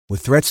With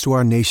threats to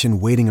our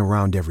nation waiting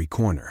around every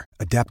corner,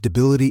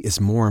 adaptability is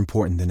more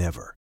important than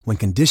ever. When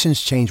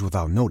conditions change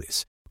without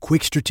notice,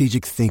 quick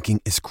strategic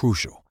thinking is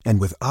crucial.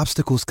 And with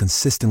obstacles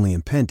consistently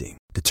impending,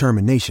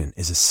 determination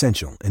is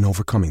essential in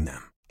overcoming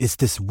them. It's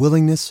this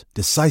willingness,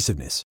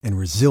 decisiveness, and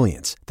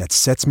resilience that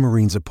sets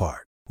Marines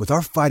apart. With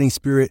our fighting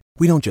spirit,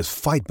 we don't just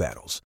fight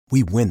battles,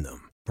 we win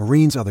them.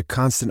 Marines are the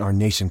constant our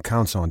nation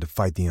counts on to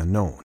fight the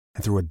unknown.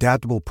 And through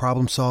adaptable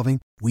problem solving,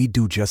 we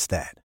do just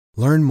that.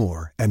 Learn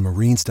more at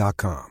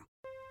marines.com.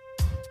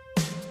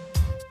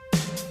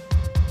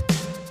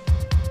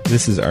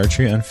 This is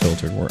Archery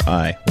Unfiltered, where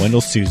I, Wendell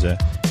Souza,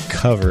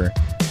 cover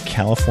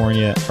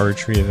California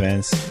archery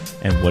events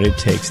and what it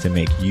takes to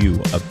make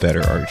you a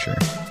better archer.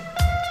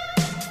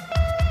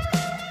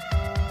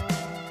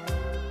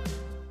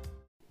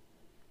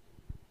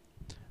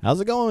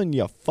 How's it going,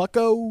 you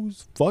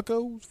fuckos?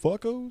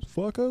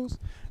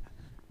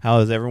 How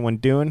is everyone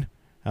doing?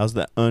 How's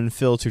the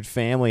Unfiltered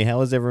family?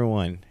 How is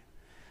everyone?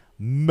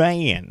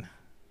 Man,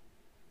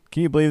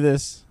 can you believe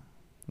this?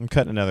 I'm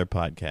cutting another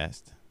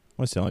podcast.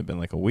 It's only been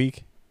like a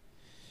week.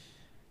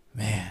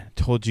 Man, I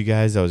told you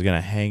guys I was going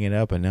to hang it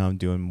up, and now I'm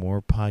doing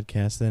more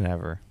podcasts than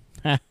ever.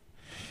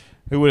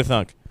 Who would have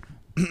thunk?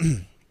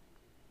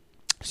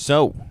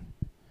 So,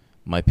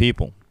 my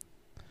people,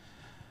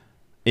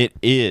 it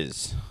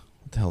is,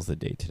 what the hell's the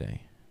date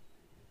today?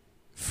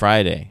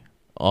 Friday,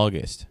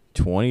 August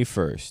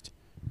 21st,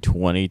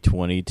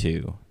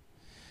 2022.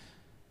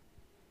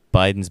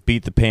 Biden's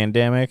beat the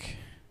pandemic.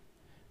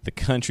 The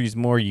country's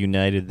more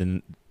united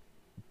than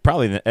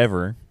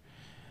ever.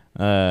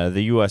 The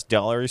U.S.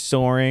 dollar is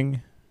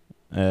soaring.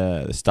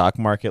 The stock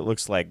market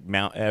looks like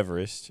Mount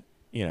Everest,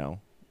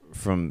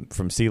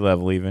 from sea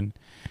level even.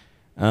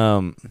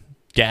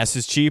 Gas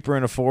is cheaper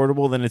and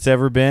affordable than it's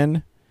ever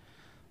been.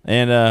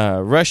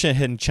 And Russia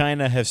and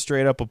China have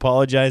straight up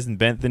apologized and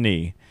bent the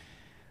knee.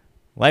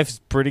 Life's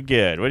pretty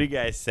good. What do you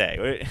guys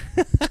say?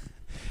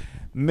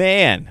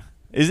 Man,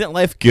 isn't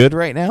life good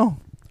right now?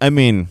 I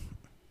mean,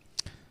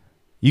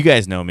 you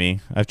guys know me.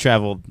 I've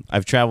traveled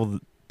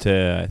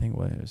to, I think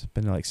it's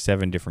been to like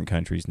 7 different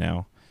countries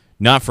now.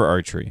 Not for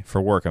archery, for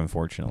work,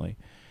 unfortunately.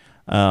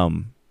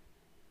 And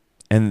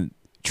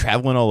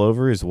traveling all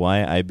over is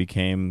why I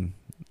became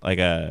like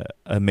a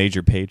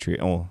major patriot.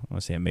 Oh, I want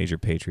to say a major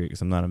patriot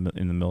because I'm not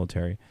in the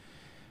military.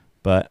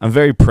 But I'm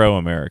very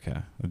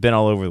pro-America. I've been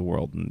all over the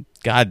world, and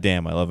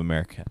goddamn, I love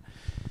America.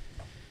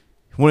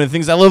 One of the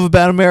things I love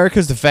about America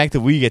is the fact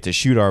that we get to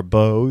shoot our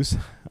bows.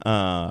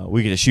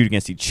 We get to shoot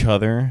against each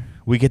other.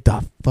 We get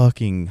to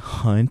fucking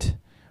hunt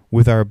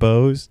with our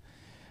bows.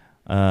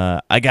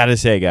 I gotta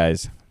say,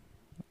 guys,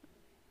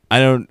 I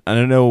don't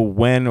know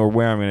when or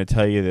where I'm gonna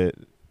tell you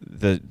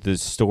the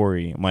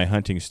story, my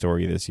hunting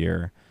story this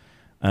year.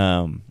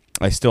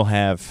 I still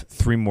have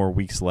 3 more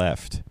weeks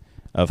left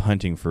of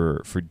hunting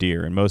for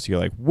deer, and most of you are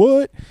like,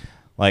 what?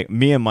 Like,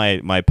 me and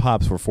my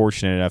pops were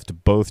fortunate enough to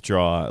both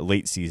draw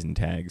late season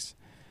tags,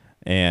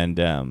 and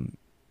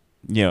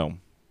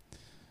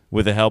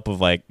with the help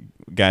of like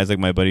guys like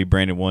my buddy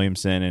Brandon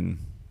Williamson and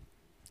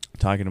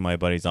talking to my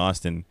buddies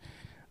Austin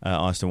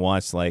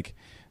Watts, like,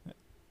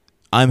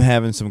 I'm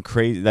having some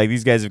crazy, like,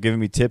 these guys have given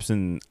me tips,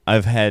 and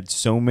I've had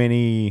so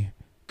many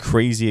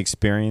crazy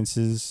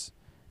experiences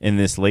in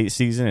this late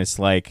season. It's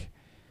like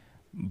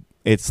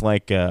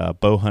a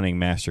bow hunting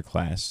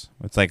masterclass.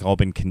 It's like all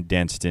been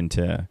condensed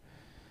into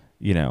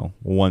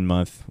 1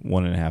 month,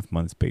 1.5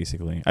 months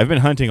basically. I've been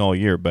hunting all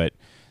year, but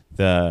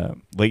the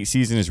late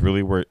season is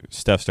really where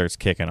stuff starts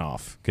kicking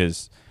off,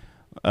 because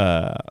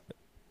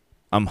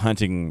I'm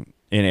hunting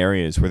in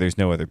areas where there's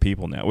no other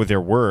people now. Where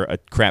there were a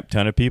crap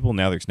ton of people,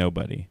 now there's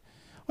nobody.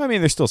 Well, I mean,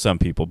 there's still some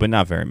people, but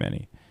not very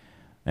many.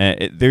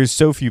 There's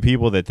so few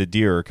people that the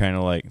deer are kind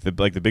of like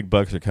the big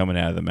bucks are coming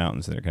out of the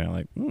mountains. They're kind of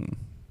like,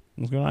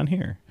 what's going on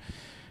here?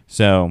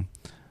 So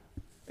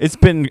it's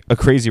been a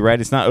crazy ride.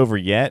 It's not over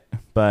yet,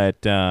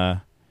 but I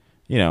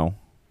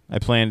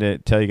plan to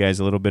tell you guys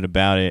a little bit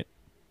about it.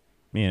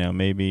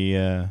 Maybe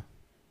in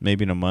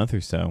a month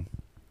or so.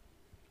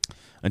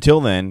 Until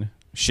then,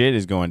 shit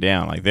is going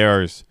down. Like,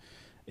 there's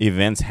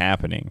events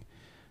happening.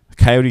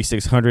 Coyote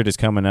 600 is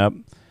coming up.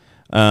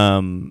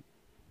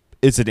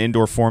 It's an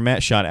indoor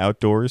format, shot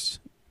outdoors,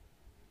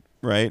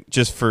 right?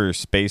 Just for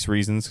space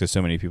reasons, because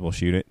so many people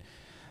shoot it.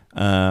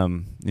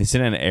 It's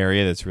in an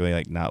area that's really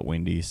like not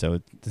windy,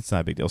 so it's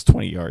not a big deal. It's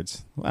 20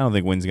 yards. I don't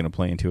think wind's going to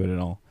play into it at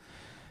all.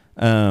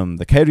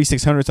 The Coyote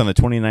 600 is on the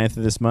 29th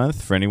of this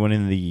month for anyone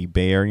in the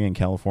Bay Area in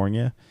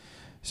California.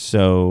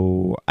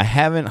 So I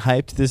haven't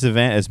hyped this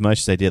event as much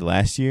as I did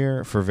last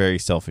year for very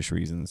selfish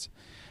reasons.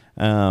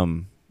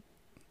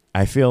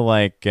 I feel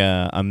like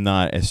I'm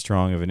not as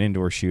strong of an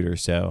indoor shooter,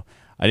 so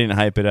I didn't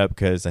hype it up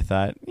because I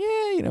thought,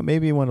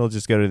 maybe one will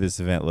just go to this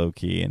event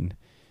low-key and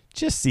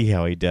just see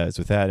how he does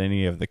without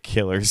any of the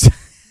killers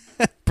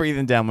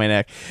breathing down my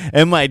neck.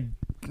 And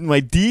my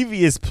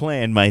devious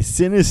plan, my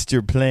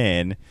sinister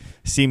plan,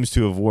 seems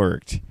to have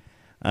worked.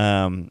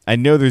 I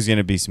know there's going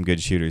to be some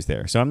good shooters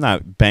there, so I'm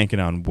not banking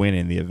on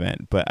winning the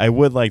event, but I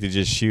would like to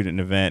just shoot an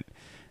event,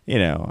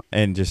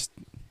 and just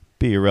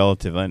be a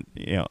relative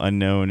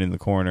unknown in the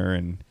corner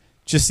and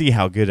just see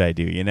how good I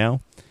do,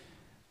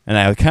 And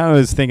I kind of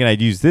was thinking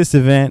I'd use this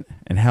event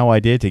and how I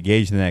did to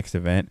gauge the next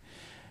event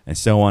and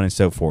so on and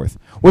so forth,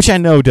 which I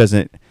know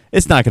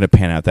it's not going to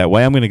pan out that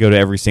way. I'm going to go to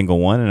every single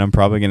one, and I'm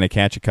probably going to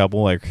catch a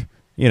couple, right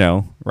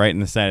in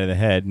the side of the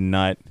head and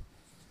not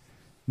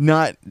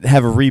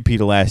have a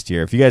repeat of last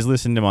year. If you guys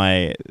listened to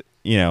my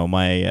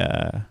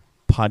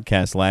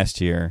podcast last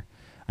year,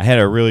 I had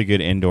a really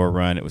good indoor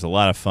run. It was a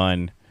lot of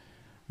fun.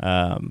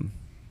 I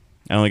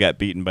only got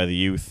beaten by the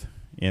youth,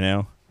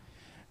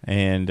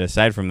 and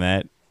aside from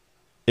that,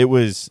 it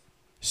was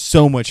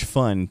so much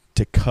fun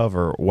to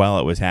cover while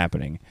it was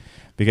happening,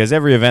 because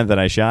every event that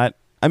I shot,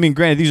 I mean,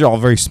 granted, these are all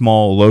very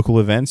small local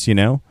events,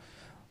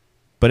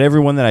 but every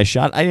one that I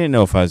shot, I didn't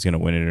know if I was going to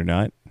win it or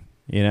not,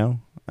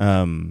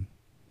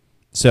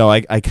 So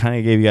I kind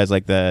of gave you guys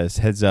like the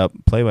heads up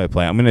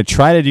play-by-play. I'm going to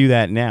try to do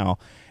that now,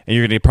 and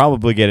you're going to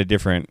probably get a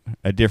different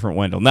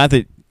Wendell. Not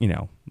that,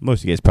 most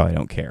of you guys probably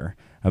don't care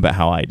about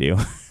how I do.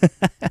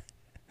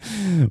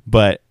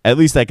 But at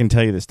least I can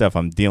tell you the stuff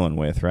I'm dealing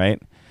with,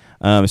 right?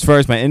 As far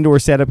as my indoor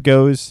setup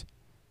goes,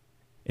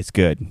 it's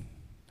good.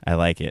 I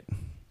like it.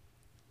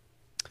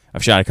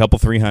 I've shot a couple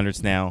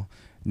 300s now.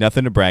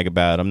 Nothing to brag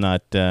about. I'm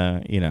not,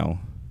 I'm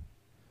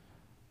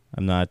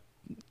not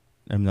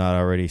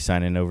already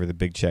signing over the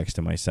big checks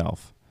to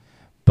myself.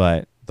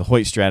 But the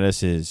Hoyt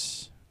Stratus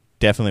is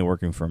definitely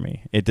working for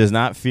me. It does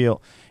not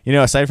feel,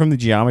 aside from the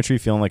geometry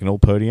feeling like an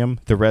old Podium,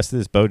 the rest of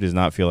this bow does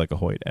not feel like a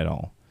Hoyt at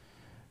all.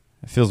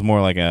 It feels more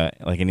like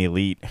an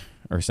Elite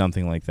or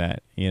something like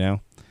that,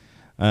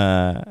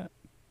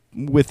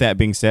 With that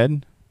being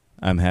said,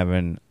 I'm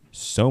having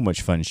so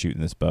much fun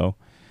shooting this bow.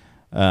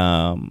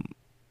 But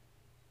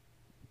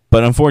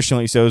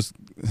unfortunately, so's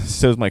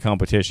my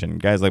competition.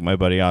 Guys like my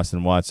buddy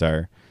Austin Watts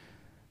are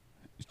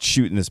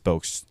shooting this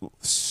bow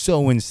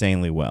so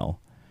insanely well.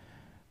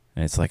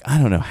 And it's like, I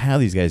don't know how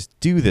these guys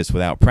do this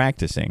without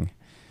practicing.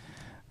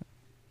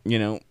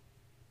 I'm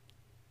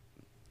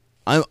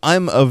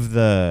of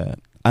the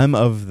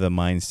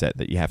mindset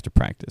that you have to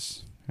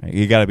practice. Right?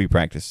 You got to be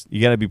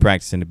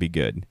practicing to be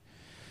good.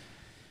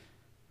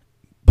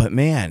 But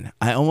man,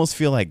 I almost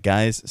feel like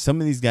some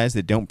of these guys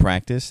that don't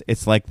practice,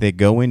 it's like they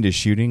go into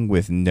shooting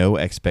with no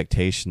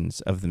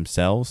expectations of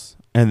themselves,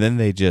 and then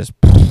they just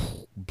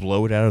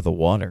blow it out of the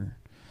water.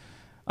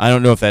 I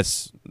don't know if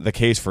that's the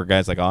case for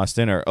guys like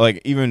Austin or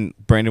like even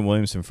Brandon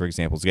Williamson, for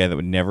example, is a guy that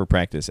would never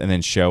practice and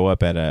then show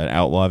up at an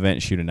outlaw event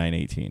and shoot a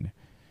 918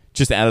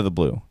 just out of the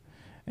blue.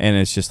 And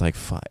it's just like,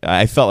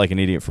 I felt like an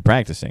idiot for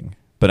practicing,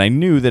 but I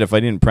knew that if I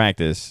didn't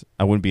practice,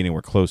 I wouldn't be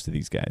anywhere close to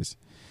these guys.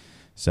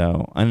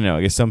 So, I don't know.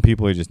 I guess some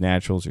people are just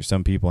naturals, or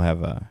some people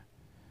have a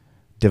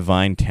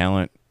divine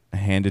talent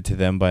handed to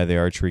them by the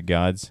archery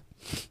gods.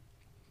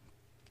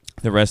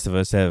 The rest of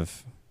us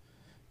have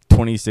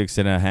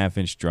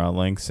 26.5-inch draw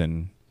lengths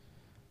and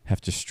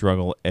have to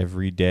struggle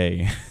every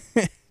day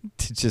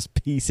to just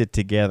piece it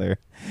together.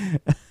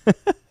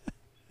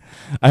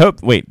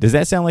 Wait, does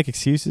that sound like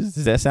excuses?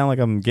 Does that sound like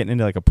I'm getting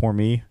into like a poor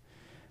me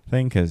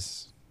thing?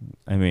 Because,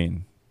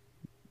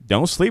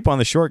 don't sleep on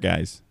the short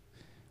guys.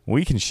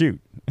 We can shoot.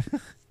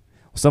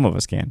 Some of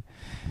us can.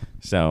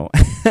 So,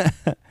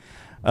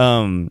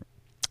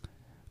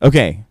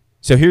 okay.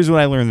 So here's what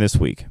I learned this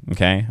week.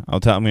 Okay, I'm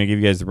going to give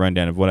you guys the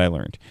rundown of what I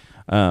learned.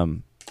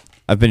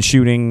 I've been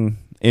shooting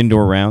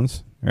indoor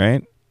rounds,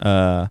 right?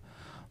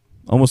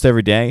 Almost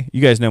every day.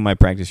 You guys know my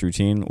practice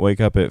routine.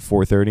 Wake up at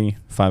 4:30,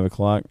 5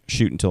 o'clock,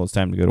 shoot until it's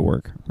time to go to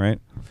work, right?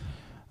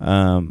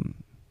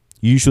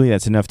 Usually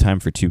that's enough time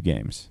for 2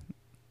 games.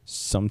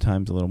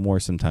 Sometimes a little more,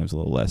 sometimes a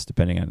little less,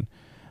 depending on,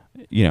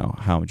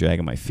 how I'm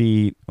dragging my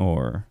feet,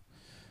 or,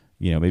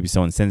 maybe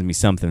someone sends me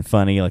something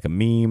funny like a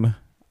meme,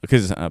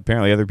 because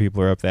apparently other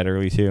people are up that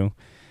early too.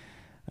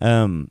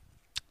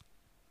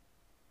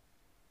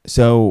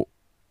 So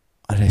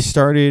what I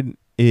started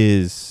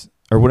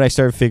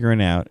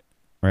figuring out,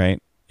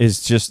 right,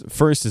 is just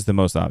first is the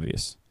most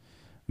obvious.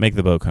 Make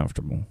the bow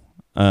comfortable.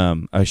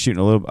 I'm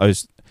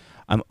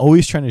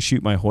always trying to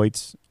shoot my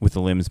Hoyts with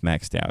the limbs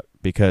maxed out,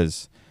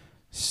 because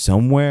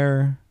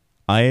somewhere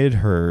I had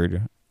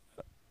heard,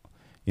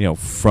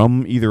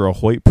 from either a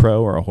Hoyt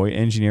pro or a Hoyt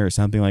engineer or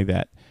something like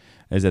that,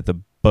 is that the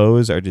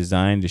bows are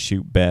designed to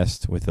shoot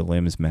best with the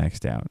limbs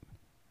maxed out.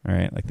 All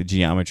right, like the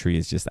geometry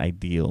is just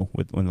ideal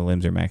when the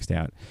limbs are maxed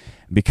out.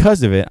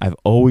 Because of it, I've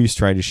always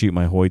tried to shoot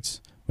my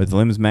Hoyts with the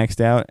limbs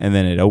maxed out, and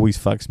then it always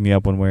fucks me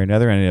up one way or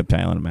another, and I end up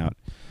tiling them out.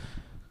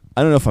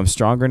 I don't know if I'm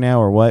stronger now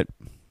or what,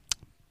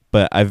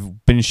 but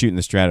I've been shooting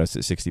the Stratos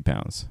at 60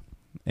 pounds.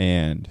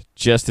 And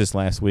just this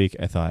last week,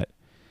 I thought,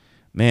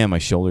 man, my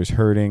shoulder's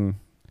hurting.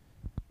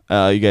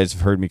 You guys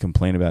have heard me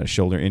complain about a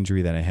shoulder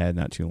injury that I had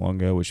not too long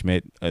ago, which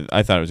I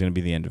thought it was going to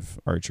be the end of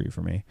archery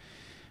for me.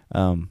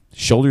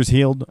 Shoulders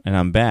healed, and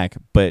I'm back.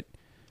 But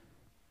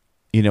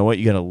you know what?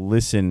 You got to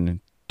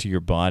listen to your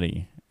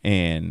body.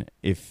 And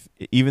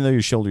even though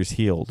your shoulder's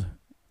healed,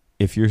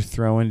 if you're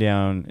throwing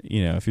down,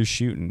 if you're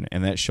shooting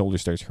and that shoulder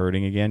starts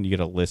hurting again, you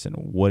got to listen.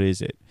 What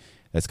is it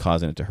that's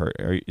causing it to hurt?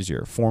 Is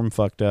your form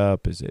fucked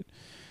up?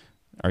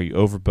 Are you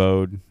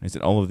overbowed? Is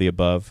it all of the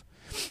above?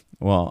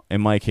 Well,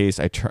 in my case,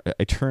 I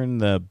turn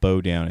the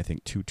bow down, I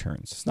think 2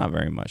 turns. It's not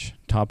very much.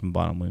 Top and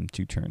bottom limb,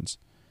 2 turns.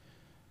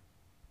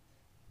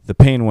 The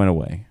pain went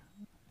away.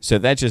 So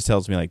that just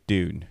tells me, like,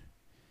 dude,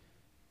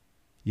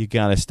 you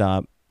got to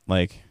stop.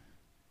 Like,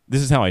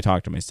 this is how I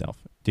talk to myself.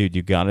 Dude,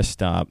 you got to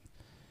stop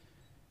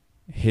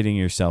hitting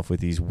yourself with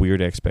these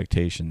weird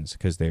expectations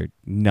because they're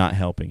not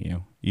helping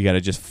you. You got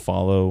to just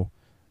follow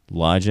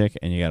logic,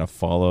 and you got to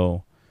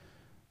follow,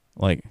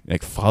 like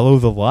follow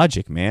the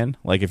logic, man.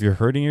 Like, if you're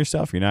hurting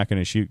yourself, you're not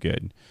going to shoot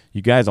good.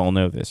 You guys all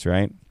know this,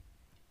 right?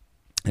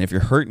 And if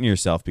you're hurting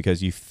yourself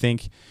because you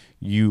think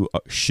you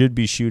should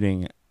be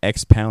shooting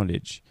X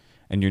poundage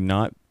and you're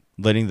not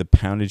letting the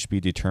poundage be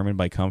determined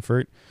by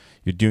comfort,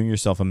 you're doing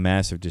yourself a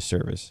massive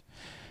disservice.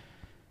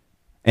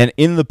 And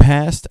in the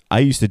past, I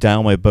used to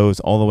dial my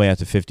bows all the way out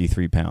to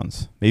 53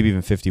 pounds, maybe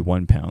even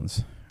 51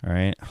 pounds, all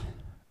right?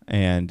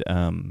 And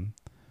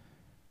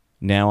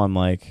now I'm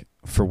like,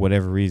 for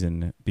whatever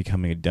reason,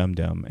 becoming a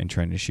dum-dum and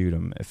trying to shoot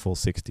them at full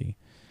 60.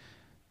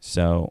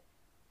 So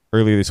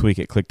earlier this week,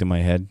 it clicked in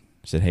my head.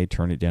 I said, hey,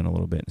 turn it down a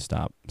little bit and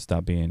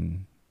stop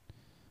being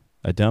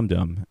a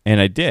dum-dum. And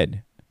I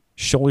did.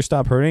 Shoulders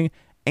stopped hurting,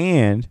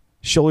 and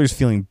shoulders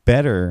feeling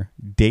better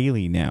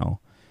daily now.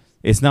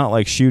 It's not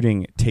like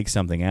shooting takes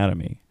something out of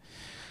me.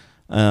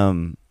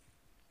 So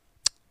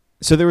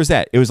there was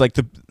that. It was like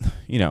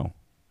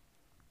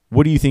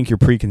what do you think your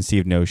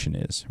preconceived notion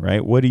is,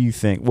 right? What do you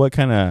think? What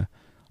kind of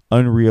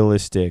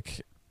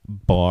unrealistic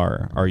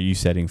bar are you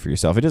setting for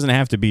yourself? It doesn't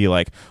have to be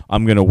like,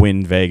 I'm going to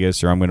win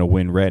Vegas or I'm going to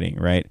win Reading,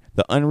 right?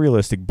 The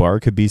unrealistic bar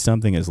could be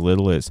something as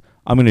little as,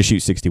 I'm going to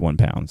shoot 61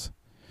 pounds.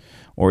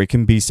 Or it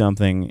can be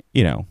something,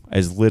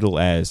 as little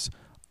as,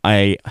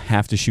 I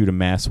have to shoot a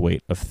mass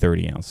weight of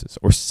 30 ounces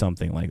or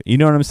something like that. You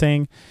know what I'm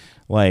saying?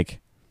 Like,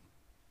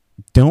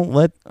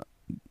 don't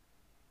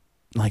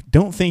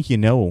think you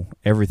know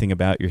everything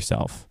about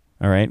yourself,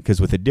 all right? Because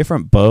with a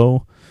different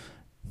bow,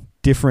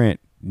 different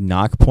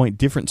knock point,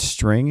 different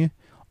string,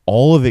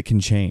 all of it can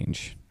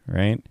change,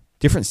 right?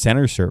 Different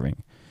center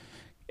serving.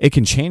 It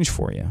can change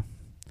for you.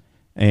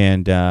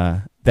 And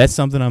that's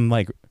something I'm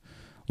like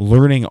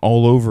learning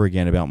all over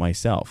again about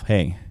myself.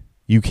 Hey,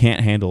 you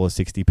can't handle a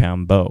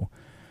 60-pound bow.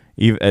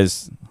 Even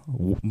as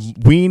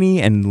weenie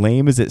and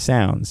lame as it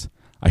sounds,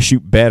 I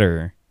shoot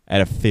better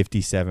at a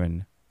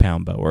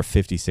 57-pound bow or a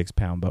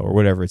 56-pound bow or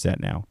whatever it's at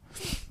now.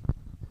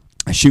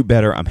 I shoot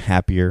better. I'm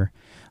happier.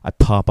 I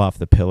pop off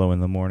the pillow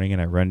in the morning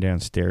and I run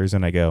downstairs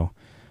and I go,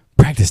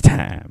 practice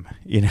time,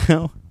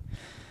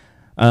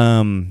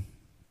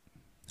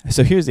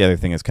 So here's the other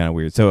thing that's kind of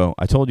weird. So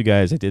I told you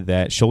guys I did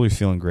that. Shoulders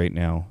feeling great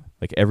now.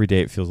 Like every day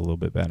it feels a little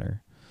bit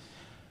better.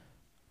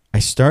 I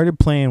started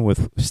playing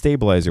with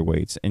stabilizer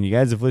weights, and you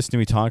guys have listened to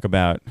me talk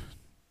about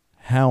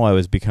how I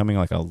was becoming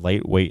like a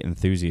lightweight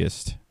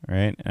enthusiast,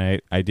 right?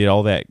 I did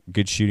all that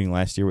good shooting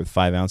last year with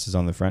 5 ounces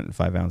on the front and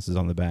 5 ounces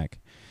on the back.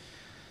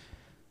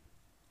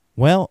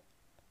 Well,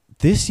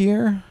 this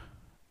year,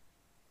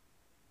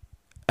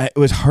 it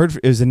was hard.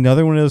 It was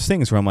another one of those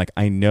things where I'm like,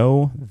 I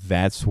know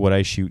that's what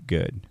I shoot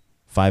good,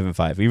 5 and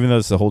 5. Even though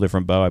it's a whole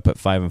different bow, I put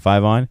 5 and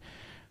 5 on.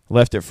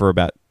 Left it for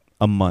about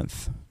a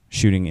month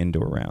shooting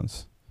indoor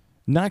rounds.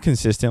 Not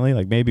consistently,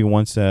 like maybe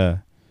once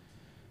or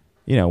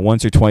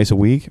twice a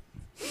week.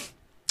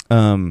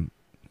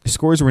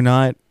 Scores were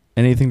not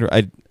anything.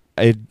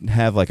 I'd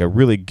have like a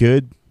really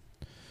good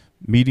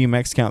medium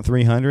X count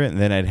 300, and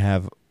then I'd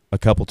have a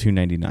couple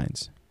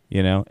 299s.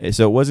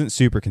 So it wasn't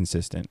super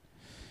consistent.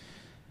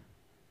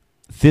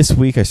 This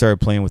week I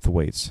started playing with the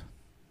weights,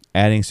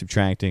 adding,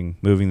 subtracting,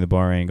 moving the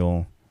bar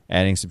angle,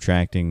 adding,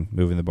 subtracting,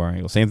 moving the bar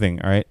angle. Same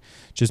thing. All right,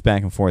 just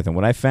back and forth. And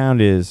what I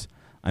found is,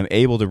 I'm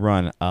able to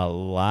run a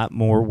lot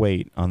more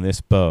weight on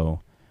this bow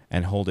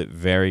and hold it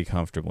very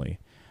comfortably.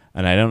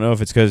 And I don't know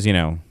if it's because,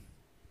 I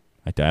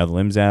dial the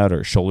limbs out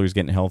or shoulders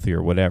getting healthy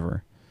or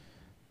whatever.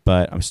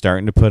 But I'm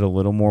starting to put a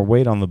little more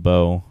weight on the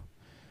bow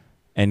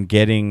and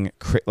getting,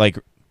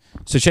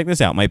 so check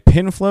this out. My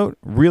pin float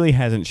really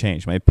hasn't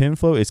changed. My pin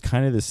float is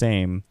kind of the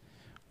same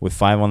with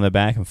 5 on the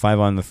back and 5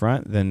 on the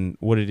front than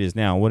what it is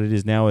now. What it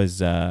is now is,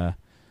 13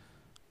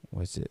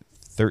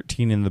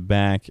 in the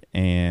back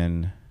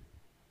and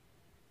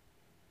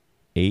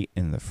 8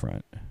 in the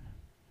front.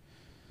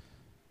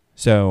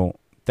 So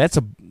that's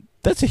a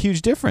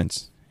huge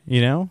difference,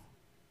 13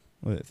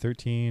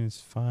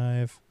 is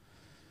 5.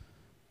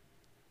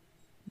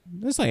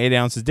 That's like 8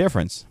 ounces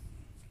difference,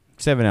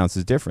 7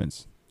 ounces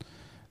difference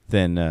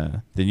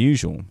than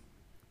usual.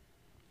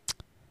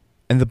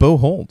 And the bow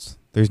holds.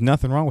 There's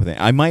nothing wrong with it.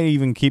 I might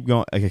even keep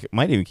going. I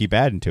might even keep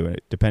adding to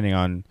it, depending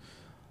on,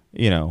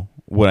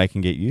 what I can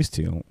get used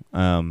to.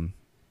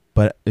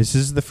 But this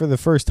is for the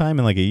first time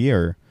in like a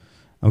year,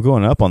 I'm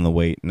going up on the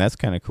weight, and that's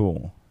kind of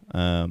cool.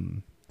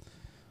 The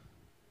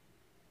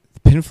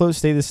pin floats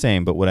stay the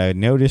same, but what I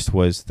noticed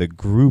was the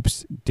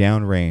groups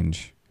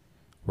downrange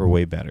were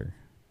way better.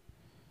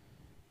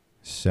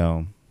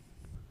 So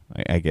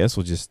I guess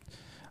we'll just...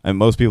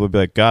 most people would be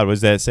like, God, what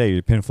does that say?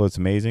 Your pin float's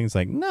amazing? It's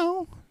like,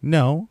 no.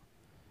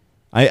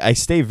 I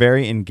stay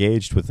very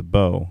engaged with the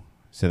bow.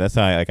 So that's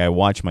how I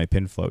watch my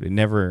pin float. It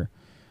never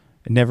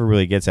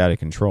really gets out of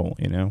control,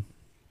 you know.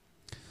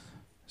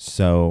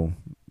 So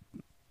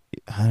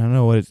I don't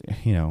know what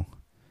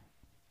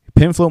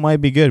pin float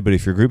might be good, but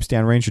if your group's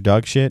downrange or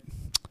dog shit,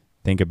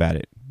 think about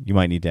it. You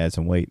might need to add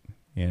some weight,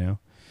 you know.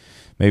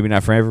 Maybe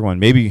not for everyone.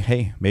 Maybe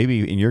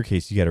in your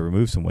case you got to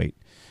remove some weight.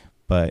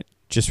 But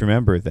just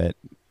remember that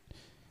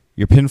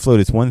your pin float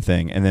is one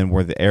thing, and then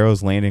where the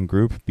arrows land in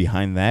group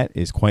behind that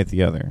is quite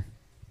the other.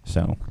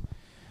 So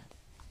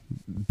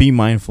be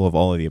mindful of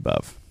all of the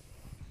above.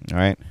 All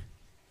right.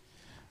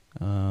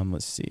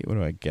 Let's see. What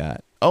do I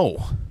got?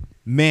 Oh,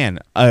 man.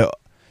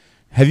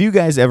 Have you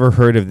guys ever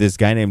heard of this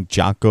guy named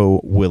Jocko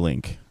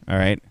Willink? All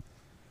right.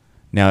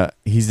 Now,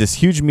 he's this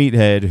huge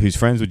meathead who's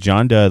friends with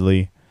John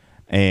Dudley.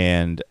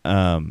 And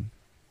I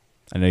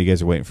know you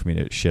guys are waiting for me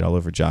to shit all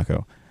over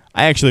Jocko.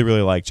 I actually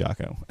really like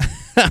Jocko.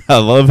 I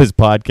love his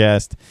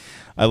podcast.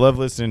 I love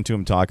listening to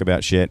him talk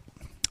about shit.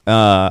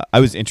 I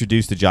was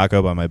introduced to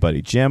Jocko by my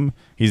buddy Jim.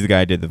 He's the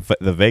guy I did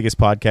the Vegas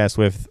podcast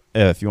with.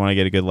 If you want to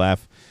get a good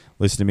laugh,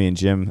 listen to me and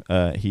Jim.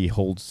 He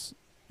holds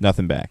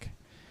nothing back.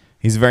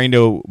 He's a very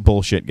no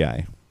bullshit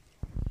guy.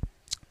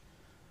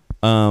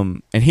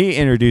 And he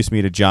introduced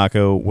me to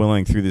Jocko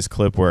Willink through this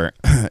clip where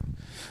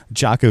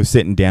Jocko's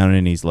sitting down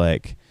and he's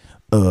like,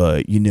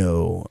 I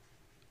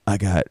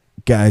got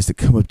guys that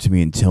come up to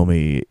me and tell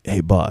me,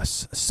 hey,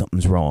 boss,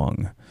 something's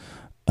wrong.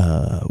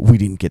 We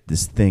didn't get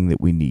this thing that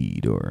we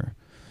need, or,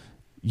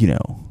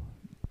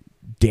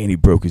 Danny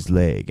broke his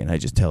leg, and I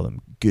just tell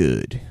him,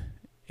 good.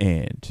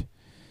 And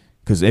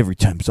because every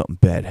time something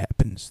bad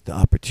happens, the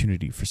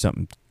opportunity for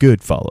something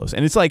good follows.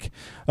 And it's like,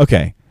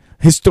 okay,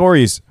 his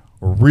story is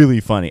really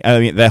funny. I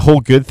mean, that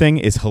whole good thing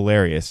is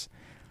hilarious.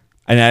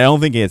 And I don't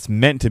think it's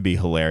meant to be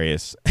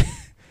hilarious.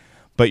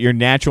 But your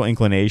natural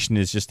inclination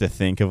is just to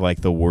think of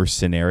like the worst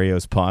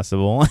scenarios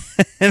possible.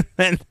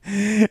 and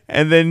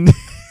then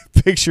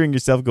picturing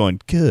yourself going,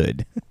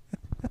 good.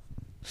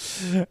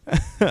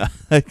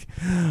 Like,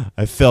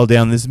 I fell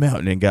down this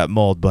mountain and got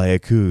mauled by a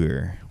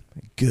cougar.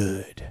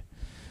 Good.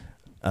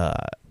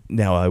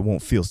 Now I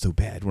won't feel so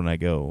bad when I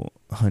go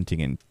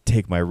hunting and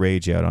take my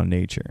rage out on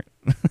nature.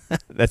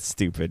 That's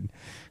stupid.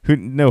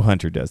 No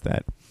hunter does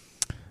that.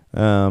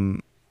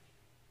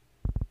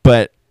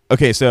 But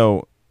okay,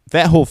 so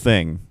that whole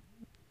thing,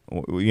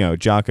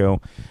 Jocko,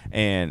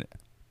 and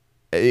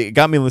it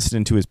got me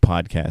listening to his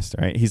podcast.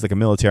 Right, he's like a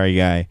military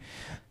guy,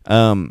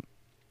 and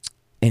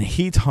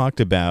he talked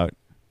about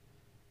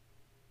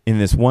in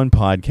this one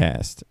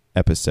podcast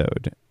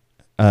episode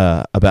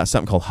about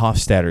something called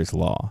Hofstadter's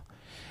Law.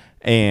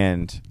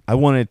 And I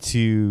wanted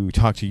to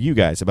talk to you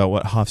guys about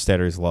what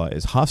Hofstadter's Law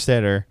is.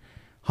 Hofstadter,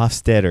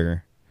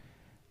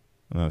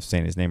 I'm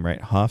saying his name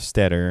right,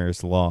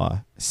 Hofstadter's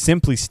Law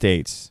simply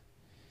states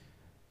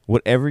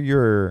whatever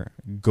your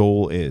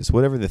goal is,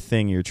 whatever the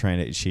thing you're trying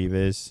to achieve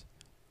is,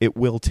 it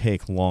will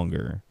take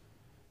longer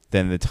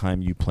than the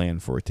time you plan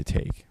for it to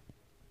take.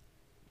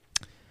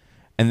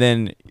 And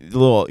then the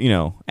little,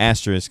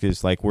 asterisk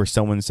is like where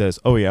someone says,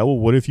 oh, yeah, well,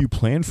 what if you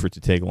plan for it to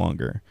take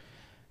longer?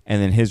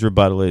 And then his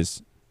rebuttal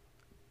is,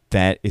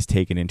 that is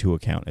taken into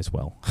account as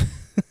well.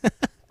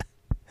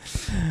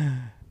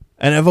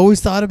 And I've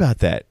always thought about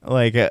that.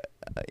 Like,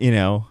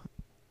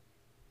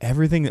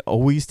 everything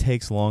always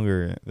takes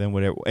longer than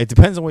whatever. It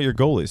depends on what your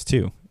goal is,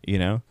 too.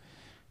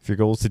 If your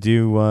goal is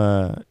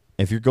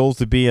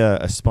to be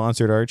a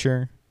sponsored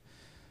archer,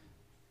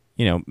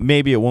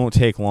 maybe it won't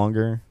take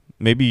longer.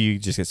 Maybe you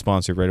just get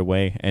sponsored right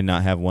away and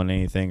not have won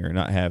anything or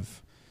not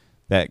have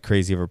that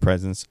crazy of a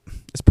presence.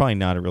 It's probably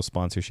not a real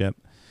sponsorship.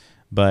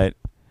 But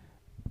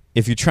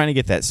if you're trying to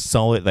get that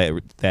solid,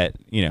 that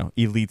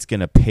Elite's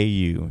going to pay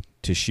you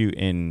to shoot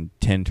in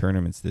 10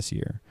 tournaments this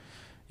year,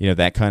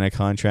 that kind of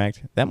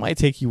contract, that might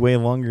take you way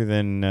longer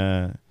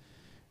than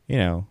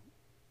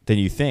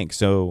you think.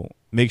 So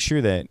make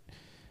sure that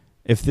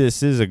if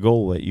this is a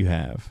goal that you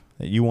have,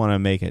 that you want to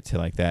make it to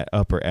like that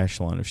upper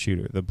echelon of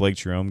shooter, the Blake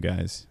Jerome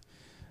guys,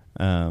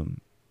 that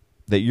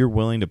you're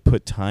willing to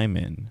put time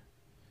in,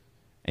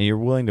 and you're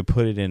willing to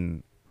put it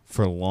in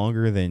for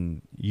longer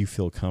than you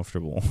feel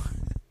comfortable.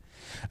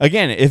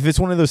 Again, if it's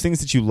one of those things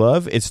that you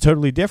love, it's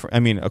totally different. I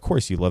mean, of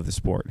course you love the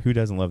sport. Who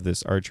doesn't love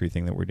this archery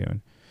thing that we're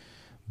doing?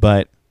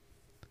 But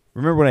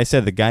remember what I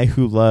said, the guy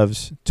who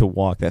loves to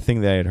walk, that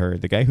thing that I had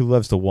heard, the guy who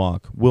loves to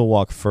walk will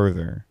walk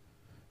further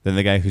than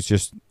the guy who's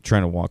just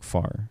trying to walk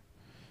far.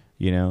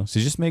 So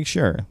just make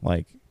sure,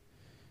 like,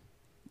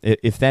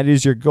 if that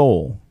is your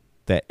goal,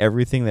 that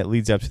everything that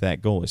leads up to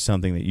that goal is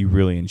something that you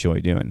really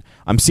enjoy doing.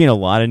 I'm seeing a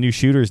lot of new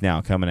shooters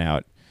now coming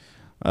out.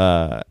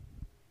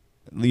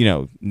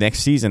 Next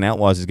season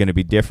Outlaws is going to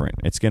be different.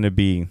 It's going to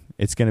be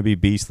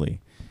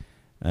beastly.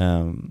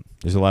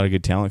 There's a lot of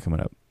good talent coming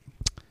up.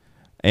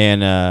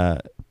 And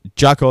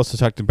Jocko also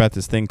talked about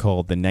this thing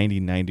called the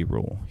 90-90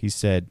 rule. He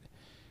said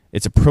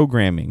it's a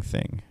programming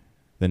thing,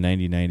 the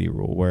 90-90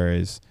 rule,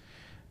 whereas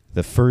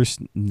the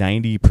first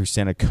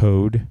 90% of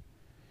code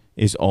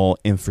is all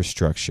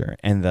infrastructure,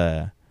 and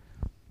the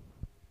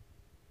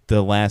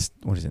last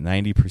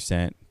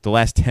 90%, the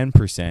last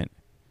 10%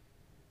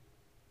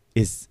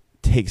 is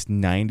takes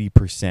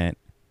 90%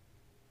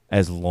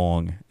 as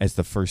long as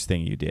the first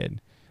thing you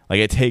did. Like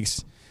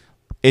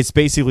it's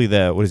basically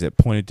the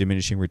point of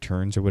diminishing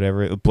returns or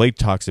whatever. Blake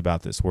talks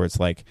about this where it's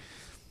like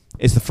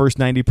it's the first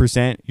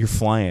 90% you're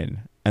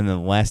flying, and then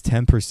the last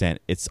 10%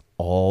 it's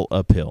all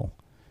uphill.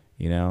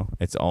 You know,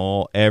 it's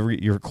all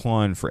you're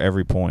clawing for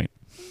every point.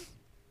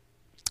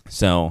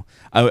 So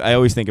I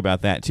always think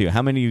about that too.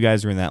 How many of you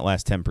guys are in that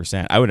last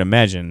 10%? I would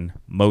imagine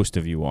most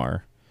of you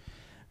are.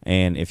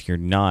 And if you're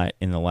not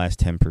in the last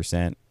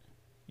 10%,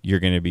 you're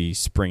going to be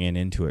springing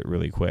into it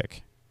really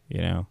quick,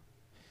 you know?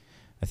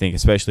 I think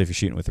especially if you're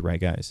shooting with the right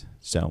guys.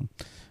 So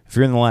if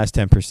you're in the last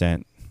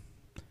 10%,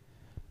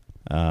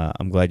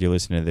 I'm glad you're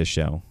listening to this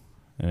show.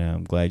 And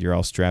I'm glad you're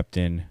all strapped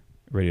in,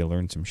 ready to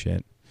learn some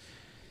shit.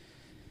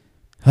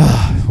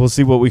 We'll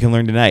see what we can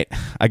learn tonight.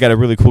 I got a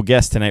really cool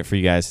guest tonight for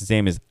you guys. His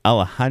name is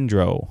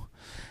Alejandro.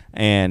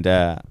 And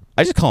I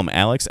just call him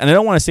Alex. And I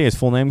don't want to say his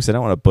full name because I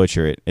don't want to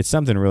butcher it. It's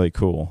something really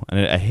cool.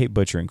 And I hate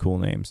butchering cool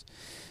names.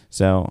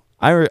 So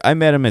I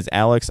met him as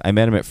Alex. I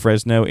met him at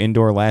Fresno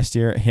Indoor last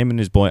year. Him and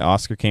his boy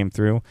Oscar came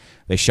through.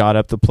 They shot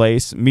up the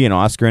place. Me and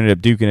Oscar ended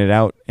up duking it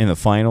out in the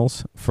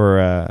finals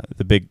for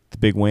the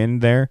big win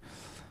there.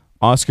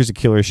 Oscar's a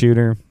killer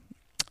shooter.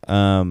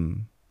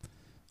 I'm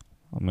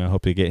going to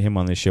hope to get him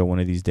on this show one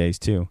of these days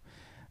too.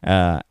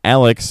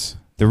 Alex,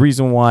 the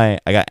reason why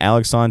I got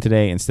Alex on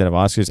today instead of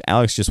Oscar is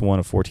Alex just won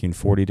a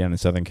 1440 down in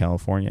Southern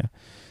California.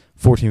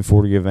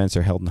 1440 events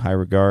are held in high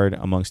regard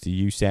amongst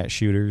the USAT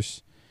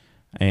shooters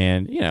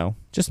and, you know,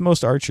 just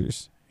most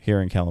archers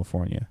here in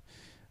California.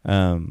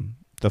 The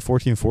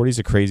 1440 is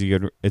a crazy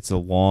good, it's a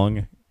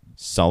long,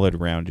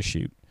 solid round to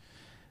shoot.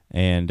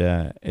 And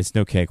it's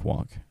no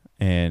cakewalk.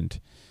 And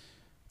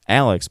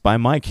Alex, by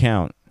my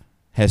count,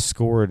 has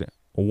scored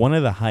one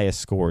of the highest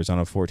scores on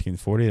a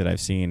 1440 that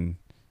I've seen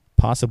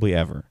possibly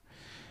ever.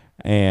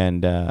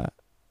 And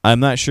I'm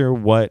not sure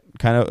what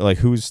kind of, like,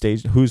 who's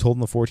holding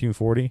the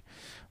 1440,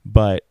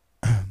 but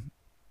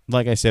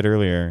like I said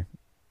earlier,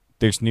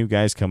 there's new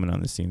guys coming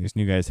on the scene. There's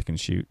new guys that can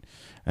shoot,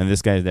 and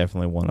this guy's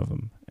definitely one of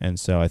them. And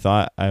so I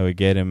thought I would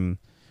get him,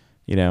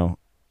 you know,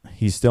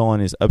 he's still on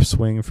his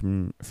upswing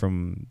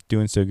from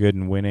doing so good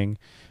and winning.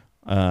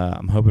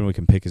 I'm hoping we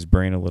can pick his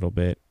brain a little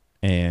bit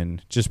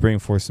and just bring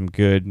forth some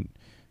good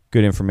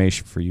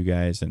information for you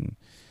guys. And,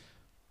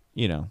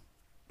 you know,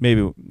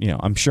 maybe, you know,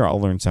 I'm sure I'll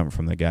learn something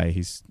from the guy.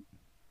 He's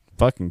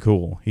fucking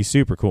cool. He's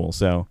super cool.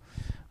 So,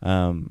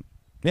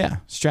 yeah,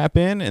 strap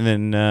in, and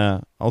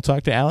then I'll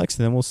talk to Alex,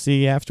 and then we'll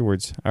see you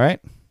afterwards. All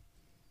right?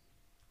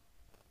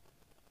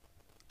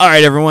 All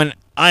right, everyone.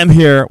 I'm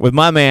here with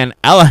my man,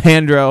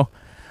 Alejandro.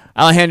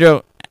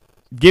 Alejandro,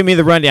 give me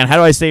the rundown. How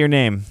do I say your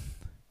name?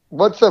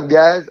 What's up,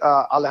 guys?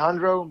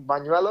 Alejandro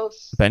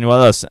Bañuelos.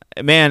 Bañuelos.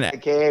 Man.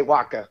 A.K.A.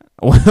 Waka.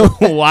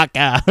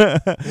 Waka.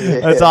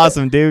 That's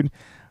awesome, dude.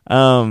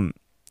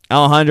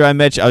 Alejandro, I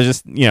met you. I was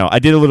just, you know, I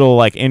did a little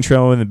like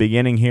intro in the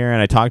beginning here,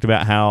 and I talked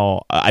about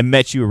how I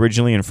met you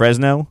originally in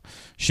Fresno,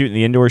 shooting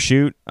the indoor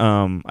shoot.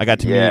 I got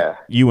to meet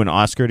you and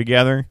Oscar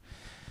together.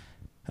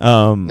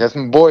 That's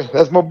my boy.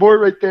 That's my boy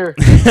right there.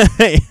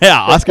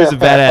 Yeah, Oscar's a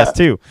badass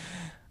too.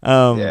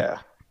 Yeah.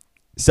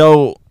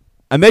 So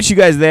I met you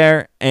guys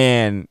there,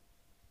 and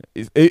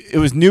it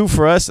was new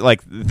for us,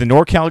 like the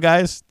NorCal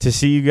guys, to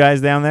see you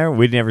guys down there.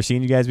 We'd never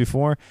seen you guys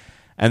before,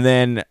 and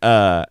then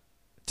to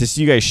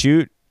see you guys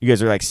shoot. You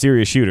guys are like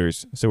serious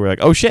shooters. So we're like,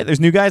 oh shit, there's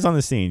new guys on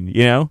the scene,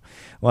 you know?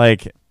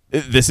 Like,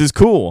 this is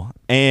cool.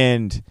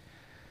 And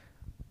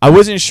I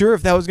wasn't sure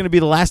if that was going to be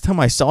the last time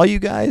I saw you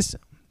guys,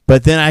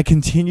 but then I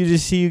continue to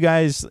see you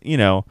guys, you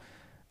know,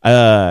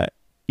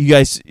 you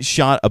guys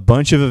shot a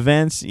bunch of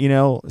events, you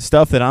know,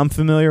 stuff that I'm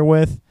familiar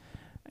with.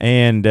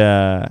 And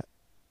I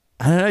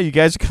don't know, you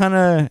guys are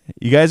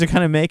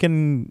kind of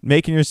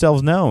making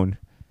yourselves known.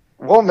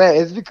 Well, man,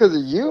 it's because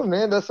of you,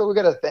 man. That's what we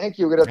got to thank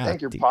you. We got to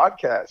thank your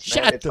podcast,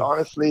 man. It's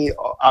honestly,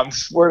 I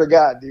swear to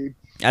God, dude.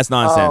 That's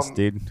nonsense,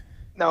 dude.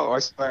 No, I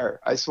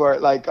swear.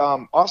 Like,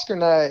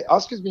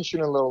 Oscar's been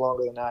shooting a little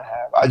longer than I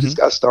have. I just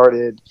got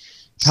started.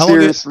 How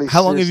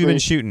long have you been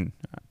shooting?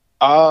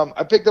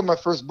 I picked up my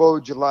first bow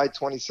July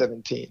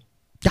 2017.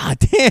 God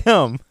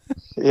damn.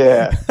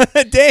 Yeah.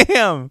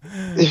 Damn.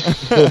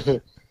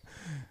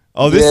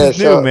 Oh, this is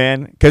new,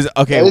 man. Because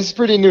okay, this is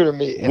pretty new to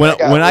me.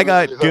 When I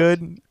got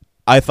good,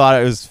 I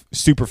thought it was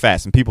super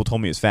fast, and people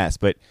told me it was fast,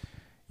 but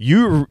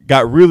you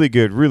got really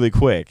good really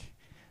quick.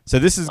 So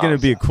this is going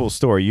to be a cool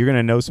story. You're going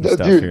to know some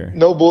stuff here.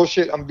 No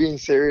bullshit. I'm being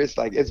serious.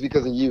 Like, it's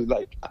because of you.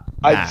 Like,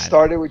 I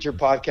started with your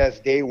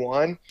podcast day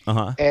one,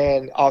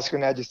 and Oscar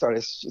and I just started.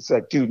 It's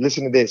like, dude,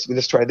 listen to this.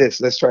 Let's try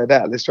this. Let's try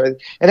that. Let's try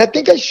that. And I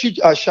think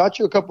I shot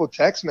you a couple of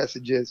text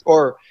messages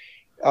or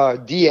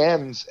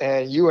DMs,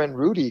 and you and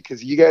Rudy,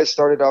 because you guys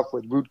started off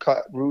with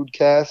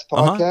Rudecast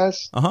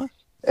podcast.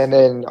 And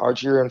then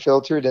Archery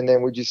Unfiltered, and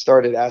then we just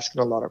started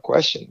asking a lot of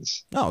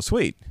questions. Oh,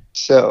 sweet.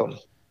 So,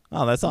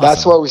 that's awesome.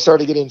 That's why we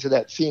started getting into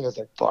that scene. I was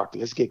like, fuck,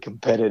 let's get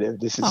competitive.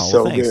 This is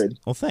good.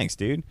 Well, thanks,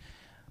 dude.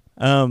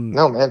 No,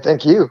 man,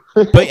 thank you.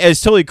 But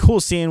it's totally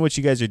cool seeing what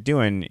you guys are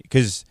doing,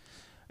 because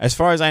as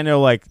far as I know,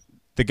 like,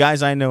 the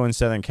guys I know in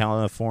Southern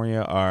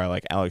California are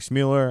like Alex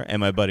Mueller and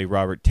my buddy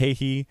Robert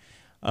Tahey.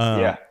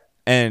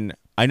 And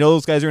I know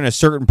those guys are in a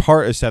certain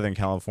part of Southern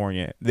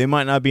California. They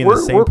might not be in the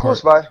same part. We're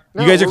close by.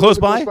 No, you guys are close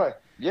by?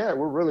 Yeah,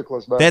 we're really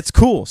close by. That's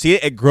cool. See,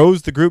 it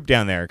grows the group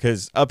down there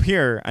because up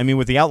here, I mean,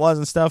 with the Outlaws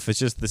and stuff, it's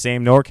just the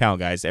same NorCal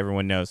guys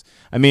everyone knows.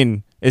 I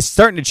mean, it's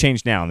starting to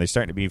change now, and there's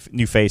starting to be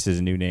new faces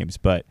and new names,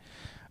 but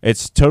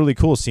it's totally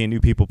cool seeing new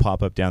people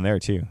pop up down there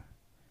too.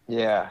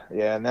 Yeah.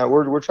 Now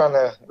we're trying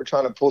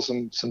to pull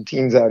some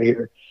teams out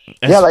here.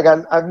 Yeah, like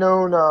I've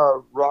known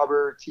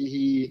Robert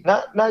Tahey,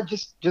 not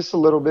just a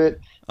little bit.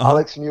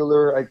 Alex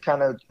Mueller, I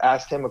kind of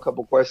asked him a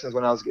couple questions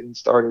when I was getting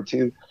started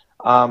too.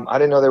 I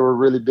didn't know they were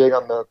really big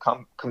on the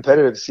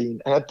competitive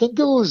scene. And I think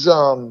it was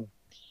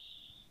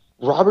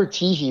Robert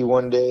Tahey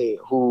one day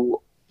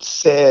who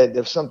said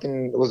if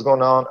something was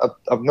going on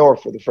up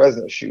north for the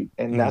Fresno shoot.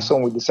 And that's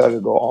when we decided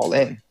to go all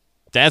in.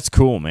 That's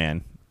cool,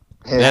 man.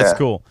 Yeah. That's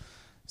cool.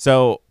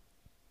 So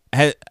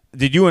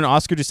did you and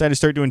Oscar decide to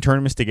start doing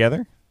tournaments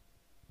together?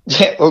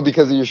 Yeah, well,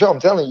 because of your show. I'm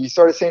telling you, you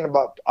started saying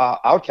about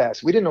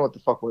Outcast. We didn't know what the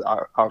fuck was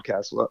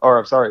Outcast was. Or,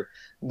 I'm sorry,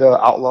 the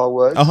Outlaw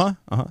was.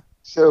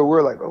 So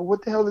we're like, oh,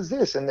 what the hell is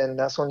this? And then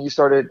that's when you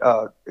started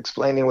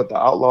explaining what the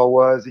Outlaw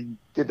was, and you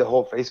did the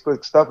whole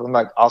Facebook stuff. I'm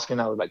like, Oscar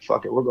and I were like,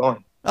 fuck it, we're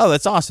going. Oh,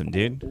 that's awesome,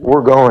 dude.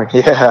 We're going,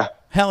 yeah.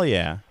 Hell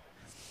yeah.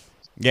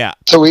 Yeah.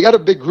 So we got a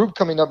big group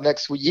coming up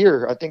next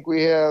year. I think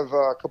we have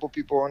a couple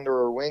people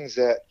under our wings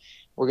that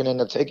we're going to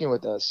end up taking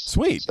with us.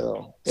 Sweet.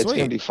 So it's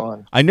going to be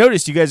fun. I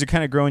noticed you guys are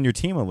kind of growing your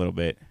team a little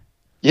bit.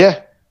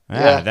 Yeah.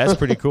 That's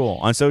pretty cool.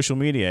 On social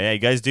media. Yeah, you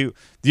guys do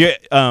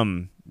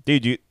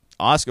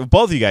Oscar,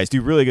 both of you guys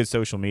do really good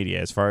social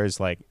media as far as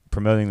like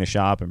promoting the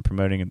shop and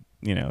promoting,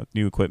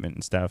 new equipment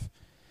and stuff.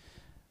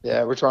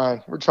 Yeah, we're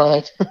trying.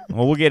 Well,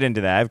 we'll get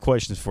into that. I have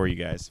questions for you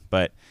guys,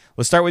 but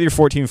let's start with your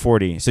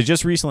 1440. So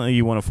just recently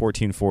you won a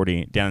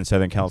 1440 down in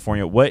Southern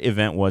California. What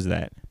event was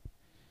that?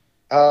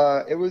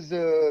 It was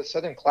the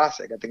Southern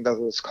Classic. I think that's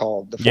what it's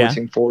called. The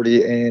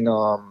 1440 in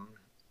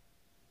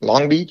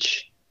Long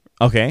Beach.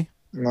 Okay.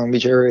 Long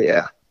Beach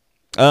area,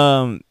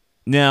 yeah.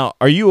 Now,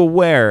 are you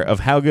aware of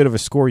how good of a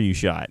score you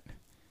shot?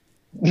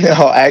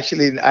 No,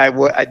 actually,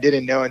 I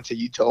didn't know until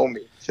you told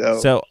me.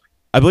 So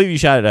I believe you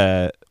shot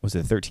at was it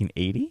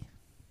 1380?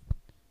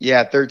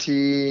 Yeah,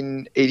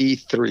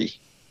 1383.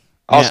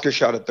 Oscar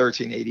shot at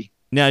 1380.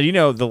 Now,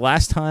 the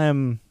last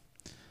time,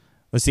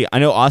 let's see, I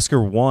know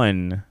Oscar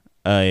won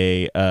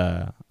a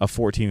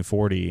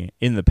 1440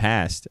 in the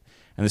past,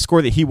 and the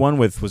score that he won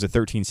with was a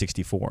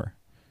 1364.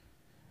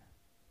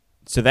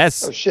 So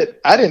that's... Oh,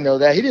 shit. I didn't know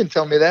that. He didn't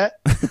tell me that.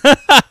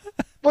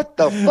 What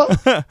the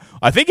fuck?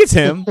 I think it's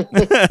him.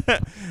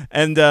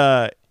 And,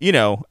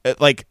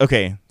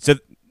 okay, so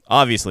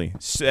obviously,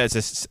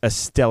 that's a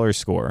stellar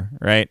score,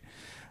 right?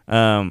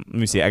 Let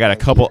me see. I got a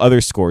couple other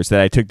scores that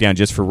I took down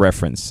just for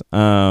reference.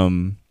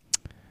 Okay,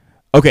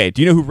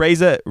 do you know who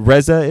Reza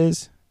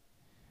is?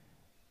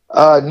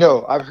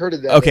 No, I've heard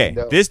of that. Okay,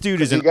 this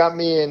dude is... He got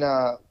me in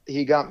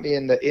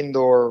the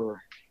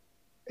indoor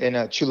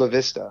in Chula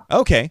Vista.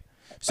 Okay.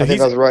 So I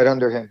think I was right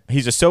under him.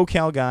 He's a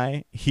SoCal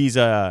guy. He's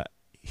an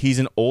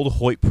old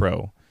Hoyt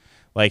pro.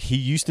 Like he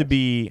used to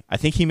be. I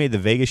think he made the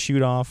Vegas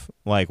shoot off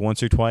like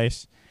once or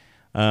twice.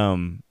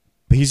 But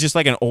he's just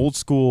like an old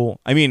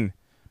school. I mean,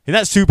 he's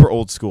not super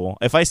old school.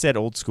 If I said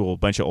old school, a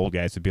bunch of old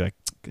guys would be like,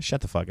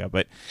 "Shut the fuck up."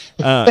 But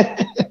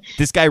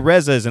this guy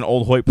Reza is an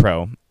old Hoyt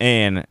pro,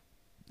 and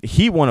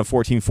he won a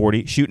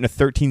 1440 shooting a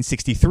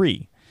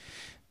 1363.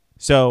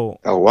 So.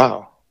 Oh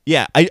wow.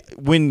 Yeah,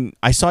 when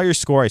I saw your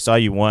score, I saw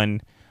you won.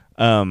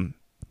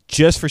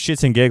 Just for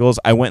shits and giggles,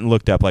 I went and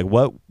looked up like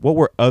what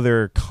were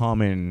other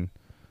common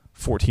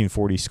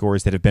 1440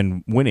 scores that have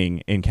been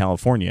winning in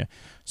California.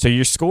 So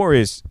your score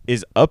is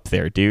up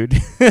there, dude.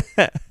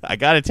 I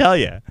gotta tell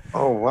you.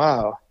 Oh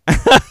wow!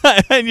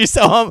 And you're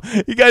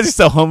you guys are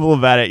so humble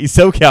about it. You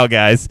SoCal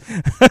guys.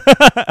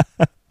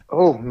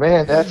 Oh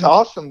man, that's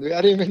awesome, dude.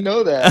 I didn't even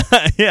know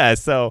that. Yeah.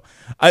 So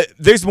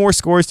there's more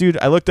scores, dude.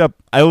 I looked up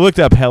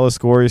hella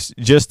scores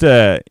just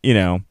to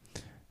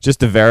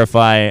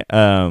verify,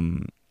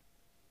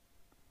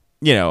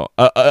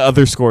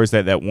 other scores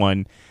that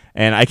won,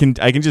 and I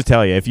can just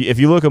tell you if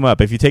you look them up,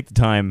 if you take the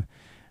time,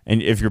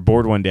 and if you're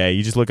bored one day,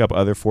 you just look up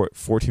other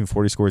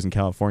 1440 scores in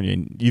California,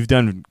 and you've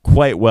done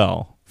quite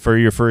well for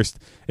your first.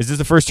 Is this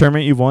the first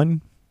tournament you've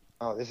won?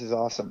 Oh, this is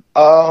awesome.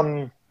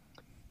 No,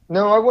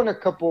 I won a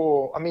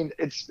couple. I mean,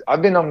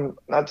 I've been on,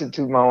 not to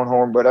toot my own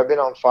horn, but I've been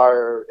on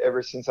fire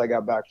ever since I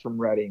got back from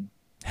Reading.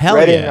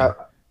 Reading, yeah.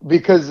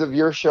 Because of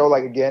your show,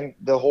 like again,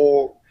 the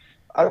whole.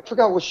 I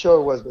forgot what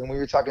show it was, but when we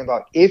were talking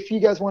about if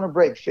you guys want to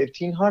break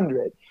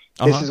 1,500,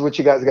 this is what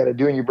you guys got to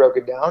do, and you broke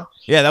it down.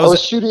 Yeah, that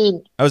was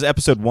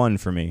episode 1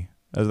 for me.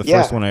 That was the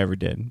first one I ever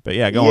did. But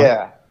yeah, go on.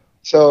 Yeah,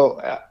 so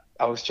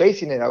I was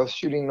chasing it. I was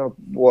shooting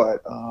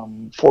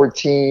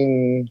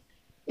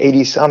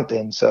 1480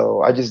 something.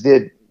 So I just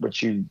did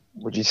what you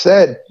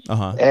said,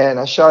 and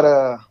I shot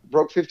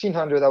broke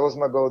 1,500. That was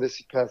my goal this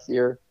past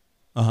year,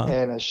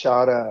 and I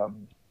shot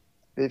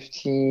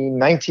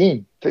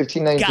 1519.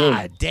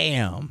 God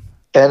damn.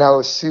 And I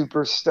was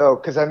super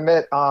stoked because I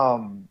met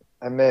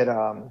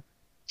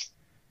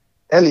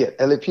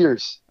Elliot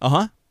Pierce.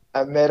 Uh-huh.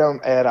 I met him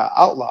at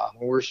Outlaw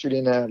when we were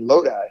shooting at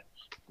Lodi.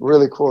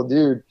 Really cool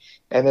dude.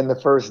 And then the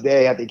first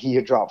day, I think he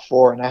had dropped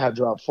 4 and I had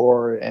dropped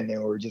 4, and then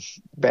we were just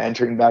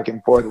bantering back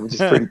and forth, which is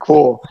pretty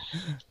cool.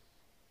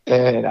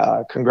 And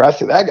congrats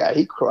to that guy.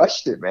 He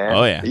crushed it, man.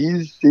 Oh yeah,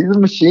 he's a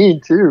machine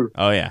too.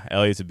 Oh yeah,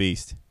 Elliot's a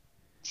beast.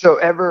 So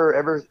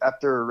ever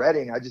after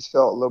Reading, I just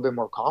felt a little bit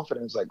more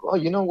confident. It's like, well,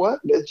 you know what?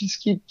 Let's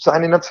just keep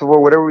signing up for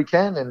whatever we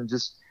can, and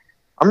just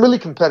I'm really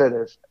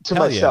competitive to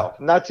myself,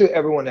 not to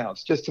everyone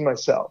else, just to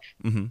myself.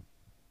 Mm-hmm.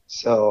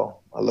 So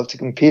I love to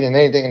compete in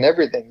anything and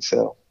everything.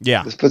 So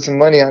yeah, let's put some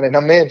money on it.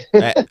 I'm in.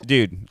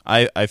 Dude,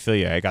 I feel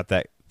you. I got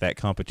that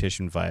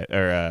competition vibe.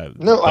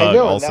 No, I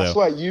know. Also. And that's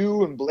why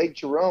you and Blake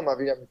Jerome, I've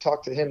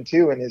talked to him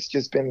too, and it's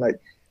just been like,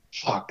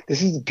 fuck,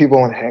 this is the people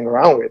I want to hang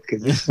around with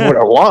because this is what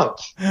I want.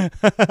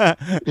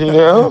 You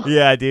know?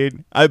 Yeah,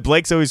 dude.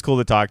 Blake's always cool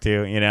to talk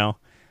to, you know?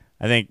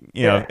 I think,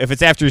 you know, if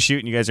it's after a shoot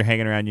and you guys are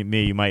hanging around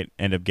you might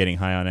end up getting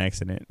high on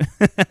accident.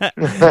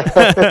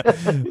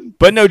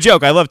 But no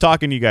joke, I love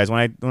talking to you guys.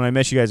 When I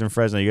met you guys in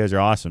Fresno, you guys are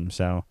awesome.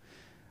 So,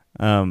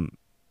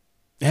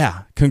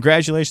 yeah,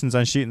 congratulations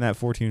on shooting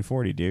that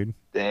 1440, dude.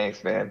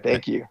 Thanks, man.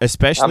 Thank you.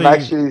 Especially, I'm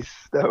actually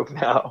stoked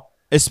now.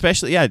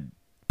 Especially, yeah,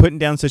 putting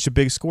down such a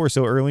big score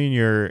so early in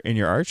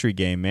your archery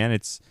game, man.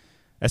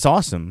 That's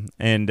awesome.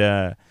 And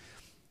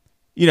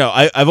you know,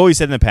 I've always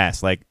said in the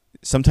past, like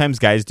sometimes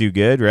guys do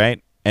good,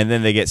 right? And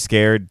then they get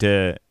scared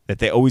that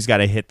they always got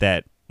to hit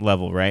that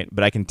level, right?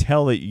 But I can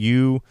tell that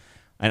you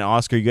and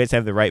Oscar, you guys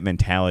have the right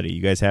mentality.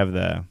 You guys have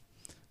the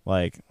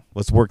like,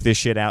 let's work this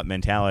shit out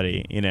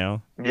mentality, you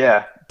know?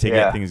 Yeah. To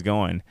get things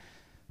going.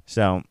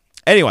 So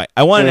anyway,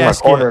 I wanted to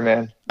ask you,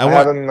 man. I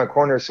have him in my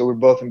corner, so we're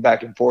both in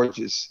back and forth.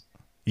 Just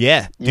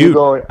yeah, you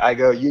go, I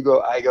go, you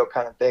go, I go,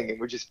 kind of thing, and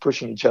we're just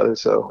pushing each other.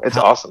 So it's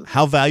awesome.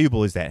 How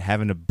valuable is that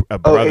having a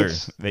brother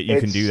that you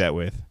can do that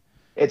with?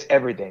 It's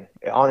everything.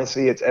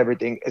 Honestly, it's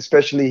everything.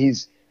 Especially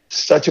he's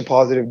such a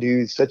positive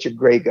dude, such a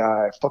great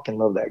guy. I fucking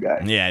love that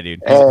guy. Yeah,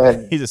 dude.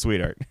 He's a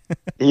sweetheart.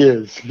 He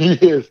is.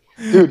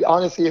 Dude,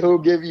 honestly, he'll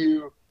give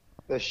you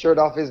the shirt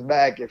off his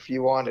back if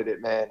you wanted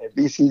it, man. If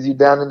he sees you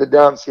down in the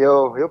dumps,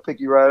 he'll pick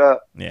you right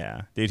up.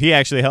 Yeah. Dude, he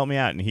actually helped me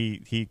out, and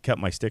he cut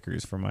my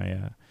stickers for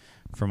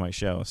my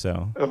show.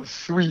 So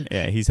sweet.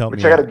 Yeah, he's helped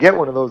me. I gotta get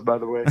one of those, by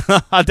the way.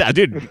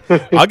 Dude,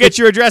 I'll get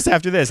your address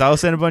after this. I'll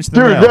send a bunch of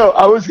them. Dude, no,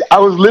 I was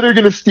literally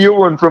gonna steal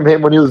one from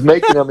him when he was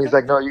making them. He's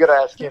like, no, you gotta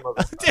ask him.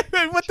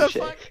 Dude, what the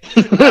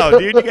fuck? No,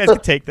 dude, you guys can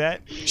take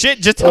that. Shit,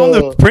 just tell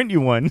him to print you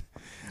one.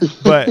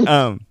 But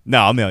no,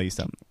 I'll mail you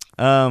some.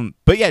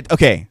 But yeah,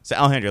 okay. So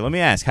Alejandro, let me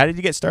ask, how did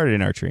you get started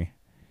in archery?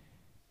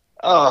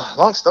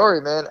 Long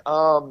story, man.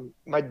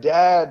 My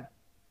dad,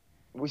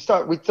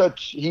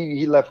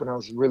 he left when I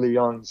was really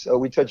young, so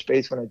we touched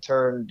base when I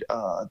turned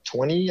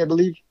 20, I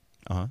believe.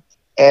 Uh-huh.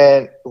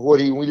 And what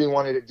he really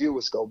wanted to do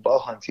was go bow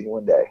hunting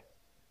one day.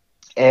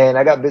 And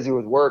I got busy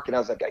with work, and I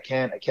was like, I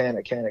can't.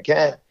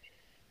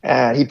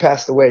 And he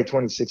passed away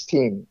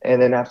 2016.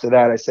 And then after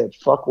that, I said,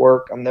 fuck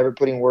work. I'm never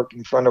putting work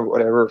in front of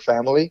whatever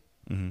family.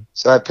 Mm-hmm.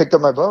 So I picked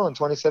up my bow in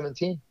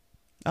 2017.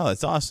 Oh,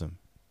 that's awesome.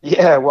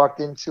 Yeah, I walked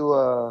into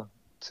a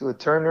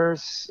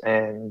Turner's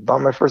and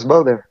bought my first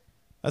bow there.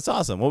 That's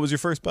awesome. What was your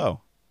first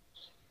bow?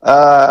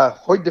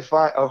 Hoyt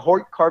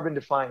Carbon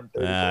Defiant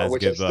 34,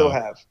 which I still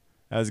have.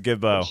 That was a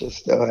good bow. Which I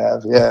still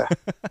have,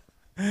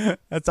 yeah.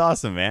 That's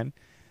awesome, man.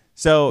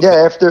 So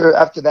yeah,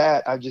 after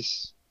that, I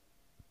just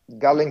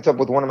got linked up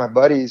with one of my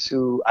buddies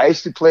who I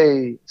used to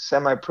play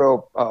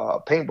semi-pro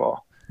paintball.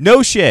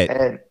 No shit.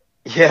 And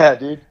yeah,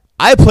 dude.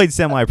 I played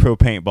semi-pro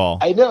paintball.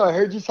 I know. I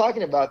heard you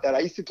talking about that. I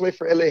used to play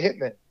for LA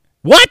Hitman.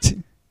 What?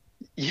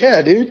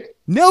 Yeah, dude.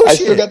 No I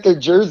shit. still got their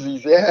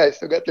jerseys. Yeah, I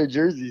still got their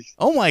jerseys.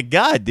 Oh my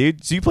god,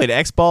 dude! So you played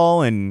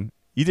X-ball and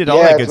you did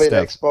all that good stuff. Yeah, I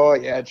played X-ball.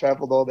 Yeah, I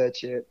traveled all that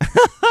shit.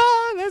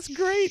 That's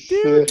great,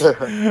 dude.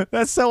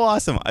 That's so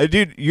awesome,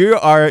 dude. You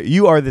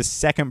are the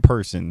second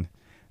person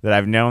that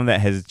I've known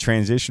that has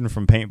transitioned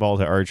from paintball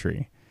to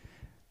archery.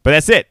 But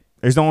that's it.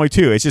 There's only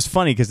two. It's just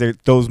funny because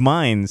those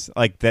minds,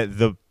 like that,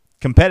 the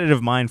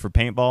competitive mind for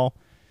paintball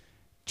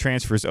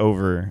transfers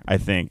over. I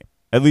think.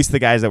 At least the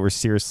guys that were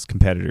serious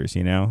competitors,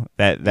 you know,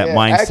 that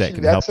mindset actually,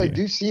 can help you. I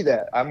do see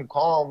that. I'm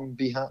calm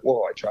behind.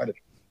 Well, I try to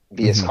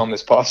be as calm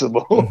as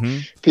possible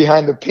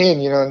behind the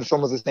pin, you know, and it's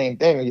almost the same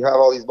thing. You have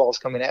all these balls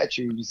coming at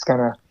you. You just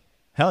kind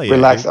of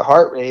relax the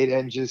heart rate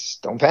and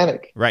just don't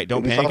panic. Right.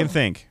 Don't panic and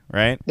think.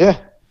 Right. Yeah.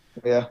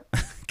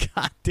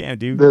 God damn,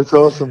 dude. That's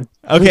awesome.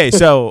 Okay.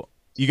 So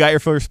you got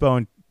your first bow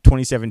in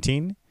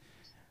 2017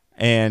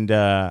 and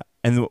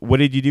what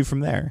did you do from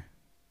there?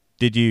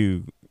 Did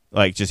you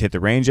just hit the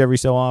range every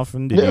so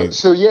often?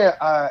 So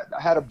I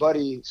had a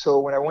buddy. So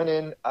when I went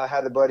in, I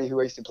had a buddy who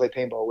I used to play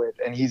paintball with,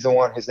 and he's the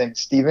one. His name is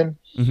Steven.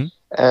 Steven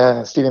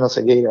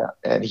Osegueda,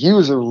 and he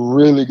was a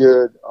really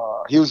good.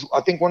 He was,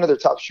 I think, one of their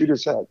top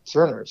shooters at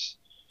Turner's.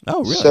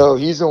 Oh, really? So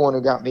he's the one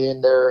who got me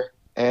in there,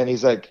 and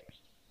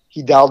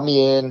he dialed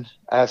me in.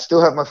 I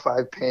still have my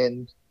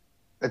 5-pin,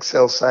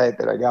 Excel site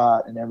that I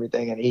got and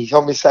everything, and he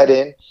helped me set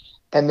in.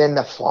 And then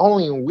the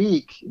following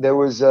week, there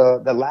was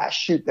the last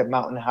shoot that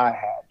Mountain High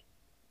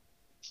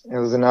had. It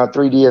was in a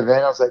 3D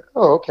event. I was like,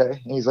 oh, okay.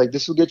 And he's like,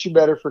 this will get you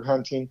better for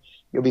hunting.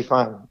 You'll be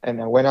fine.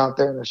 And I went out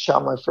there and I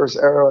shot my first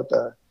arrow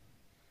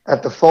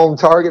at the foam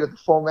target, at the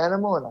foam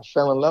animal, and I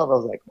fell in love. I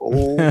was like,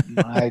 oh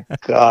my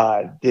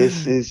God,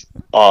 this is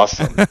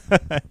awesome.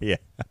 Yeah.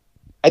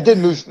 I did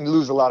lose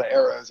a lot of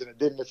arrows, and I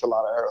did miss a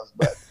lot of arrows,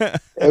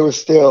 but it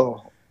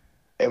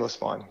was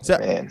fun, so,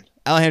 man.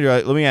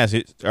 Alejandro, let me ask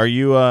you, are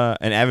you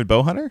an avid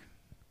bow hunter?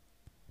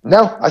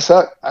 No, I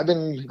suck. I've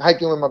been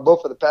hiking with my bow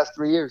for the past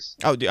 3 years.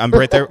 Oh, dude, I'm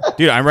right there.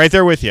 Dude, I'm right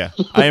there with you.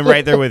 I am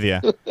right there with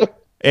you.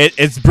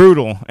 It's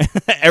brutal.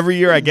 Every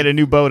year I get a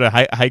new bow to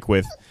hike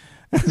with.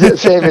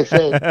 Same.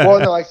 Well,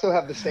 no, I still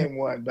have the same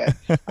one, but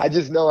I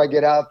just know I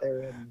get out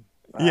there and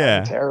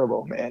it's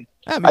terrible, man.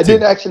 I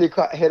did actually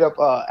hit up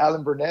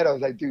Alan Burnett. I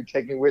was like, dude,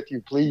 take me with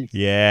you, please.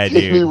 Yeah,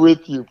 take me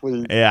with you,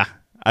 please. Yeah,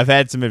 I've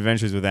had some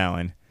adventures with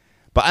Alan,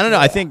 but I don't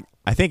know. Yeah.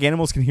 I think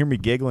animals can hear me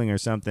giggling or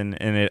something,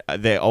 and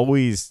they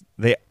always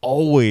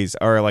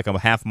are like a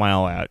half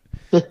mile out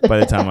by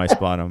the time I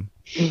spot them.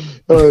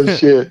 Oh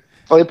shit!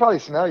 Oh, they probably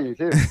smell you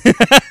too.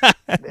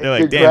 They're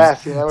like, damn,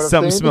 grass, you know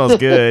something smells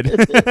good.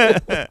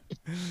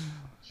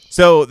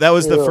 So that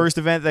was the first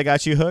event that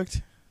got you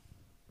hooked?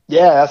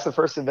 Yeah, that's the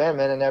first event,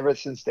 man. And ever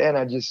since then,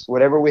 I just,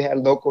 whatever we had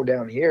local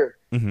down here,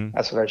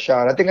 that's what I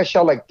shot. I think I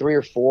shot like 3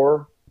 or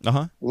 4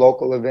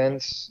 local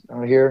events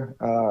out here.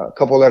 A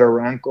couple at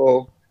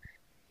Aranco.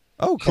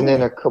 Oh, cool. And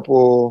then a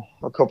couple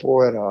at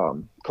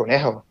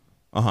Conejo.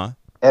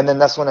 And then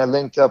that's when I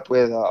linked up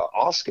with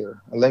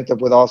Oscar. I linked up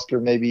with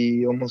Oscar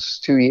maybe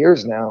almost 2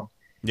 years now.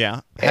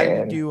 Yeah. How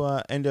did you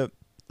end up,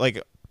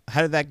 like,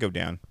 how did that go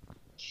down?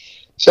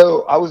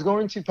 So I was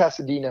going to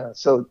Pasadena.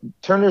 So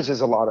Turner's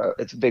is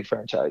it's a big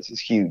franchise.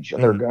 It's huge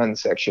on their gun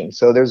section.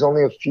 So there's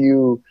only a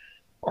few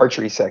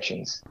archery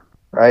sections,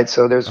 right?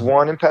 So there's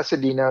one in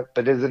Pasadena,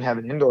 but it doesn't have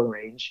an indoor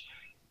range.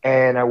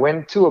 And I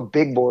went to a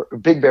Big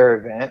Bear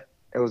event.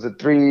 It was a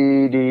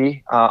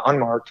 3D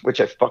unmarked, which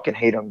I fucking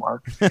hate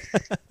unmarked.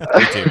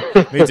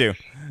 Me too.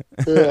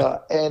 Yeah.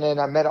 And then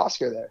I met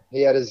Oscar there.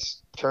 He had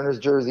his Turner's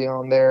jersey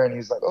on there, and he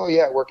was like, oh,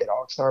 yeah, I work at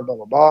Oxnard, blah,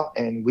 blah, blah.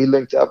 And we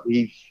linked up.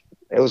 It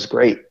was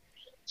great.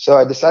 So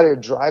I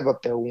decided to drive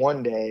up there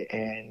one day,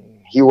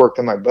 and he worked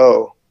on my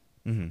bow.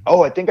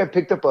 Oh, I think I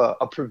picked up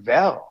a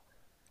Prevail.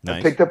 Nice.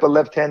 I picked up a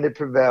left-handed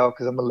Prevail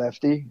because I'm a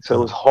lefty, so it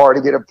was hard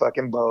to get a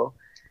fucking bow.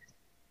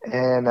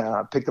 And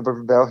picked up a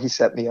Prevail. He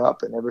set me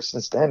up, and ever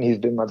since then, he's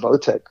been my bow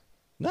tech.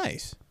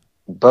 Nice.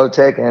 Bow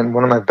tech and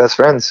one of my best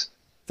friends.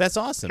 That's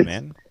awesome,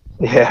 man.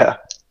 Yeah.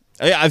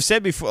 I've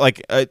said before,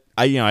 like, I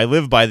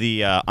live by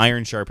the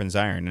iron sharpens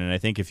iron, and I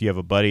think if you have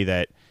a buddy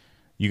that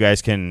you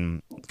guys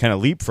can kind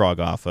of leapfrog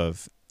off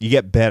of, you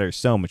get better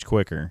so much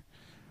quicker.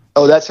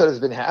 Oh, that's what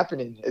has been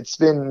happening.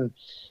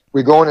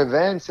 We go on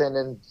events, and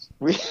then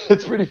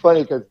it's pretty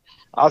funny because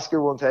Oscar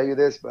won't tell you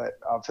this, but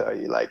I'll tell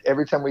you, like,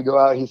 every time we go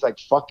out, he's like,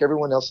 fuck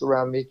everyone else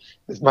around me.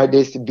 It's my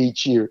days to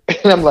beat you.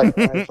 And I'm like,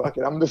 man, fuck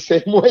it. I'm the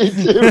same way,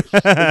 too.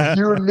 It's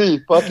you and me.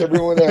 Fuck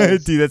everyone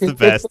else. Dude, that's the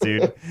best,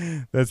 dude.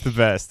 That's the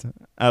best.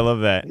 I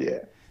love that. Yeah.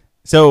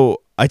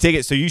 So I take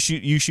it, so you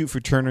shoot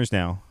for Turner's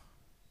now?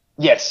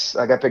 Yes,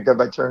 I got picked up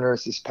by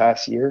Turner's this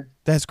past year.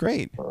 That's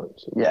great.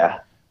 Yeah.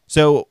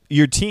 So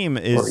your team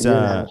is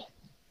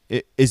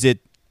it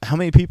how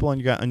many people on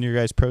your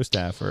guys' pro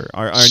staff or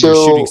on your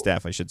shooting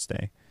staff, I should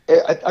say?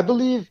 I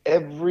believe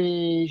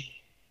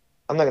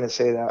I'm not gonna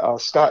say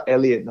that. Scott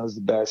Elliott knows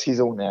the best. He's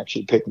the one that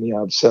actually picked me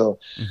up. So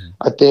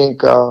I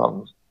think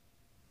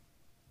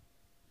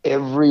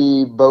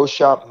every bow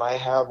shop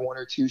might have 1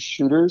 or 2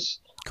 shooters.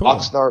 Cool.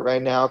 Oxnard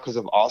right now, because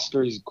of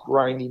Oscar, he's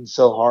grinding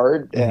so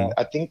hard.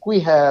 I think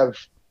we have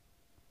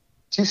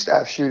 2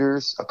 staff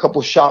shooters, a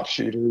couple shop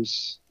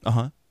shooters,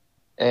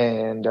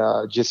 and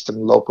just some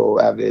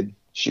local avid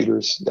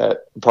shooters that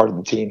are part of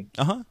the team.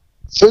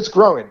 So it's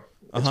growing.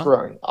 It's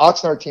growing.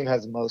 Oxnard team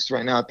has the most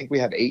right now. I think we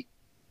have 8.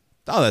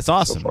 Oh, that's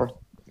awesome. So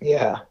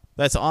yeah.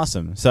 That's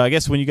awesome. So I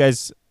guess when you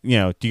guys, do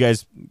you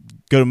guys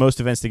go to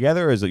most events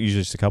together, or is it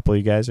usually just a couple of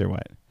you guys, or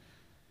what?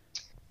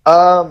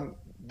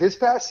 This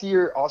past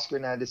year, Oscar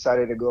and I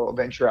decided to go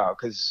venture out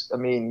because, I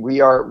mean,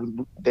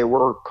 they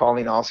were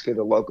calling Oscar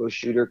the local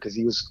shooter because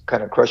he was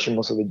kind of crushing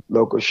most of the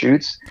local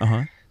shoots.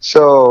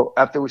 So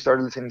after we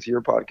started listening to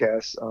your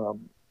podcast,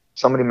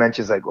 somebody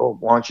mentions like, oh,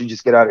 why don't you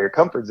just get out of your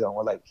comfort zone?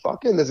 We're like,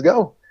 fuck it, let's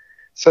go.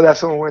 So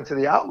that's when we went to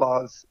the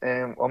Outlaws.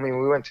 And, I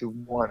mean, we went to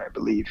 1, I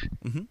believe.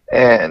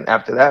 And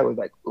after that, we're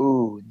like,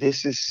 ooh,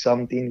 this is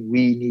something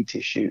we need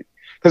to shoot.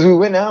 Because we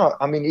went out.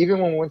 I mean, even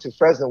when we went to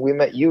Fresno, we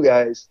met you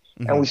guys,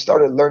 and we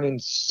started learning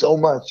so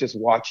much just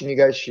watching you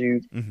guys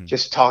shoot,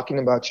 just talking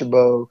about your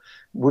bow.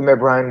 We met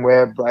Brian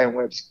Webb. Brian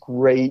Webb's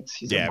great.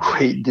 He's a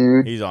great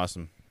dude. He's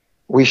awesome.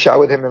 We shot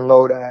with him in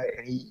Lodi,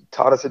 and he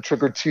taught us a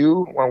trick or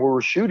 2 when we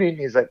were shooting.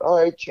 He's like,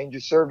 all right, change your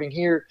serving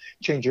here,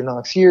 change your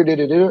knocks here,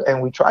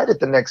 and we tried it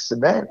the next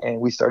event, and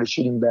we started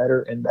shooting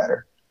better and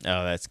better.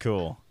 Oh, that's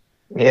cool.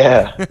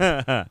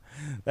 Yeah.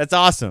 That's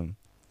awesome.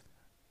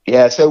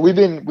 Yeah, so we've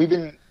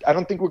been. I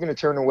don't think we're gonna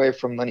turn away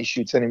from money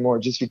shoots anymore,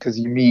 just because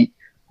you meet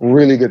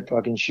really good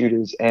fucking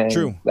shooters, and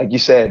True. like you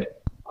said,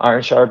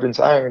 iron sharpens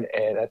iron,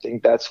 and I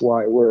think that's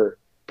why we're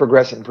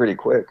progressing pretty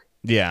quick.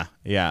 Yeah,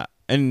 yeah,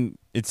 and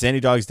it's any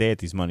dog's day at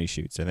these money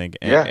shoots. I think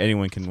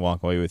anyone can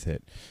walk away with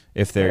it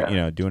if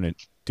they're doing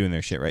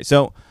their shit right.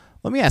 So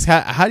let me ask,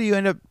 how do you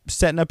end up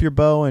setting up your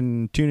bow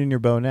and tuning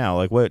your bow now?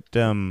 Like what?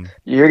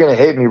 You're gonna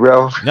hate me,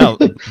 bro. No,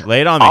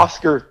 lay it on me.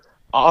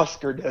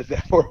 Oscar does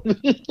that for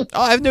me.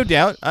 Oh, I have no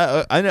doubt.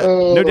 I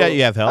know, no doubt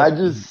you have help.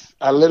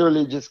 I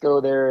literally just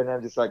go there and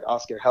I'm just like,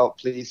 Oscar, help,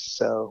 please.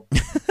 So,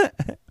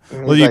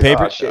 well, do you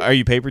paper? Are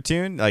you paper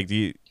tuned? Like, do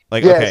you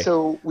like? Yeah. Okay.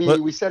 So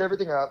we set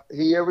everything up.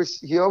 He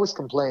always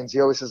complains. He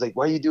always says like,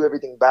 why do you do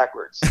everything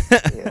backwards?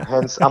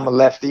 Hence, I'm a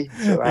lefty,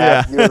 so I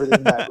have to do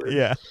everything backwards.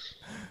 Yeah.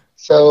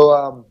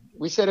 So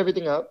we set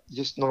everything up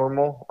just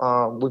normal.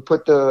 We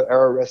put the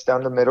arrow rest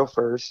down the middle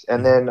first,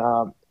 and then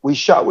we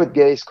shot with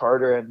Gase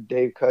Carter and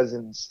Dave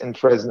Cousins in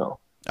Fresno.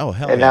 Oh,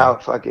 hell and yeah. now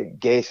fucking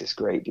Gase is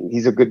great, dude.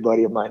 He's a good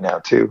buddy of mine now,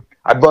 too.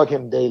 I bug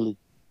him daily.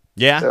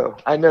 Yeah? So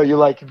I know you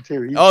like him,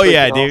 too. He's dude.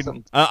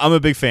 Awesome. I'm a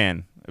big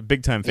fan. A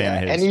big-time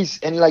fan of his.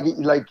 And like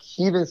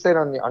he even said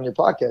on your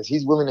podcast,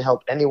 he's willing to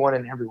help anyone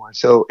and everyone.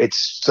 So it's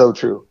so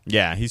true.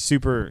 Yeah, he's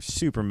super,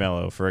 super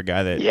mellow for a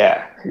guy that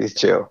he's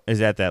chill.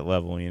 Is at that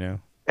level, you know?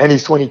 And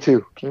he's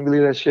 22. Can you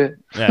believe that shit?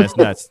 Yeah, it's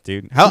nuts,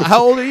 dude.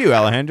 How old are you,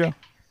 Alejandro?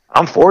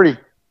 I'm 40.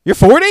 You're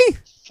 40?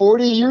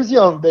 40 years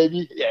young,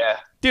 baby. Yeah.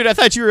 Dude, I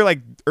thought you were like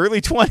early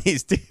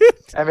 20s, dude.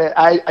 I mean,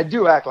 I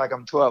do act like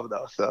I'm 12,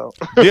 though, so.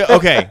 Yeah,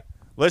 okay.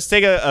 Let's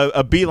take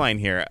a beeline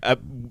here.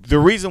 The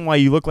reason why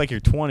you look like you're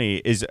 20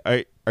 is,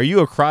 are you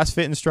a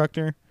CrossFit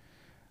instructor?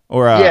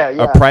 Or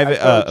a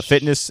private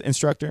fitness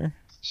instructor?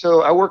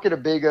 So I work at a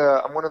big,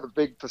 I'm one of the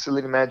big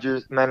facility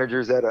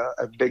managers at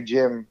a big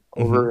gym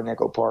over in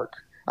Echo Park.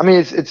 I mean,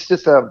 it's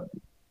just a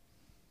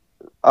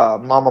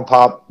mom and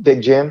pop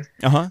big gym.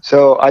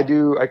 So I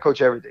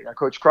coach everything. I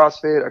coach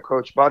CrossFit, I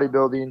coach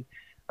bodybuilding,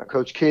 I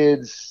coach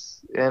kids,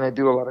 and I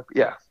do a lot of,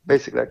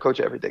 basically I coach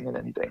everything and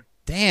anything.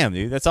 Damn,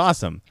 dude, that's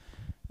awesome.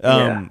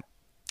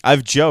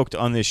 I've joked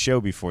on this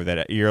show before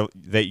that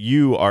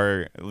you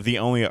are the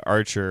only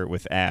archer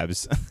with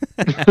abs.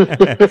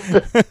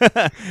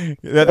 the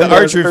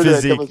archer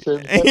physique,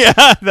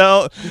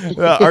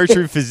 the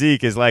archer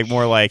physique is like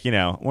more like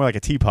a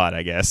teapot,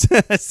 I guess.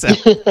 So,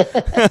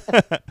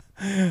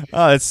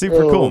 that's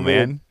super cool,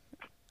 man.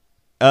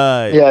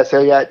 I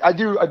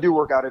do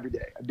work out every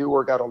day. I do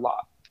work out a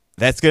lot.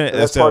 That's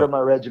That's part of my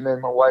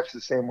regimen. My wife's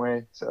the same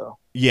way. So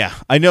yeah,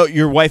 I know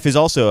your wife is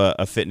also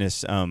a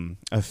fitness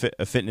a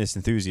fitness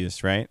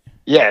enthusiast, right?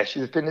 Yeah,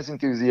 she's a fitness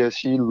enthusiast.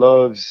 She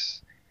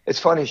loves. It's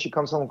funny. She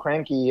comes home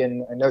cranky,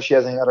 and I know she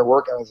hasn't had her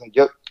workout. I was like,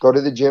 "Yep, go to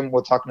the gym.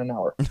 We'll talk in an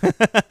hour."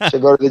 She'll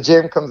go to the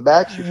gym, comes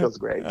back, she feels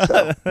great.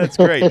 So. That's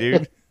great,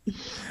 dude.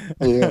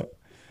 Yeah.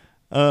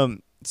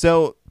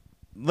 So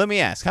let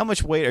me ask, how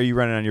much weight are you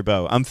running on your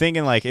bow? I'm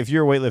thinking like if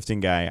you're a weightlifting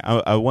guy,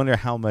 I wonder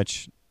how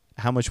much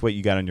weight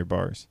you got on your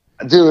bars.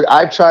 Dude,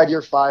 I've tried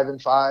your 5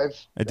 and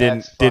 5. It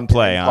didn't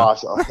play,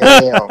 impossible.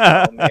 Hell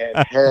no, man.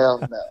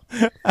 Hell no.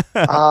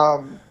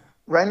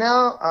 Right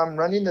now, I'm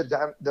running the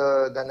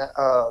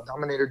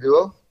Dominator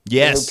Duo.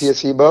 Yes. The new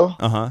PSE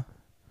bow.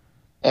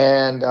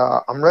 And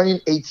I'm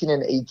running 18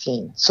 and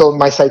 18. So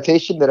my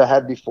citation that I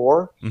had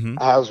before,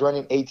 I was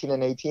running 18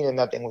 and 18, and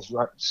that thing was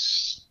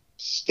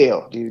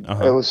still, dude.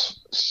 It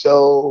was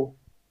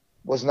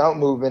not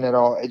moving at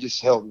all. It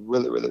just held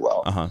really, really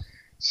well.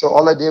 So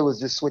all I did was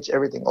just switch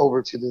everything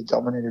over to the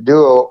Dominator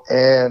Duo,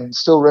 and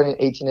still running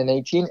 18 and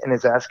 18, and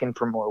it's asking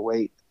for more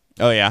weight.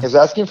 Oh, yeah? It's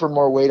asking for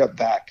more weight up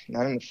back,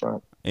 not in the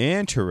front.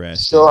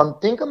 Interesting. So I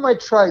think I might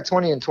try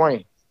 20 and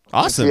 20.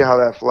 Awesome. See how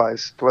that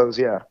flows,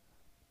 yeah.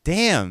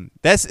 Damn.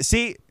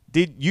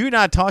 Dude, you're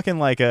not talking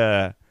like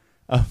a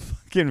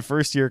fucking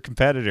first-year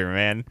competitor,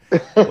 man.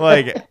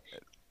 Like,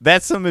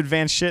 that's some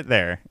advanced shit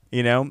there,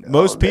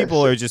 Most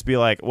people are just be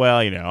like, well,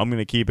 I'm going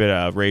to keep it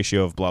a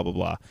ratio of blah, blah,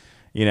 blah,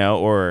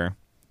 or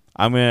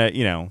I'm going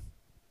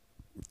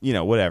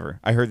to, whatever.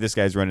 I heard this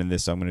guy's running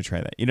this, so I'm going to try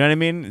that. You know what I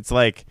mean? It's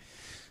like,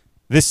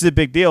 this is a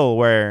big deal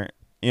where,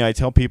 I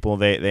tell people,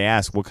 they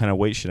ask, what kind of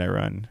weight should I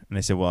run? And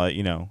I said, well,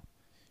 you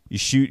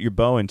shoot your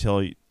bow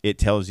until it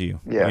tells you,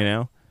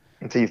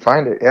 Until you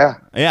find it, yeah.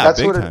 Yeah, that's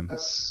big time.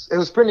 It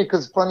was funny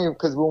because when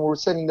we were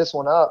setting this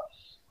one up,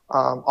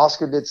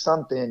 Oscar did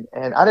something,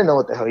 and I didn't know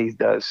what the hell he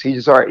does. He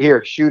just, all right,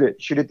 here, shoot it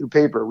through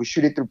paper. We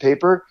shoot it through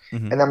paper,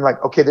 and I'm like,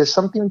 okay, there's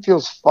something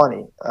feels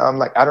funny. I'm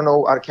like, I don't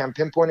know, I can't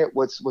pinpoint it.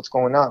 What's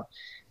going on?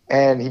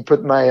 And he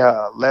put my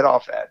let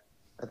off at,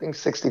 I think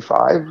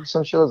 65 or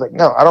some shit. I was like,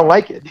 no, I don't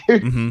like it,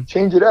 dude.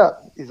 Change it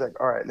up. He's like,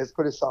 all right, let's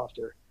put it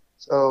softer.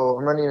 So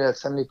I'm running at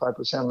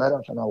 75% let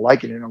off, and I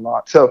like it a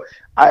lot. So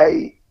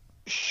I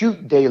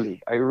shoot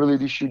daily. I really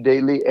do shoot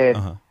daily,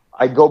 and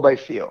I go by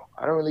feel.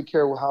 I don't really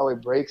care how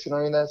it breaks and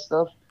any of that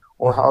stuff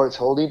or how it's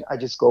holding. I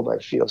just go by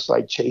feel. So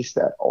I chase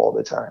that all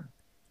the time.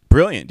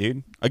 Brilliant,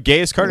 dude.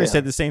 Gaius Carter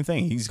said the same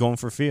thing. He's going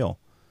for feel.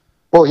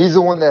 Well, he's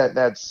the one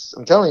that's.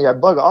 I'm telling you, I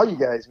bug all you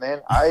guys,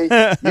 man. You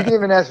can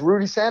even ask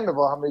Rudy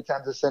Sandoval how many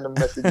times I send him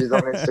messages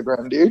on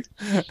Instagram, dude.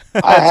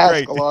 I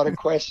ask a lot of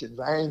questions.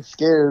 I ain't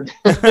scared.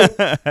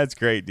 That's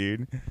great,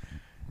 dude.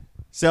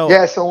 So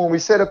yeah, so when we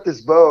set up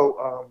this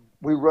bow,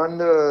 we run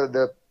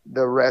the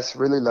rest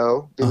really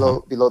low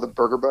below the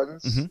burger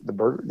buttons. Mm-hmm. The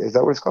burger, is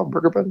that what it's called?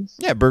 Burger buttons?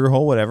 Yeah, burger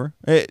hole, whatever.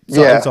 It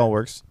all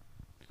works.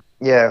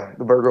 Yeah,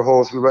 the burger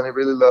holes. We run it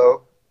really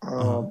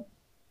low.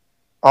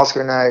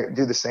 Oscar and I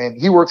do the same.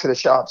 He works at a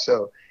shop,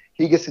 so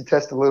he gets to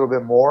test a little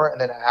bit more,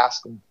 and then I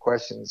ask him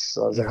questions.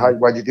 So I was like,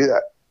 why'd you do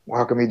that? Well,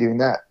 how come you're doing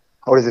that?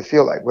 What does it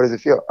feel like? What does it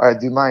feel? All right,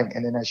 do mine.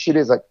 And then I shoot it,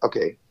 it's like,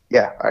 okay,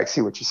 yeah, I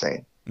see what you're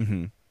saying.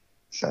 Mm-hmm.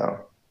 So.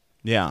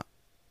 Yeah.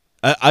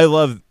 I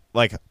love,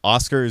 like,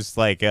 Oscar's,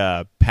 like,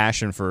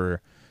 passion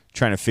for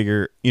trying to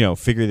figure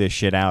this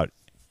shit out.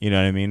 You know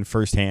what I mean?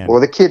 Firsthand. Well,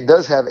 the kid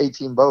does have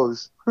 18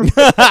 bows. God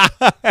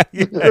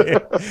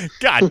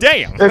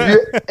damn.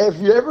 If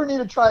you ever need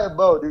to try a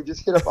bow, dude,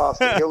 just hit up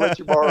Oscar. He'll let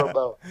you borrow a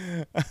bow.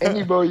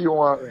 Any bow you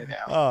want right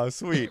now. Oh,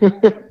 sweet.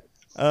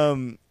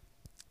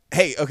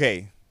 Hey,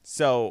 okay.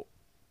 So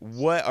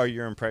what are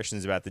your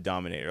impressions about the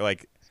Dominator?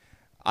 Like,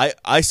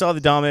 I saw the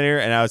Dominator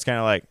and I was kind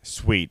of like,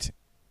 sweet.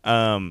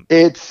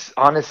 It's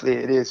honestly,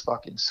 it is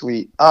fucking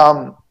sweet.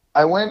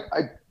 I went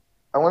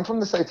from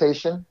the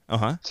Citation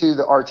to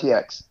the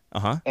RTX.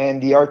 And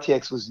the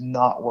RTX was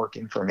not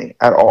working for me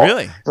at all.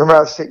 Really? Remember,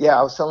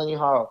 I was telling you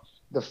how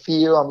the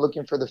feel, I'm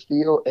looking for the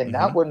feel, and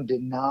that one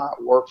did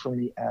not work for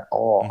me at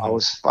all. I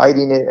was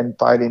fighting it.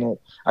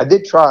 I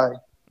did try.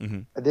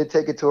 I did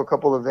take it to a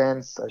couple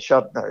events. I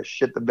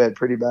shit the bed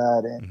pretty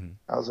bad, and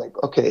I was like,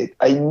 okay,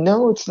 I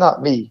know it's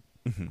not me.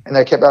 And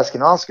I kept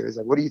asking Oscar, he's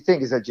like, what do you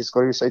think? Is that just go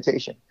to your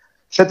Citation?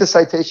 Set the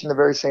Citation the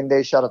very same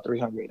day, shot a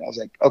 300. I was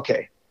like,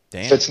 okay,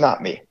 damn. So it's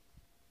not me.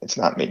 It's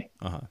not me.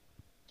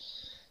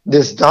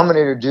 This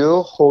Dominator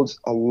Duo holds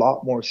a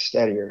lot more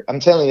steadier. I'm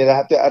telling you, I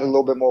have to add a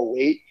little bit more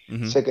weight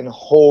so it can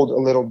hold a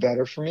little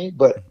better for me.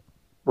 But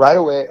right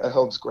away, it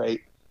holds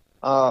great.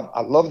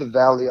 I love the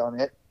Valley on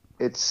it.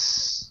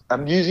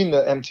 I'm using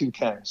the M2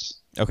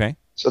 cams. Okay.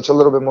 So it's a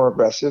little bit more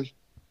aggressive.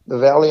 The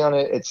Valley on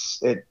it,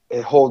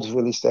 it holds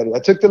really steady. I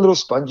took the little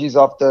sponges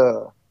off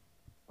the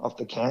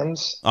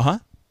cams.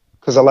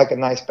 Because I like a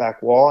nice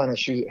back wall and I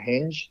shoot at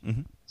hinge.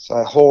 So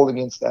I hold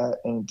against that,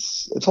 and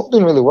it's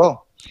holding really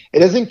well. It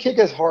doesn't kick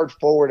as hard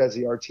forward as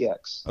the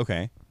RTX.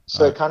 Okay.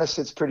 So it kind of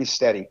sits pretty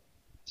steady.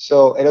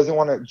 So it doesn't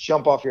want to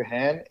jump off your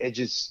hand. It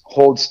just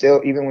holds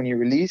still. Even when you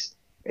release,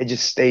 it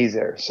just stays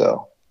there.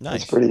 So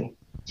nice. It's pretty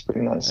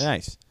nice.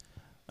 Nice.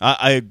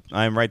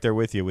 I'm right there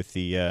with you with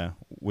the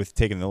with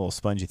taking the little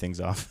spongy things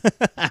off.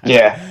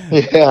 Yeah.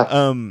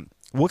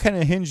 What kind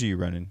of hinge are you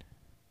running?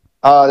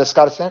 The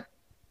Scott Ascent.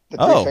 The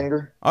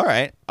 3-finger. All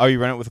right. Are you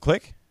running it with a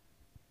click?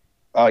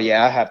 Oh,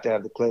 yeah, I have to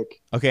have the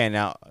click. Okay,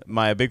 now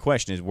my big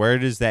question is, where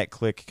does that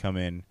click come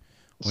in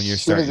when you're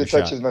starting your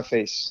shot? As soon as it touches my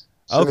face.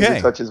 Okay.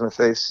 It touches my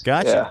face.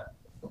 Gotcha.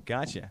 Yeah.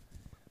 Gotcha.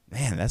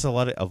 Man, that's a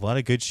lot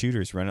of good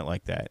shooters run it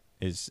like that.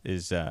 Is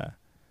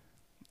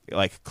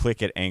like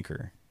click at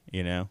anchor,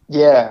 you know?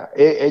 Yeah,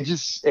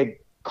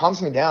 it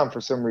calms me down for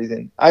some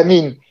reason. I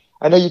mean,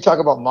 I know you talk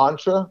about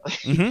mantra.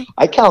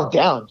 I count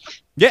down.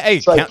 Yeah, hey,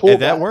 so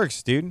that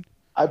works, dude.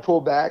 I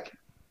pull back.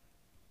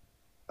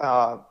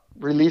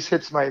 Release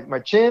hits my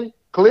chin,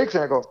 clicks,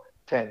 and I go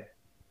 10,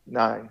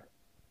 9,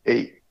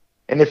 8.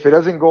 And if it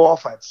doesn't go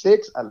off at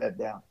 6, I let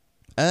down.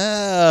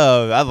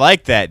 Oh, I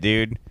like that,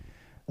 dude.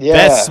 Yeah,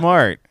 that's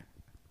smart.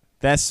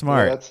 That's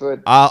smart. Yeah, that's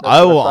what.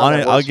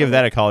 I'll give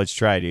that a college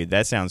try, dude.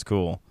 That sounds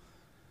cool.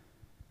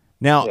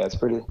 Now, yeah, it's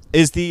pretty.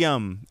 Is the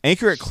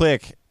anchor at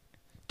click?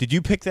 Did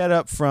you pick that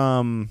up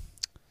from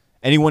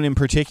anyone in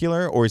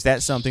particular, or is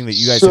that something that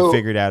you guys have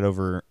figured out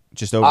over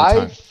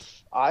time?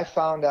 I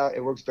found out it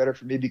works better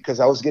for me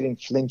because I was getting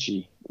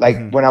flinchy.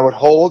 Like when I would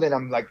hold and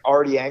I'm like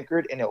already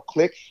anchored and it'll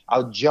click,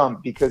 I'll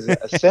jump because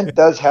Ascent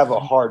does have a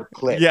hard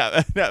click.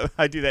 Yeah,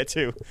 I do that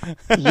too.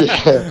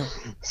 Yeah.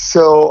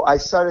 So I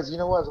started, you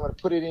know what, I was going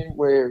to put it in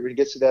where it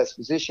gets to that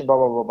position, blah,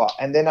 blah, blah, blah.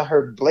 And then I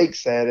heard Blake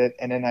said it.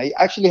 And then I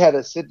actually had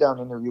a sit down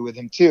interview with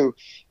him too.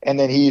 And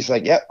then he's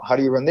like, yep, how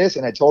do you run this?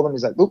 And I told him,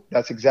 he's like, oop,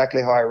 that's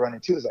exactly how I run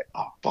it too. I was like,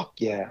 oh, fuck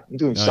yeah, I'm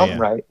doing something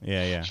right.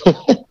 Yeah.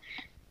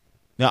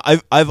 Now,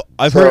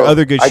 I've heard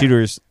other good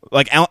shooters,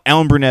 like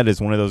Alan Burnett is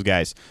one of those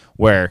guys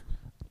where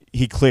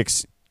he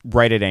clicks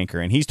right at anchor,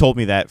 and he's told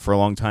me that for a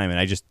long time,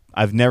 and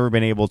I've never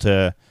been able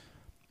to,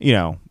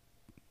 I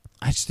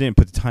just didn't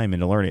put the time in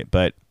to learn it,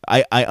 but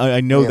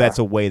I know that's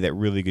a way that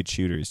really good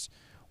shooters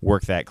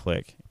work that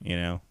click,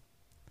 I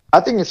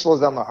think it slows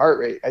down my heart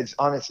rate.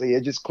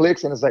 It just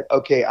clicks, and it's like,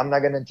 okay, I'm not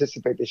going to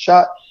anticipate the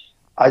shot.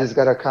 I just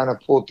got to kind of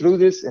pull through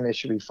this, and it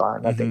should be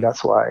fine. I think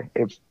that's why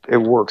it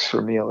works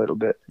for me a little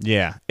bit.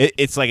 Yeah.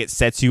 It's like it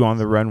sets you on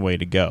the runway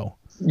to go.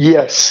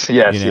 Yes.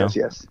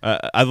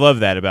 I love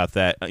that about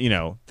that,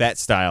 that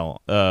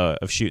style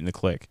of shooting the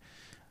click.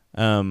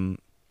 So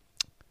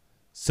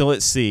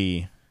let's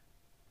see.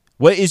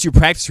 What is your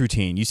practice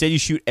routine? You said you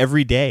shoot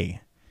every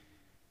day.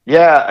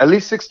 Yeah, at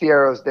least 60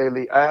 arrows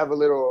daily. I have a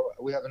little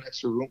we have an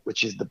extra room,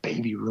 which is the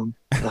baby room.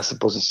 I'm not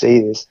supposed to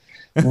say this,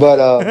 but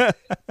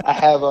I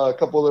have a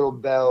couple little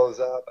bells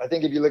up. I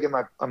think if you look at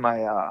my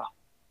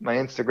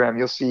Instagram,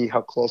 you'll see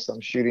how close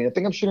I'm shooting. I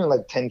think I'm shooting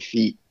like 10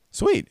 feet.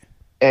 Sweet.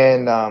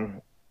 And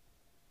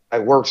I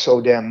work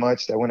so damn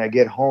much that when I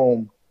get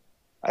home,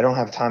 I don't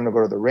have time to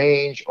go to the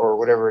range or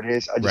whatever it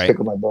is. I just pick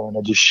up my bow and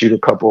I just shoot a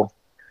couple.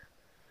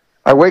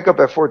 I wake up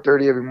at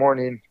 4:30 every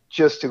morning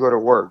just to go to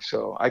work,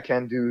 so I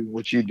can't do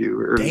what you do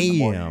early in the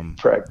morning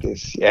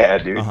practice. Yeah,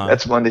 dude.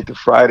 That's Monday to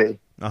Friday.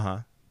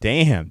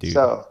 Damn, dude.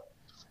 So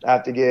I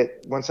have to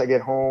once I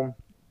get home,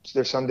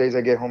 there's some days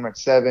I get home at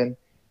 7,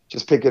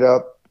 just pick it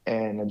up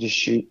and I just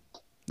shoot.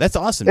 That's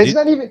awesome. It's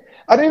not even.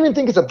 I don't even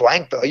think it's a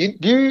blank though.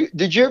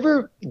 Did you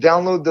ever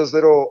download those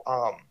little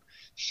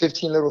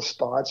 15 little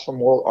spots from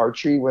World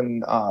Archery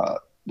when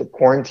the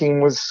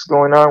quarantine was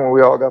going on, when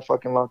we all got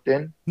fucking locked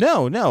in?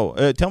 No.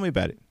 Tell me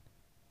about it.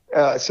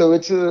 So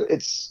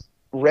it's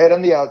red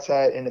on the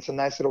outside and it's a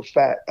nice little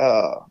fat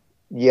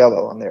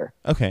yellow on there.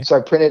 Okay. So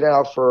I printed it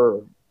out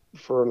for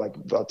like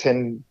about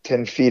 10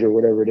 feet or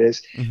whatever it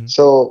is. Mm-hmm.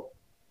 So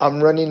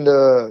I'm running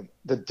the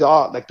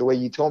dot like the way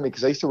you told me,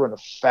 because I used to run a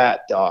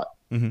fat dot.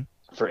 Mm-hmm.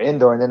 For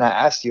indoor, and then I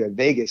asked you at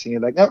Vegas, and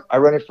you're like, "No, I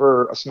run it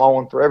for a small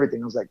one for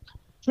everything." I was like,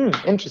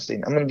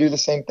 interesting. I'm going to do the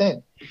same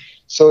thing.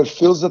 So it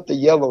fills up the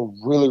yellow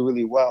really,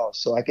 really well.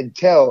 So I can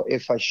tell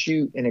if I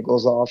shoot and it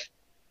goes off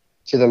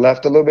to the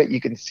left a little bit,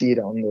 you can see it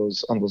on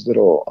those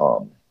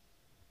little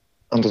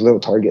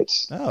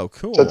targets. Oh,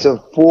 cool. So it's a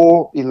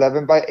full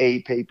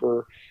 11x8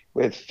 paper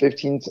with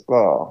 15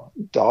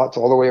 dots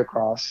all the way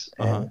across,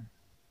 and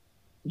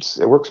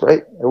it works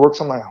great. It works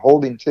on my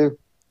holding too.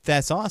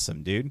 That's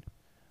awesome, dude.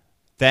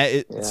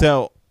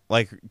 So,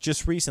 like,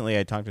 just recently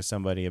I talked to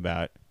somebody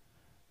about,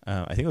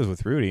 I think it was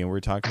with Rudy, and we were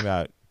talking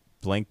about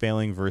blank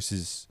bailing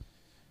versus,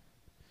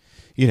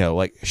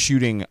 like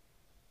shooting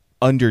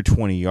under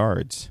 20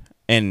 yards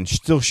and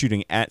still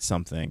shooting at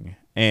something.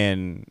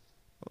 And,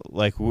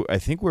 like, I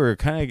think we're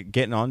kind of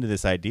getting onto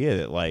this idea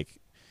that, like,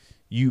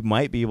 you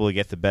might be able to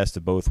get the best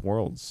of both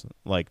worlds,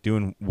 like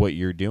doing what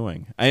you're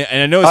doing.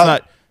 I know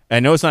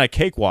it's not a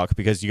cakewalk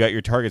because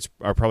your targets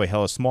are probably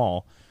hella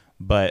small,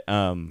 but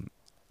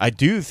I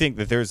do think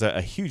that there's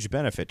a huge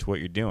benefit to what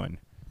you're doing.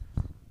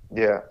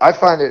 Yeah, I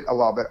find it a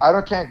lot better. I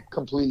can't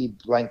completely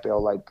blank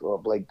bail like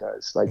Blake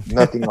does. Like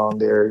nothing on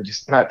there,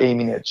 just not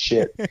aiming at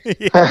shit.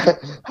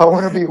 I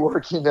want to be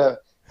working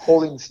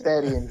holding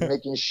steady and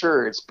making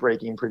sure it's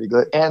breaking pretty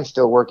good and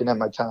still working at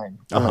my time,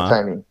 my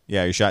timing.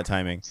 Yeah, your shot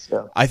timing.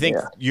 So, I think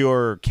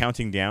your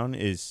counting down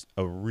is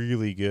a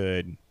really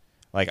good,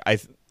 like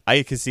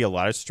I can see a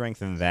lot of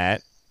strength in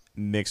that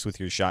mixed with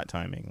your shot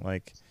timing.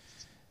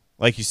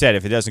 Like you said,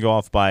 if it doesn't go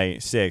off by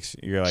 6,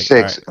 you're like,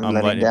 6, all right,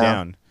 I'm letting it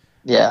down.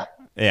 Yeah.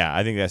 Yeah,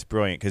 I think that's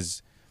brilliant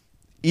because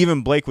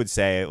even Blake would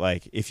say,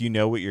 like, if you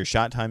know what your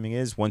shot timing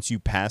is, once you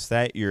pass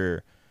that,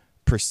 your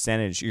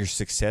percentage, your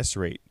success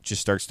rate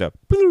just starts to,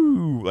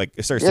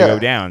 it starts to go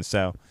down.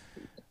 So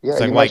it's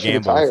like white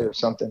gamble. Shoot a tire or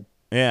something.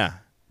 Yeah.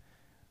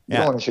 You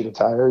don't want to shoot a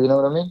tire, you know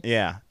what I mean?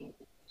 Yeah.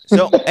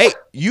 So, hey,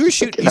 you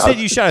said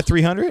you shot a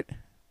 300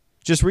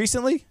 just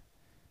recently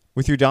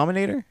with your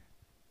Dominator?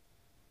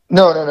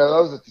 No. That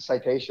was the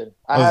Citation.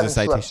 I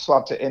haven't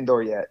swapped to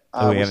indoor yet.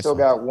 We still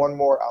got one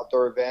more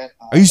outdoor event.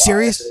 Are you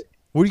serious?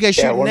 What are you guys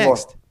shooting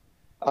next?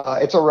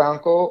 It's a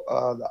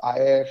Roundco, the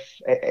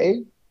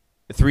IFAA.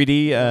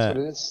 3D. That's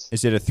what it is.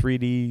 Is it a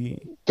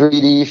 3D?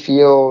 3D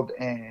field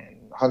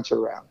and hunter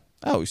round.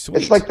 Oh, sweet.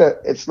 It's like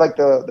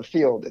the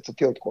field. It's a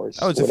field course.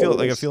 Oh, it's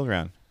a field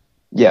round.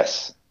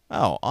 Yes.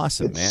 Oh,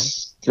 awesome, man.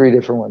 3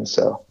 different ones.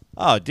 So.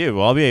 Oh, dude.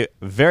 Well, I'll be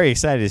very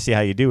excited to see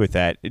how you do with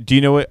that. Do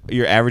you know what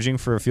you're averaging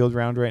for a field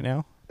round right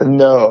now?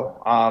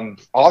 No.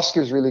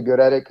 Oscar's really good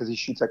at it because he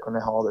shoots at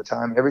Cornell all the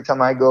time. Every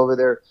time I go over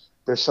there,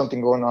 there's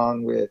something going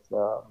on with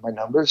my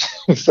numbers.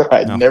 So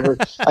I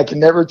can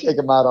never take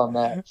him out on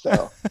that.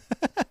 So,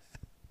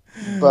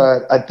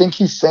 but I think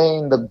he's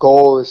saying the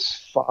goal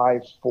is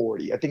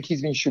 540. I think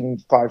he's been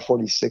shooting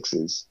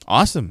 546s.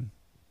 Awesome.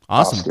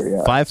 Oscar,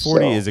 yeah.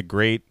 540 is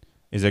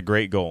a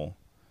great goal.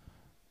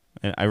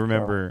 And I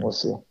remember, we'll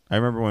see. I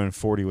remember when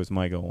 40 was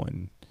my goal,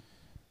 and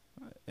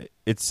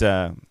it's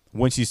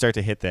once you start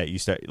to hit that, you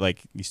start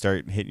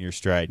hitting your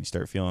stride, and you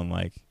start feeling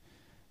like,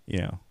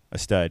 a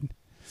stud.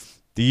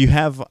 Do you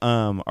have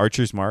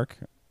Archer's Mark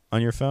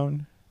on your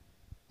phone?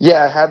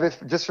 Yeah, I have it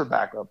just for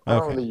backup. I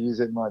don't really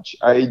use it much.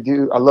 I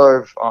do. I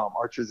love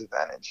Archer's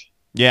Advantage.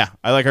 Yeah,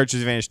 I like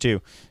Archer's Advantage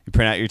too. You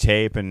print out your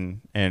tape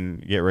and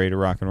get ready to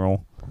rock and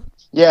roll.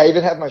 Yeah, I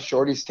even have my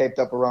shorties taped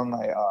up around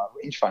my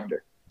rangefinder.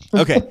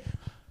 Okay.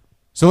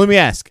 So let me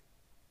ask.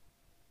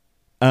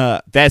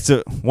 That's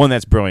one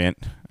that's brilliant.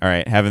 All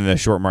right, having the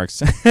short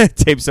marks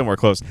taped somewhere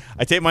close.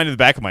 I tape mine to the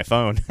back of my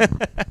phone.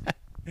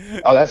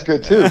 Oh, that's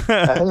good too.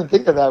 I didn't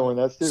think of that one.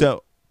 That's good.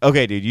 So,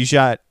 okay, dude, you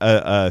shot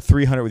a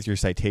 300 with your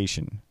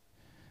Citation.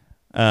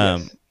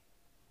 Yes.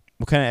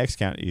 What kind of X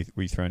count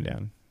were you throwing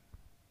down?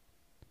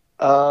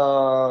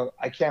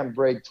 I can't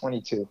break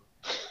 22.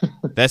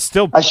 That's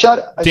still I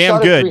shot damn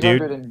a good,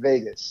 300 dude. In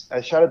Vegas.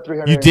 I shot a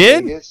 300 you did?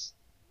 in Vegas.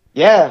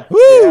 Yeah. Woo!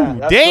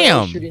 Yeah,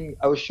 Damn.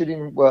 I was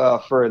shooting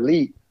for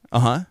Elite.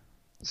 Uh-huh.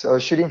 So I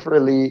was shooting for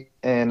Elite,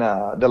 and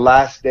the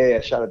last day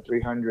I shot a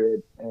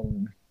 300,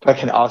 and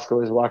fucking Oscar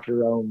was walking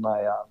around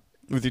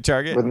With your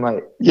target? with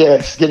my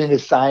yes, getting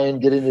his sign,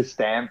 getting his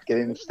stamp,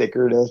 getting the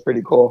sticker. That was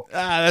pretty cool.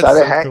 Ah, that's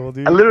so cool,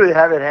 dude. I literally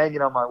have it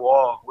hanging on my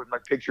wall with my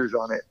pictures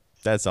on it.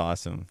 That's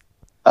awesome.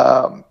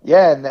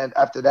 Yeah, and then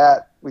after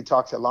that we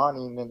talked to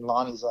Lonnie, and then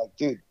Lonnie's like,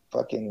 dude,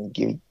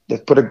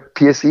 let's put a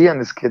PSE on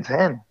this kid's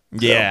hand.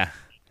 Yeah. So,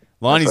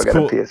 Lonnie's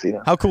cool.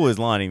 PSE How cool is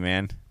Lonnie,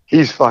 man?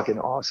 He's fucking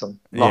awesome.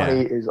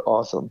 Lonnie is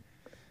awesome.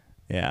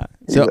 Yeah.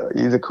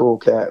 He's a cool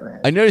cat,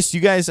 man. I noticed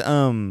you guys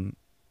got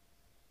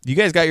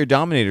your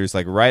Dominators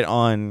like right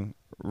on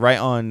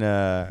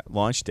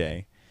launch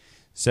day.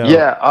 So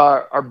yeah,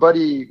 our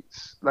buddy,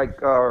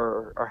 like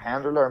our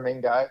handler, our main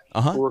guy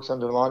Uh-huh. who works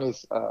under Lonnie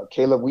is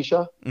Caleb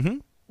Wisha. Mm-hmm.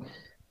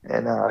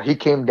 And he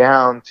came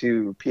down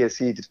to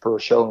PSE just for a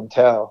show and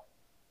tell.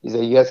 He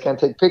said, you guys can't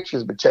take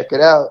pictures, but check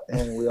it out.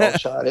 And we all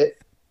shot it.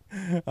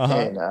 Uh-huh.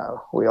 And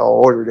we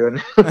all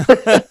ordered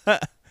it.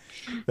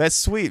 That's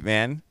sweet,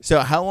 man.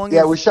 So how long?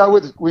 Yeah, we shot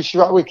with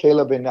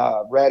Caleb in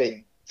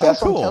Reading. So that's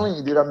cool. what I'm telling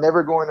you, dude. I'm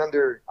never going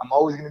under. I'm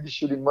always going to be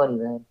shooting money,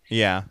 man.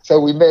 Yeah. So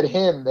we met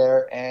him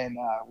there, and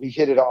we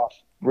hit it off.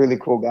 Really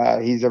cool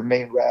guy. He's our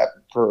main rep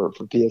for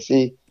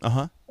PSE.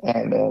 Uh-huh.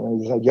 And then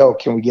he's like, yo,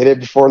 can we get it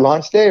before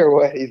launch day or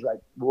what? He's like,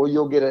 well,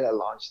 you'll get it at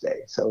launch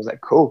day. So I was like,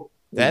 cool.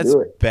 That's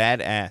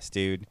badass,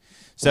 dude.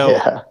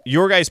 So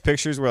your guys'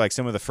 pictures were like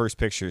some of the first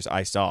pictures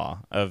I saw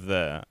of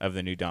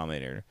the new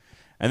Dominator.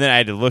 And then I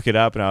had to look it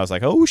up, and I was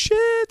like, oh,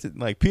 shit.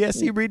 Like,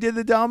 PSE redid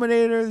the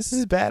Dominator. This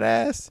is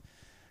badass.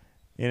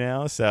 You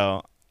know,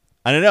 so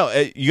I don't know.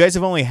 You guys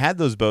have only had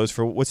those bows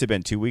for, what's it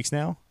been, 2 weeks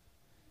now?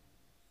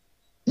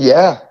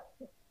 Yeah.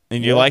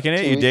 And you're liking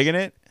it? You digging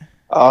it?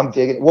 I'm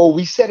digging it. Well,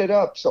 we set it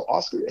up. So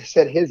Oscar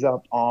set his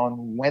up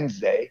on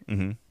Wednesday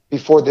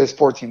before this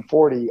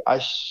 1440.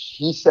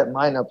 He set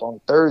mine up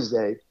on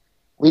Thursday.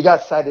 We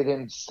got sighted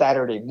in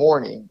Saturday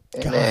morning,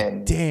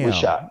 and we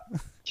shot.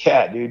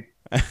 Yeah, dude.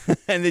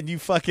 And then you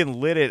fucking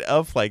lit it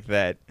up like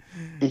that.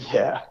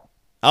 Yeah.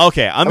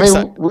 Okay, I'm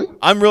excited.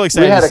 I'm really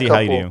excited to see how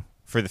you do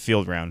for the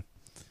field round.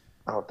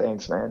 Oh,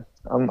 thanks, man.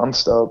 I'm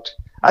stoked.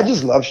 I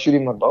just love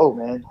shooting my bow,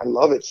 man. I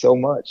love it so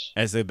much.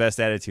 That's the best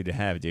attitude to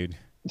have, dude.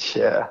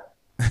 Yeah.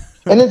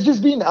 And it's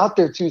just being out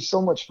there, too,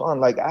 so much fun.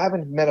 Like, I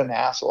haven't met an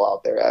asshole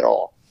out there at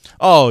all.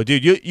 Oh,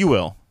 dude, you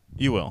will.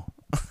 You will.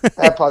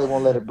 I probably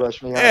won't let it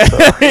brush me off. So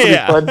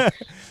yeah.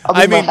 I'll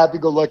be my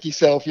happy-go-lucky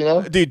self, you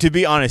know? Dude, to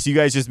be honest, you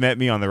guys just met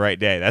me on the right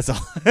day. That's all.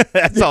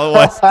 That's all it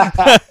was.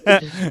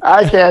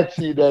 I can't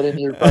see that in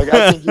your fuck.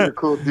 I think you're a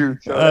cool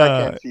dude, so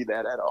I can't see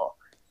that at all.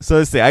 So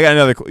let's see. I got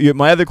another.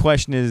 My other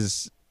question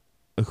is,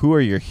 who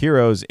are your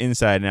heroes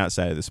inside and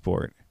outside of the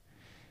sport?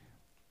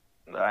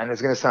 And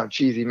it's gonna sound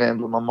cheesy, man,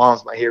 but my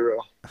mom's my hero.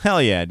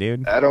 Hell yeah,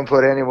 dude. I don't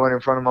put anyone in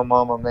front of my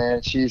mama,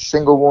 man. She's a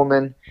single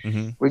woman.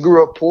 Mm-hmm. We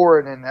grew up poor,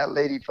 and then that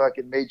lady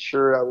fucking made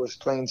sure I was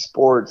playing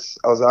sports.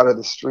 I was out of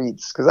the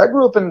streets because I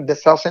grew up in the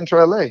South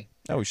Central LA.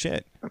 Oh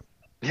shit.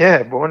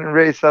 Yeah, born and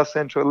raised South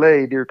Central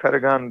LA. Deer could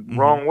have gone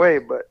wrong way,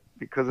 but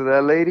because of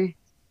that lady,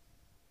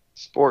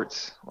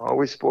 sports,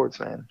 always sports,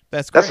 man.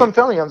 That's what I'm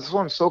telling you. That's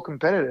why I'm so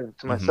competitive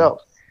to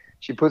myself.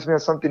 She puts me on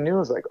something new.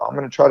 It's like, I'm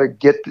going to try to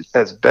get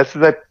as best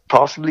as I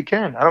possibly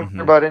can. I don't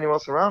care about anyone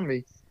else around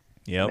me.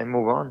 Yep. And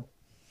move on.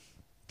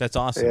 That's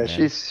awesome. Yeah, man.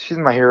 she's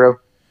my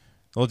hero.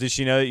 Well, did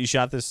she know that you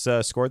shot this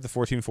scored the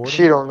 1440?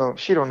 She don't know.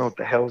 She don't know what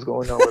the hell's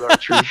going on with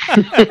archery.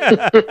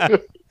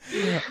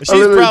 She's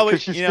probably,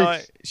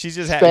 she's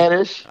just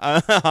Spanish.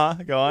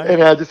 Go on.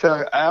 And I just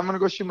said, I'm going to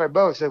go shoot my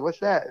bow. She said, what's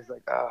that? It's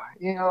like,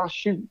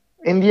 shoot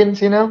Indians,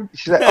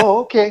 She's like, oh,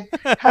 okay.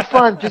 Have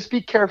fun. Just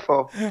be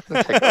careful.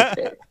 Like,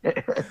 okay.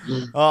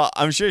 Well,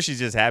 I'm sure she's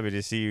just happy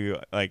to see you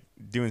like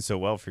doing so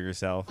well for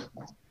yourself.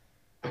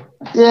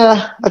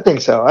 Yeah, I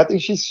think so. I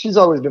think she's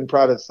always been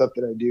proud of stuff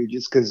that I do,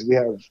 just because we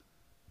have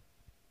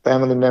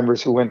family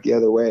members who went the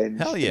other way and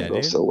hell yeah,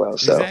 dude. So well.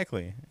 So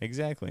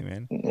exactly,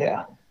 man.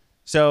 Yeah.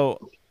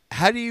 So,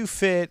 how do you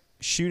fit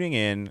shooting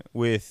in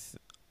with,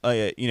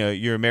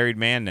 you're a married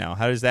man now?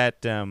 How does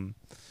that,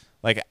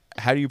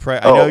 how do you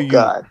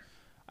God.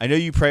 I know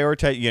you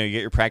prioritize, you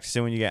get your practice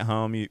in when you get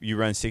home. You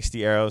run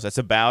 60 arrows. That's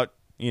about,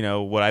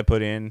 what I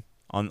put in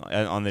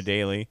on the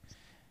daily.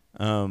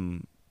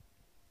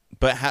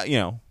 But how,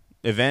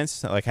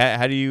 events, like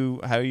how do you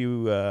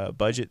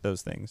budget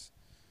those things?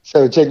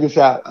 So check this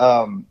out.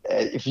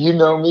 If you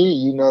know me,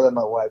 you know that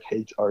my wife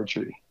hates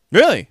archery.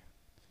 Really?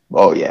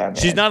 Oh yeah, man.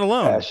 She's not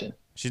alone. Passion.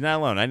 She's not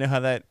alone. I know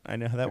how that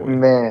works.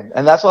 Man,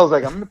 and that's why I was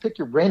like, I'm gonna pick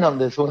your brain on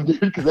this one, dude,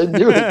 because I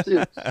knew it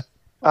too.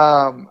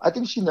 I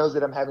think she knows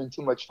that I'm having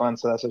too much fun,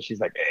 so that's why she's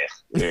like, eh.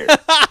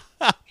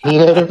 You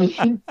know what I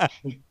mean?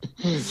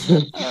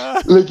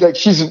 Look, like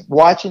she's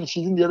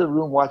in the other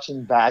room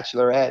watching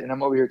Bachelorette, and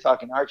I'm over here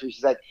talking archery.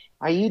 She's like,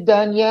 "Are you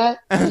done yet?"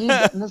 And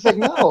I was like,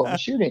 "No, I'm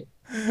shooting.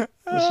 So.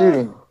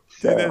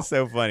 Dude, that's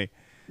so funny.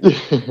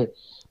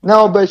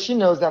 No, but she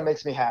knows that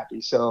makes me happy.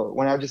 So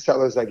when I just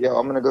tell her, it's like, "Yo,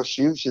 I'm gonna go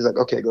shoot," she's like,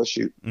 "Okay, go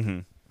shoot." Mm-hmm.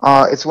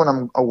 It's when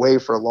I'm away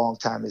for a long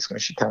time. It's when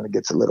she kind of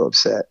gets a little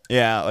upset.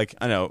 Yeah, like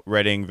I know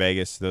Reading,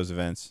 Vegas, those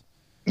events.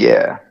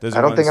 Yeah,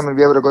 I don't think I'm gonna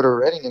be able to go to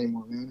Reading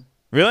anymore, man.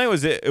 Really?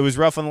 It was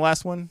rough on the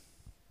last one?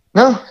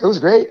 No, it was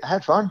great. I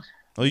had fun.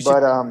 Well, you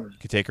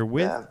could take her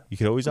with. Yeah, you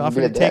could always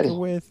offer to take her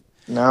with.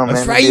 No, man.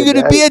 That's right. You're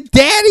gonna be a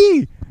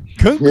daddy.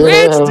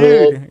 Congrats,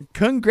 dude. Man.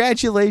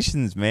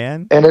 Congratulations,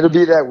 man. And it'll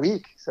be that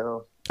week.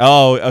 So.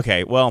 Oh,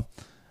 okay. Well,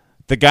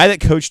 the guy that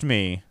coached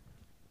me,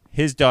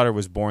 his daughter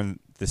was born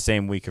the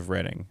same week of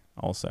Reading,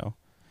 also.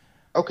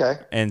 Okay.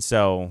 And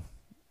so.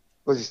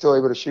 Was he still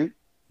able to shoot?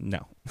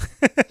 No.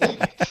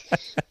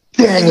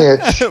 Dang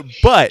it.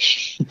 But.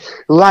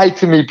 Lie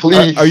to me,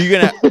 please. Are you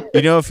going to, if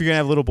you're going to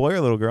have a little boy or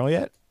a little girl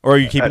yet? Or are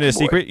you keeping it a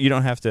secret? You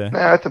don't have to.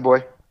 Nah, that's a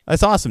boy.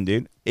 That's awesome,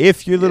 dude.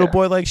 If your little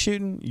boy likes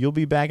shooting, you'll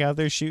be back out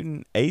there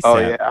shooting ASAP. Oh,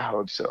 yeah, I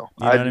hope so.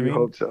 You know I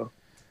hope so.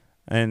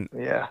 And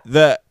yeah.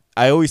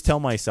 I always tell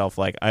myself,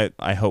 like,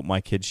 I hope my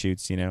kid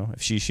shoots,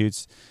 If she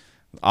shoots,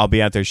 I'll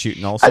be out there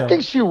shooting also. I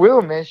think she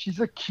will, man. She's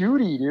a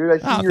cutie, dude. I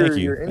see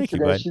your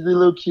Instagram. She's a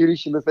little cutie.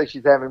 She looks like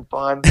she's having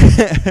fun.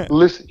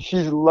 Listen,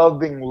 she's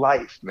loving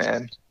life,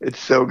 man. It's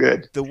so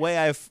good. The way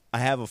I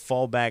have a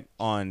fallback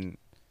on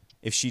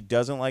if she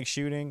doesn't like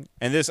shooting,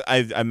 and this I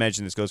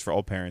imagine this goes for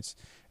all parents.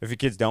 If your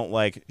kids don't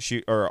like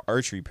shoot, or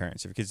archery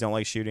parents, if your kids don't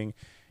like shooting,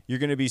 you're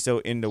gonna be so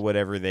into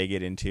whatever they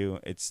get into,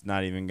 it's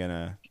not even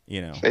gonna,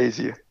 phase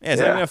you. Yeah, it's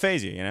not even gonna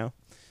phase you,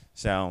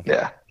 So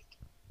yeah,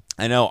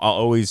 I know I'll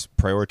always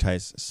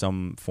prioritize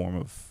some form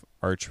of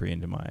archery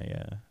into my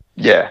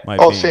my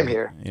being, same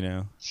here.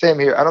 Same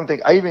here. I don't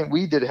think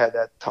we did have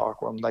that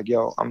talk where I'm like,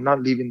 yo, I'm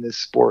not leaving this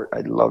sport.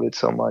 I love it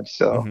so much,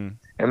 so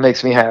it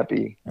makes me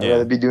happy. I'd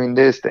rather be doing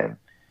this than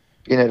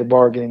being at a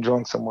bar getting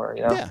drunk somewhere,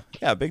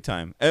 Yeah, big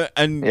time.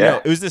 And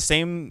it was the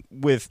same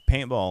with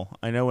paintball.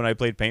 I know when I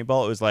played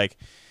paintball, it was like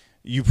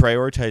you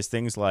prioritize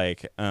things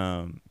like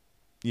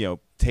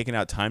taking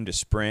out time to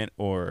sprint,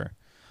 or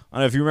I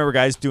don't know if you remember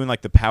guys doing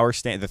like the power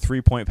stand, the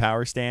 3-point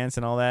power stance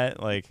and all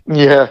that. Like,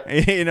 yeah,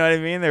 you know what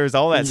I mean? There was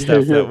all that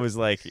stuff that was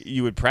like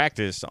you would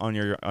practice on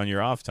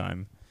your off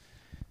time.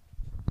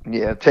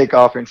 Yeah, take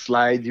off and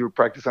slide. You would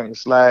practice on your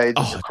slides,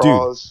 your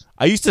crawls. Dude,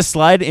 I used to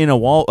slide in a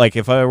wall. Like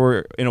if I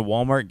were in a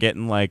Walmart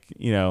getting like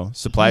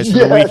supplies for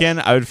the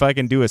weekend, I would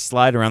fucking do a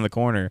slide around the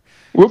corner.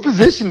 What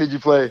position did you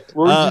play?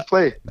 Where would you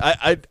play?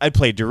 I'd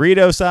play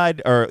Dorito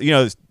side, or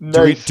nice.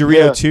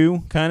 Dorito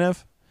 2 kind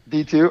of.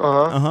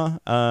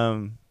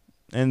 D2,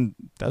 and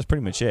that was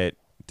pretty much it.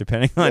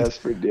 Depending on, that's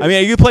pretty good. I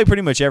mean, you could play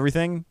pretty much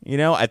everything.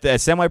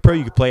 At semi-pro,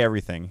 you could play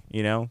everything.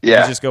 You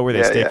just go where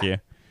they stick you.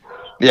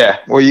 Yeah,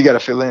 well, you got to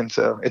fill in,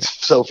 so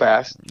it's so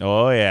fast.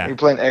 Oh yeah, you're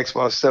playing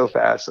Xbox so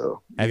fast.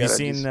 So have you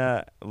seen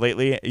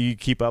lately? You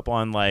keep up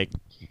on like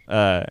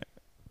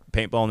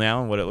paintball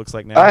now and what it looks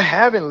like now? I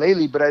haven't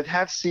lately, but I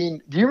have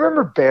seen. Do you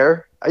remember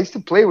Bear? I used to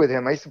play with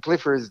him. I used to play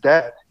for his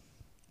dad.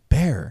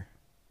 Bear,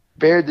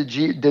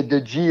 the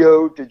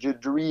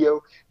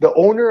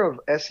owner of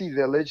SE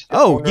Village.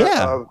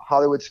 Of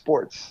Hollywood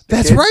Sports.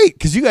 That's right,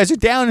 because you guys are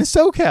down in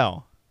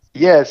SoCal.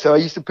 Yeah, so I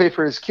used to play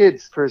for his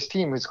kids, for his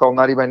team. It's called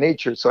Naughty by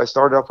Nature. So I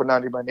started off with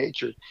Naughty by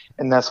Nature,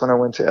 and that's when I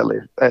went to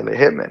LA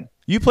Hitman.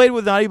 You played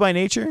with Naughty by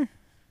Nature?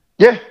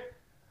 Yeah,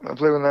 I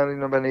played with Naughty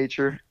by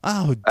Nature.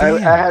 Oh, damn.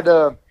 I had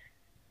there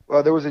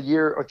was a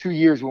year or 2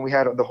 years when we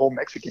had the whole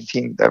Mexican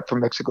team that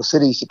from Mexico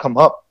City used to come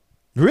up.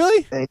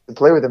 Really? And I used to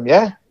play with them,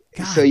 yeah.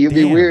 God so you'd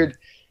be weird.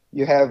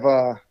 You have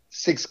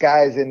 6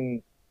 guys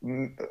in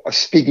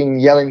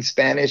yelling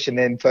Spanish, and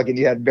then fucking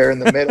you had Bear in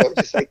the middle,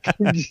 just like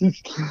just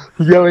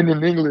yelling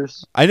in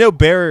English. I know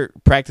Bear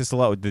practiced a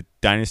lot with the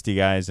Dynasty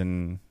guys,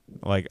 and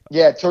like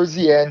towards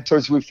the end,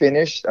 we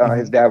finished,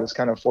 his dad was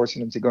kind of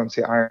forcing him to go and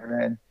say Iron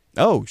Man.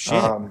 Oh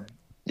shit!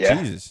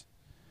 Jesus.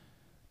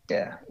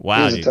 Yeah.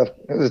 Wow. It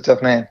was a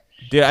tough man.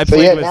 Dude, I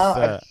played with.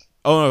 Oh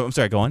no, I'm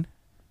sorry. Go on.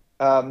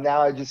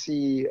 Now I just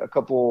see a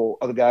couple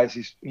other guys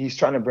he's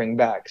trying to bring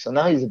back. So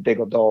now he's a big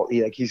adult.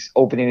 He's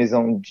opening his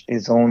own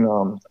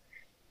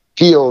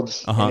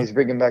fields, and he's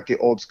bringing back the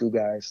old school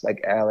guys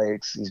like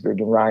Alex. He's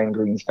bringing Ryan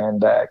Greenspan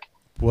back.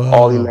 Whoa.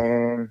 Ollie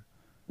Lang,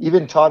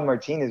 even Todd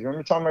Martinez.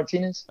 Remember Todd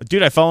Martinez?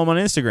 Dude, I follow him on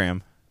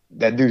Instagram.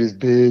 That dude is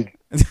big.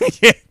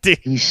 Yeah, dude.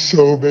 He's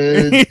so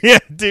big. Yeah,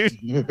 dude.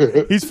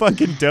 He's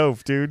fucking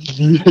dope, dude.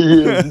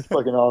 Yeah, he's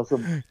fucking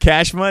awesome.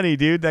 Cash Money,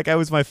 dude. That guy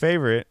was my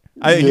favorite.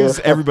 He was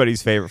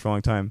everybody's favorite for a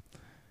long time.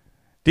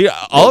 Dude,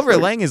 Oliver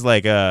Lang is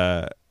like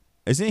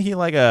isn't he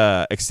like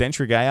a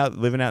eccentric guy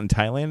living out in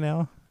Thailand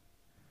now?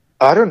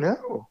 I don't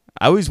know.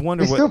 I always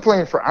wonder. He's still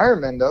playing for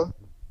Iron Man though.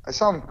 I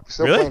saw him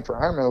still playing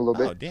for Iron Man a little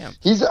bit. Oh damn!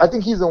 I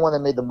think he's the one that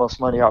made the most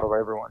money out of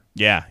everyone.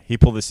 Yeah, he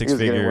pulled the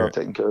 6-figure. Getting well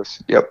taken care of.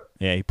 Yep.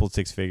 Yeah, he pulled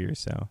 6 figures.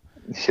 So.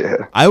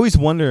 Yeah. I always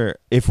wonder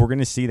if we're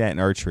gonna see that in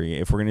archery.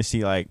 If we're gonna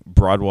see like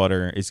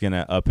Broadwater is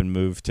gonna up and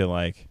move to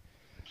like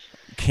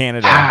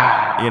Canada.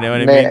 You know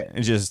what I mean?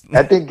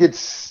 I think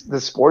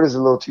the sport is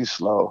a little too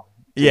slow.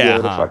 To be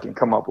able to fucking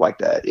come up like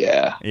that.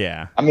 Yeah.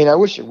 Yeah. I mean, I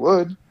wish it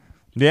would.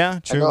 Yeah,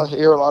 true. I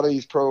hear a lot of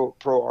these pro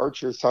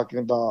archers talking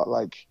about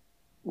like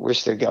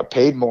wish they got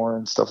paid more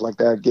and stuff like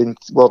that, getting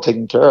well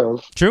taken care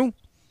of. True.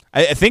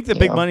 I think the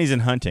big money's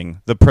in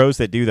hunting. The pros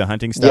that do the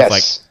hunting stuff,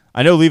 like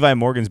I know Levi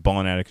Morgan's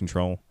balling out of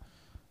control.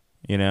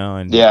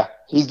 And yeah,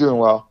 he's doing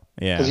well.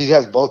 Yeah, because he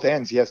has both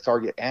ends. He has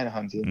target and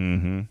hunting.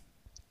 Mm-hmm.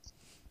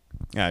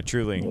 Yeah,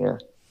 truly. Yeah.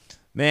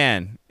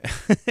 Man.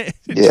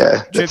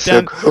 Yeah. Trip down.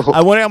 So cool.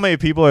 I wonder how many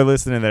people are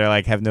listening that are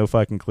like have no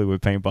fucking clue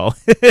what paintball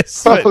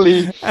is.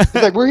 Probably. It's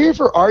like, we're here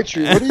for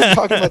archery. What are you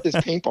talking about this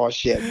paintball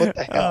shit? What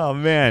the hell? Oh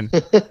man.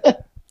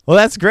 Well,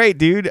 that's great,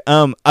 dude.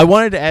 I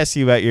wanted to ask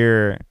you about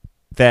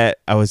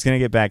I was gonna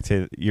get back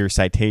to your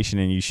citation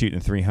and you shooting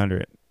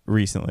 300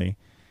 recently.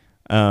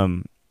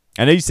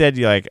 I know you said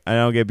you I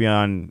don't get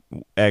beyond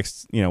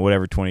X,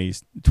 whatever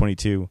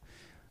 22.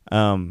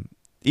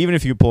 Even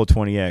if you pull a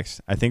 20X,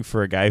 I think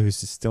for a guy who's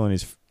still in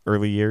his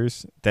early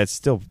years, that's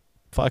still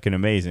fucking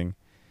amazing.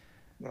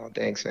 Oh,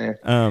 thanks,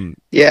 man.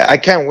 Yeah, I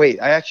can't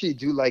wait. I actually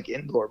do like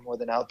indoor more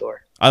than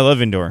outdoor. I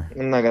love indoor.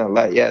 I'm not gonna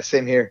lie. Yeah,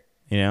 same here.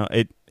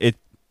 I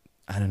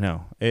don't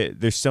know.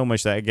 There's so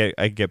much that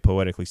I get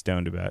poetically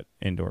stoned about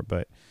indoor,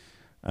 but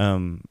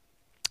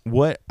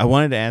what I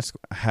wanted to ask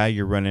how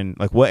you're running,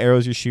 like what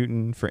arrows you're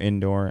shooting for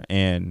indoor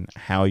and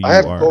how you are. I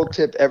have gold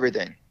tip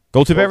everything.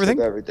 Gold tip everything?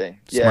 Everything.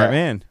 Smart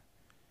man.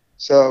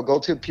 So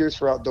gold tip Pierce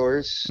for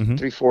outdoors,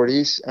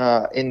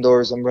 340s.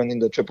 Indoors, I'm running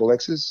the triple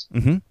X's.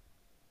 Mm-hmm.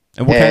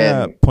 And what kind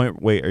of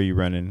point weight are you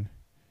running?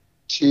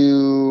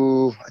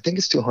 I think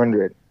it's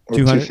 200 or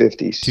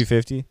 250s.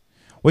 250?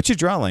 What's your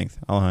draw length,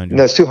 Alejandro?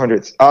 No, it's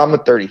 200s. I'm a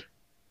 30.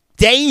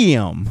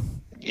 Damn.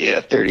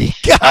 Yeah, 30.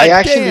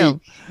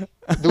 Damn.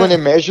 When they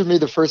measured me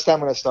the first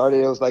time when I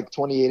started, it was like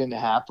 28 and a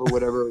half or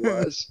whatever it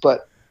was.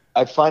 But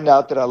I find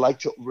out that I like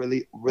to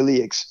really,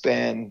 really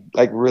expand,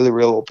 like really,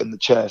 real open the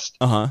chest.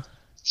 Uh-huh.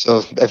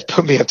 So they've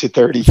put me up to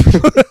 30.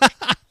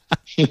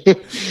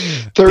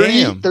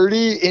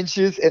 30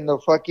 inches, and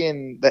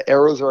the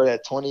arrows are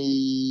at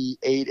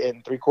 28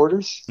 and 3/4.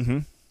 Mm-hmm.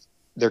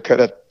 They're cut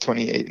at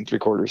 28 and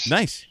 3/4.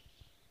 Nice.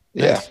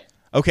 Yeah. Nice.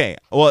 Okay.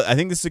 Well, I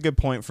think this is a good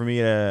point for me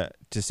to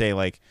say,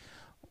 like,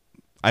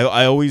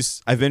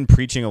 I've been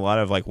preaching a lot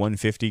of like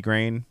 150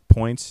 grain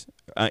points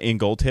in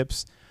gold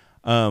tips.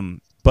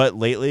 But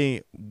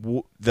lately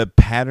the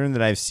pattern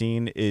that I've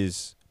seen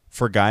is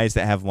for guys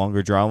that have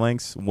longer draw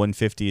lengths,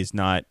 150 does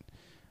not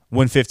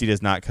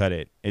cut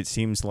it. It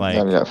seems like,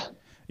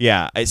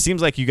 it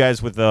seems like you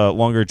guys with the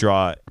longer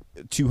draw,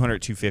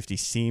 200, 250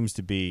 seems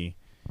to be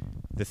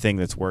the thing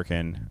that's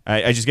working.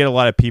 I just get a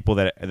lot of people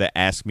that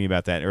ask me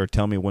about that or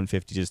tell me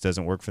 150 just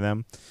doesn't work for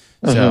them.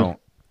 Mm-hmm. So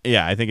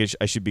yeah, I think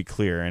I should be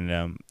clear.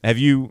 And have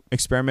you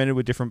experimented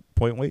with different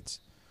point weights?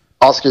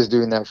 Oscar's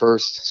doing that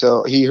first.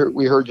 So we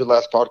heard your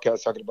last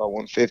podcast talking about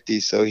 150.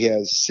 So he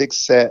has 6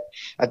 set.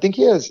 I think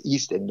he has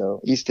Easton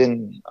though.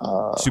 Easton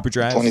Super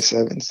Drives?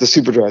 27s. The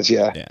Super Drives,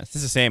 yeah. Yeah, it's the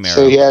same arrow.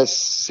 So he has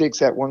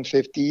 6 at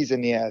 150s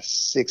and he has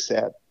 6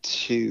 at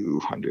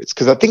 200s.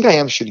 Because I think I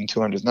am shooting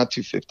 200s, not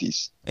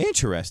 250s.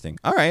 Interesting.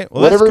 All right.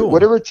 Well, that's cool.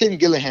 Whatever Tim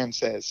Gillingham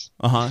says.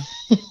 Well,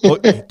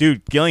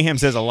 dude, Gillingham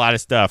says a lot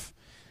of stuff.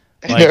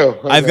 Like,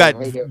 I've got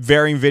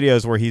varying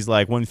videos where he's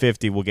like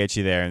 150 will get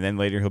you there, and then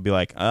later he'll be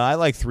like, I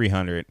like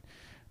 300.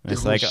 And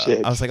it's like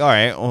I was like, all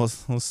right, well,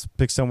 let's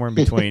pick somewhere in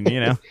between,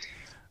 I'm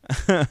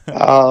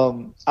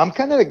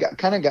kind of the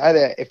kind of guy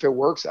that if it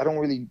works, I don't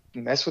really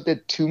mess with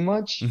it too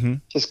much,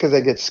 just because I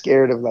get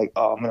scared of like,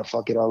 I'm gonna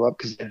fuck it all up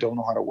because I don't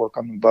know how to work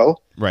on the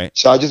bow. Right.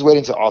 So I just wait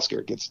until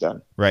Oscar gets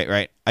done.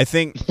 Right. I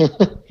think,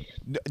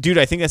 dude,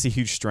 I think that's a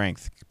huge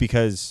strength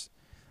because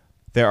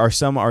there are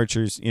some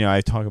archers,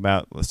 I talk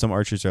about some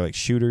archers are like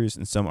shooters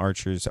and some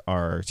archers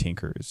are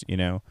tinkers,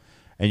 and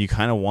you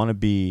kind of want to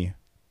be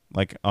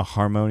like a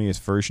harmonious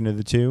version of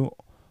the two,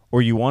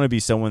 or you want to be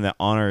someone that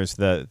honors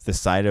the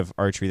side of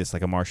archery that's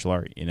like a martial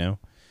art,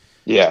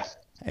 Yeah.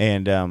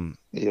 And I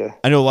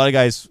know a lot of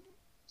guys,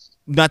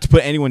 not to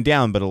put anyone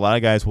down, but a lot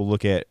of guys will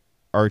look at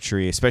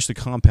archery, especially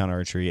compound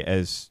archery,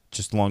 as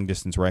just long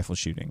distance rifle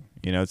shooting.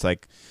 It's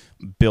like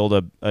build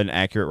an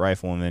accurate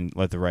rifle and then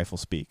let the rifle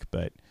speak,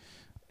 but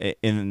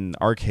in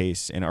our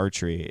case, in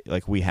archery,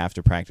 like we have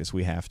to practice.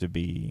 We have to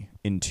be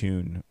in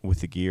tune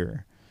with the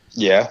gear.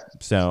 Yeah.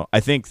 So I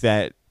think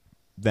that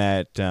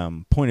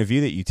point of view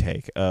that you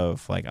take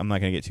of like, I'm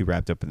not going to get too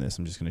wrapped up in this.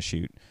 I'm just going to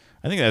shoot.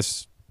 I think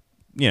that's,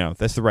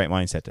 that's the right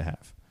mindset to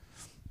have.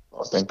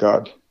 Oh, thank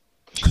God.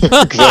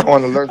 Because I don't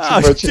want to learn too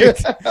much.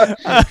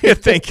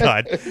 Thank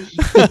God.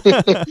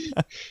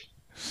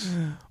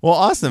 Well,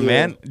 awesome,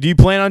 man. Do you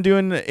plan on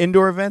doing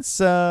indoor events?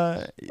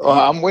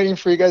 I'm waiting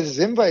for you guys'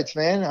 invites,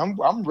 man.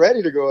 I'm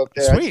ready to go up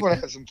there. Sweet. I just want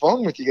to have some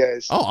fun with you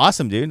guys. Oh,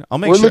 awesome, dude.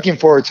 We're looking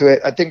forward to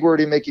it. I think we're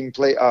already making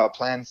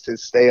plans to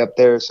stay up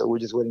there, so we're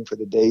just waiting for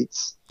the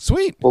dates.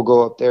 Sweet. We'll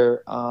go up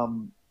there.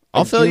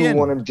 I'll fill you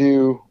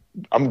in.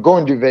 I'm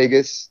going to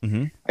Vegas.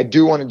 Mm-hmm. I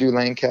do want to do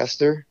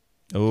Lancaster.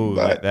 Oh,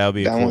 that'll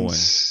be a cool one.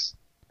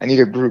 I need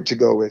a group to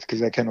go with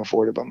because I can't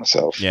afford it by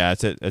myself. Yeah,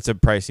 it's a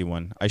pricey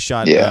one. I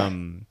shot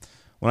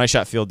when I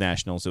shot Field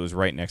Nationals, it was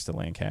right next to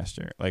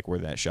Lancaster, like where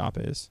that shop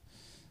is.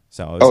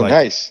 So it was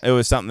nice. It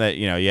was something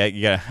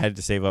that had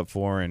to save up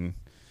for, and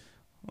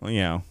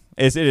it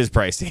is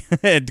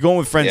pricey. Going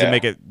with friends would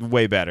make it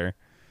way better.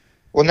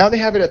 Well, now they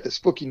have it at the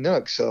Spooky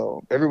Nook,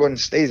 so everyone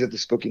stays at the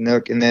Spooky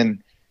Nook, and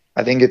then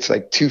I think it's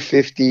like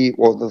 $250.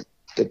 Well,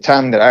 the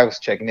time that I was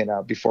checking it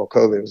out before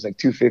COVID, it was like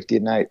 $250 a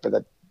night,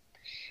 but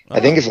I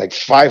think it's like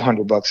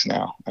 $500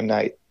 now a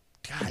night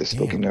at the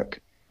Spooky Nook.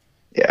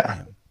 Yeah.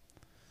 Damn.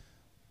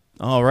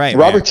 All right.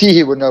 Robert T.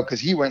 He would know because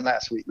he went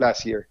last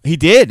year. He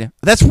did.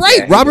 That's right.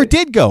 Yeah, Robert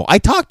did go. I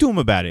talked to him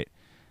about it.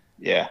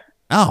 Yeah.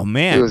 Oh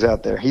man, he was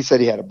out there. He said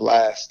he had a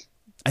blast.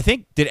 I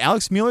think did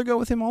Alex Mueller go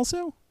with him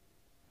also?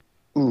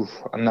 Ooh,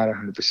 I'm not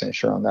 100%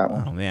 sure on that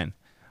one. Oh man,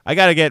 I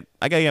gotta get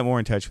more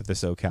in touch with the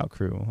SoCal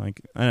crew. Like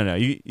I don't know,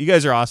 you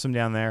guys are awesome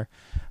down there,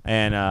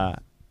 and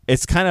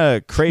it's kind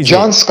of crazy.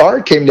 John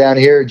Scar came down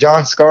here.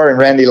 John Scar and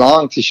Randy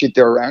Long to shoot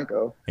the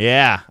Aranco.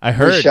 Yeah, I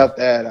heard. We shot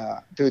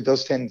that. Dude,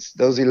 those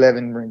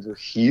 11 rings were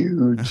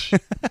huge.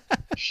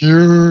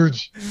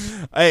 Huge.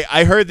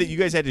 I heard that you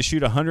guys had to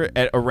shoot 100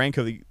 at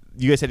Aranco.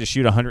 You guys had to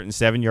shoot a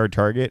 107-yard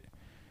target.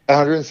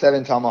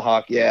 107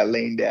 tomahawk, yeah,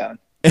 laying down.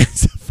 And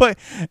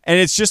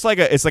it's just like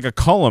a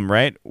column,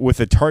 right, with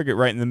a target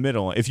right in the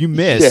middle. If you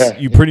miss,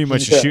 you pretty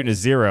much are shooting a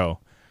 0.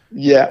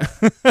 Yeah.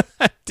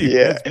 Dude,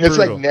 yeah, and it's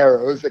like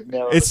narrow. It's like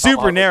narrow. It's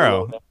super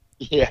narrow.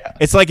 Yeah.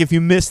 It's like if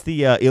you miss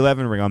the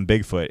 11 ring on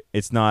Bigfoot,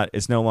 it's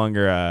no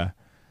longer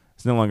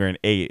an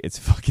 8. It's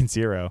fucking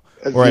 0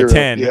 or a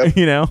 10. Yep.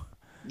 You know.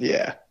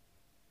 Yeah.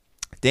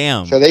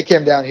 Damn. So they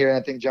came down here, and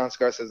I think John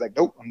Scar says like,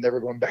 "Nope, I'm never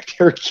going back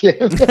there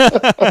again."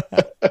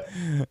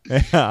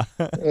 Yeah.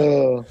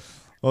 Oh.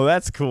 Well,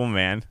 that's cool,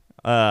 man.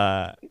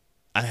 I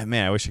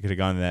wish I could have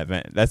gone to that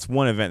event. That's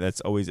one event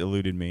that's always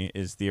eluded me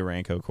is the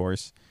Aranco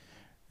course,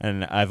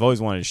 and I've always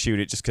wanted to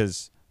shoot it just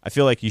because I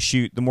feel like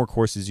the more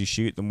courses you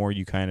shoot, the more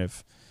you kind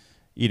of,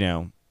 you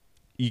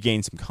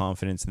gain some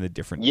confidence in the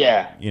different.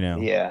 Yeah.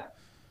 Yeah.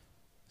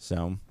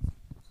 So.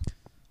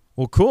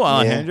 Well, cool,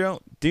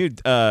 Alejandro,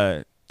 dude.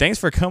 Thanks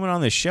for coming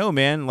on the show,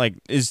 man. Like,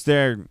 is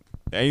there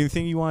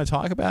anything you want to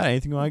talk about?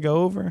 Anything you want to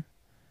go over?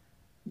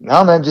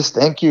 No, man, just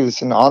thank you.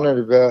 It's an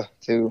honor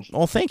to.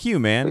 Well, thank you,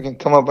 man. We can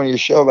come up on your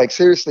show. Like,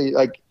 seriously,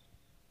 like,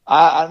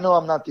 I know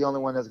I'm not the only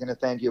one that's going to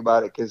thank you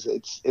about it because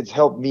it's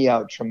helped me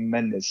out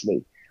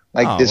tremendously.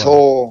 Like,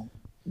 whole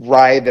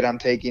ride that I'm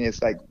taking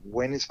is like,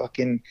 when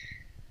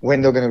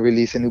they're going to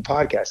release a new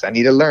podcast? I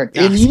need to learn.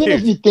 And even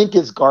if you think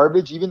it's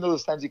garbage, even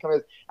those times you come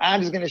in,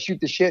 I'm just going to shoot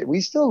the shit.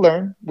 We still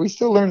learn. We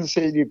still learn the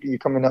shit you're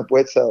coming up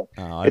with. So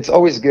it's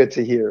always good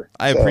to hear.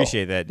 I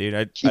appreciate that,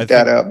 dude. Keep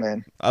that up,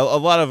 man. A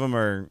lot of them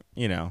are,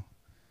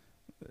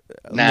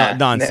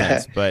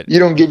 nonsense. But you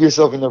don't give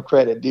yourself enough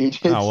credit, dude.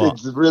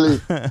 It's really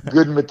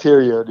good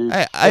material, dude.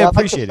 I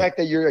appreciate the fact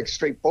that you're like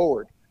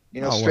straightforward.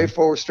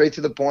 Straightforward, straight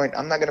to the point.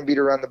 I'm not going to beat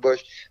around the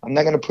bush. I'm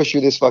not going to push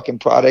you this fucking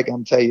product.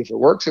 I'm telling you, if it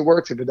works, it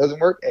works. If it doesn't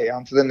work, hey,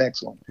 on to the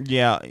next one.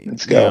 Yeah.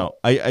 Let's go.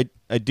 I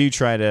do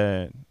try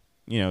to,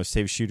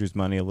 save shooters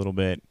money a little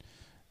bit.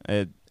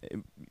 I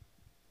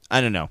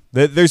don't know.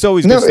 There's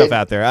always good stuff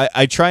out there.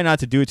 I try not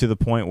to do it to the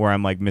point where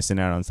I'm like missing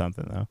out on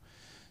something though.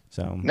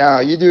 So no,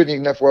 you do it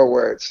enough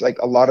where it's like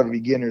a lot of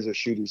beginners are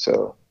shooters,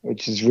 so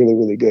which is really,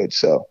 really good.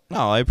 So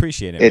I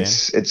appreciate it.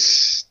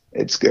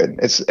 It's good.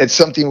 It's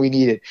something we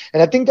needed,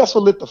 and I think that's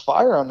what lit the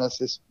fire on us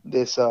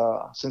this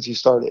since you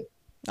started.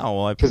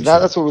 Oh well, because now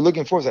that's what we're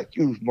looking for. It's like,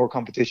 more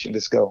competition.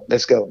 Let's go.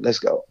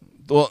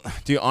 Well,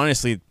 dude,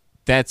 honestly,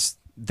 that's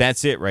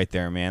it right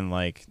there, man.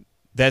 Like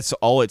that's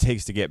all it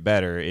takes to get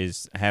better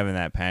is having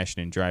that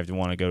passion and drive to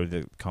want to go to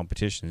the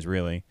competitions.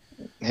 Really,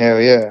 hell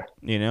yeah.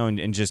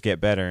 And just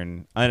get better.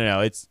 And I don't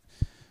know,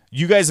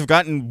 you guys have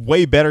gotten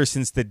way better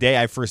since the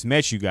day I first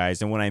met you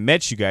guys. And when I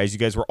met you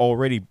guys were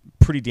already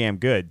pretty damn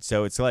good.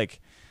 So it's like,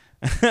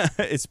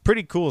 it's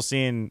pretty cool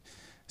seeing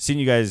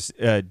you guys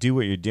do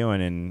what you're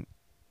doing. And,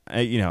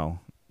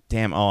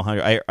 damn,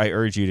 Alejandro, I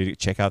urge you to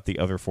check out the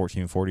other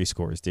 1440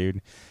 scores,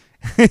 dude.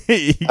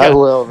 I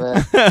will,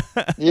 man.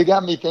 You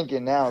got me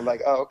thinking now,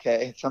 like, oh,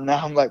 okay. So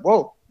now I'm like,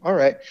 whoa, all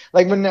right.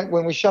 Like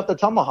when we shot the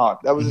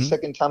Tomahawk, that was the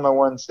second time I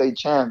won state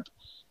champ.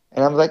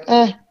 And I'm like,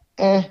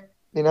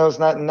 it's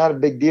not a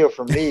big deal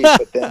for me.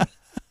 But then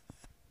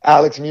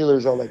Alex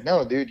Mueller's all like,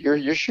 no, dude,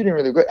 you're shooting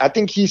really good. I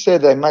think he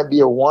said that it might be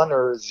a 1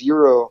 or a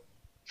 0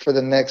 for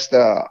the next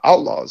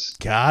Outlaws.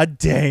 God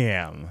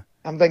damn.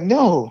 I'm like,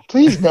 no,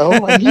 please no.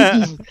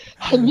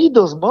 I need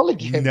those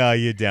mulligans. No,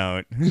 you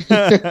don't.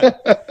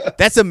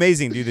 That's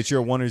amazing, dude, that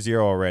you're a 1 or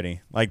 0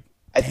 already. Like,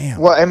 damn.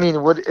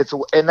 It's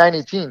a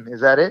 90 team.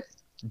 Is that it?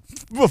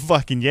 Well,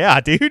 fucking yeah,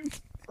 dude.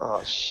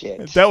 Oh,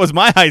 shit. That was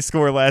my high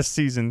score last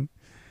season.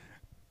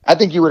 I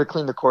think you would have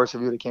cleaned the course if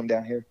you would have came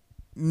down here.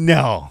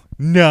 No,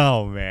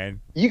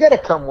 man. You got to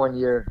come one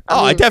year.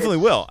 I definitely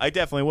will.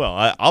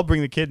 I'll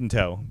bring the kid in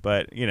tow,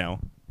 but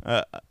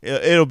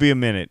it'll be a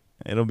minute.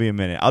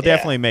 I'll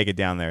definitely make it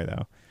down there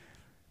though.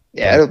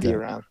 Yeah, it'll be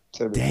around.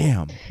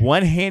 Damn, cool.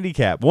 1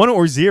 handicap, 1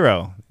 or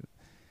 0.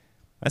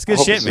 That's good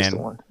shit,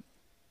 man.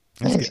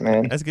 Thanks,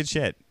 man. That's good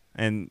shit.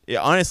 And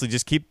honestly,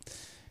 just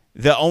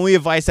the only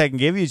advice I can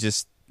give you is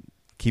just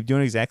keep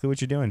doing exactly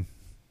what you're doing.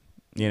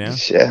 Yeah,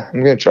 I'm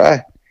gonna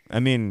try. I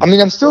mean,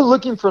 I'm still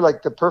looking for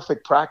like the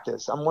perfect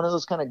practice. I'm one of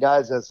those kind of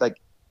guys that's like,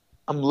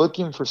 I'm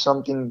looking for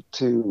something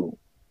to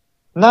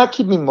not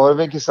keep me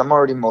motivated because I'm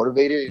already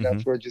motivated enough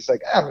Mm-hmm. for just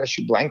like, I'm going to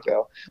shoot blank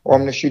veil or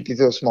I'm going to shoot these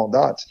little small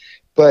dots.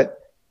 But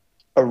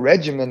a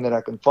regimen that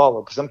I can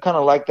follow, because I'm kind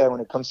of like that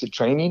when it comes to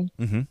training.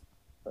 Mm-hmm.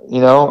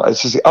 You know,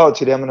 it's just, oh,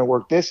 today I'm going to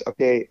work this.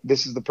 Okay,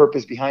 this is the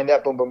purpose behind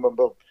that. Boom, boom, boom,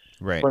 boom.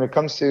 Right. When it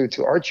comes to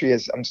archery,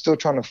 I'm still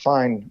trying to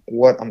find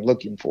what I'm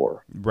looking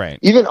for. Right.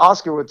 Even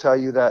Oscar would tell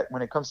you that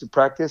when it comes to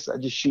practice, I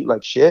just shoot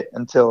like shit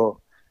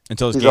until it's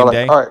he's game all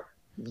day. Like, all right,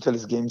 until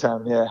it's game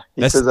time. Yeah,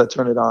 he says I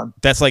turn it on.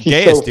 That's like He's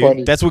Gaius, so dude.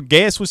 funny. That's what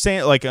Gaius was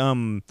saying. Like,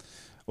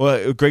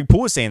 well, Greg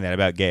Poole was saying that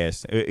about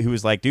Gaius. He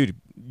was like, dude,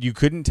 you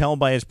couldn't tell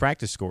by his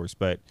practice scores,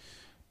 but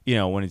you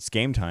know, when it's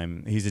game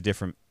time, he's a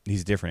different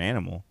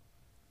animal.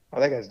 Oh,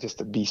 that guy's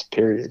just a beast.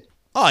 Period.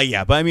 Oh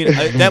yeah, but I mean,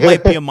 that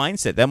might be a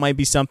mindset. That might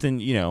be something,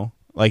 you know,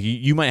 like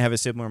you might have a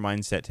similar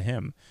mindset to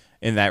him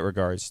in that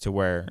regards, to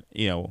where,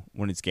 you know,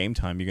 when it's game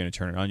time, you're going to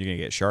turn it on, you're going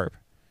to get sharp.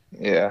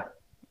 Yeah.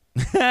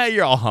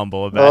 You're all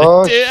humble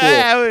about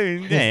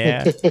it.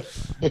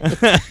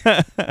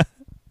 Yeah.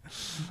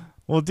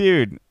 Well,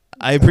 dude,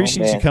 I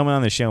appreciate you coming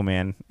on the show,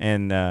 man.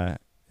 And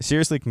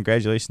seriously,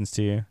 congratulations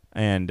to you.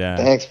 And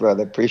thanks,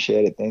 brother.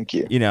 Appreciate it. Thank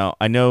you. You know,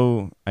 I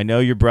know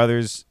your brother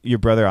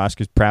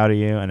Oscar's proud of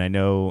you, and I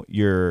know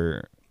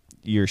your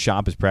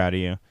shop is proud of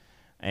you.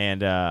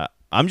 And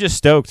I'm just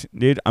stoked,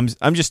 dude. I'm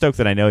just stoked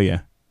that I know you.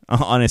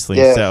 Honestly,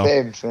 yeah, so.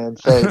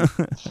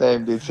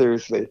 Same, dude.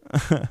 Seriously,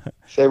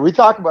 we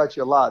talk about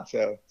you a lot.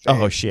 So,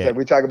 oh shit,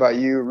 we talk about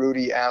you,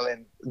 Rudy,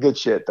 Allen. Good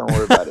shit. Don't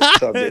worry about it.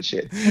 It's all good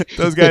shit.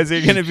 Those guys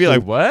are gonna be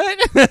like, what?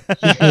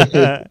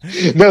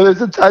 No, there's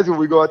some times when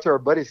we go out to our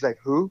buddies, like,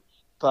 who?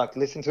 Fuck,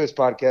 listen to his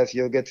podcast.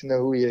 You'll get to know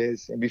who he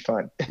is and be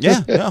fun.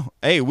 Yeah, no.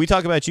 Hey, we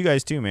talk about you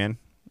guys too, man.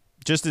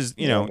 Just as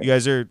you know, you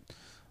guys are,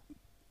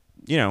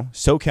 you know,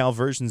 SoCal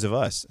versions of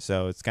us.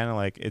 So it's kind of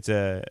like it's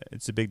a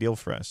big deal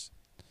for us.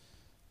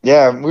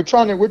 Yeah, we're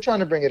trying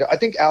to bring it up. I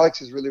think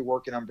Alex is really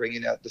working on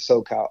bringing the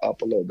SoCal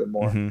up a little bit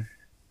more.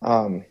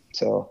 Mm-hmm.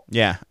 So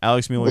yeah,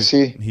 Alex Mueller. We'll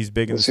see. He's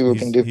big. We'll see what we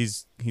can do.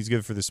 He's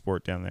good for the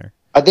sport down there.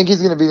 I think he's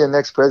going to be the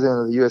next president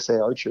of the USA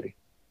Archery.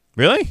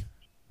 Homeboy's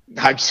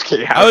I'm just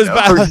kidding.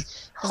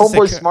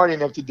 Homeboy's smart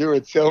enough to do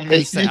it. So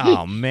maybe.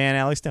 Oh man,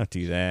 Alex, don't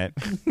do that.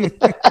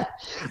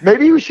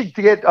 Maybe we should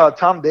get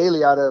Tom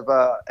Daly out of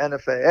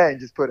NFAA and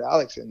just put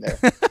Alex in there.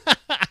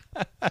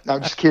 No,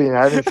 I'm just kidding.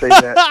 I didn't say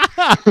that.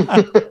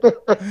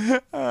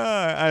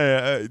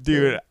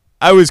 Dude,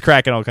 I was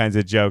cracking all kinds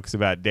of jokes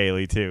about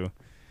Daly too.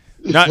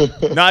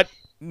 Not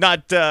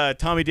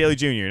Tommy Daly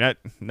Jr.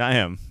 Not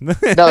him.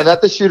 No,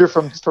 not the shooter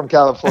from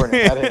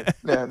California.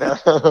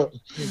 No.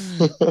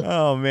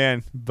 Oh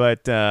man,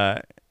 but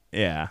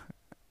yeah.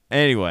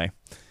 Anyway,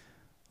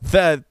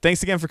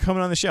 thanks again for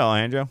coming on the show,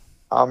 Alejandro.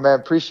 Oh man,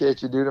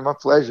 appreciate you, dude. My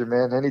pleasure,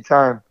 man.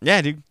 Anytime.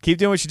 Yeah, dude. Keep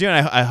doing what you're doing.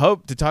 I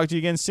hope to talk to you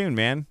again soon,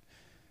 man.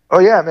 Oh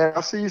yeah, man.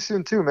 I'll see you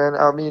soon too, man.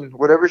 I mean,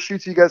 whatever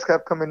shoots you guys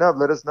have coming up,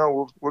 let us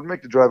know. We'll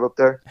make the drive up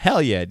there.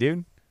 Hell yeah,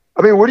 dude.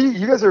 I mean,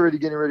 you guys are already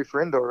getting ready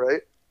for indoor,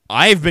 right?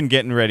 I've been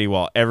getting ready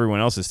while everyone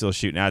else is still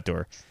shooting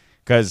outdoor.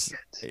 Because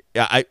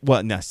I've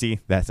been saying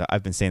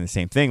the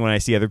same thing when I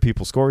see other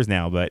people's scores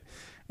now, but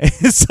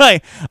it's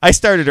like I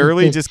started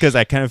early just because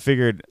I kind of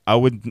figured I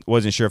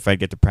wasn't sure if I'd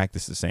get to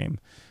practice the same.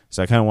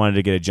 So I kind of wanted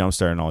to get a jump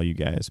start on all you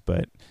guys,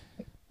 but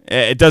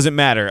it doesn't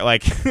matter.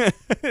 Like,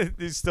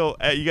 there's still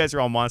you guys are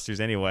all monsters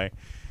anyway.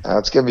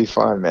 It's gonna be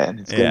fun, man.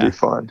 It's gonna be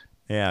fun.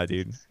 Yeah,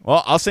 dude.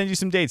 Well, I'll send you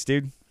some dates,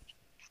 dude.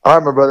 All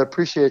right, my brother.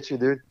 Appreciate you,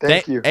 dude.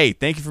 Thank you. Hey,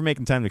 thank you for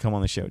making time to come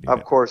on the show, dude.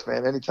 Of course,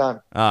 man.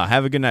 Anytime.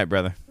 Have a good night,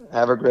 brother.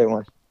 Have a great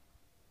one.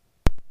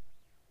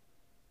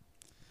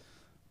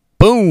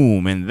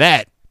 Boom, and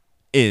that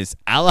is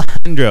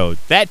Alejandro.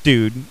 That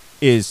dude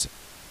is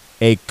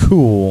a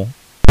cool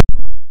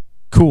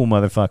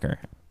motherfucker.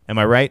 Am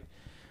I right?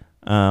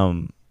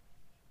 Damn.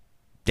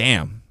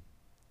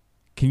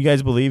 Can you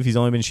guys believe he's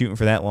only been shooting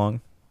for that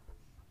long?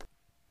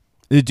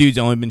 The dude's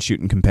only been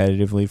shooting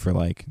competitively for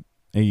like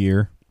a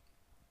year.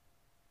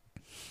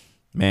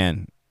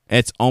 Man,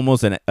 it's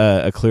almost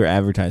a clear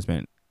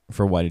advertisement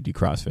for why to do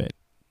CrossFit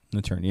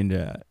and turn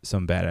into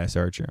some badass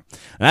archer.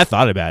 And I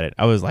thought about it.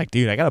 I was like,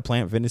 dude, I got a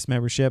Planet Fitness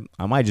membership.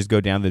 I might just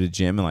go down to the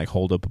gym and like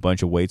hold up a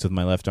bunch of weights with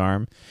my left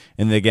arm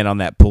and then get on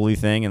that pulley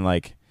thing and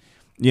like,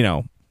 you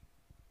know,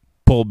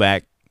 pull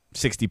back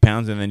 60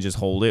 pounds and then just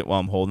hold it while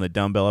I'm holding the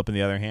dumbbell up in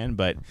the other hand.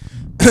 But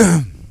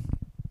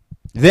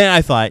then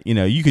I thought, you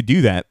know, you could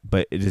do that,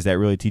 but does that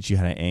really teach you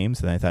how to aim?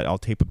 So then I thought I'll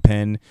tape a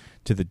pen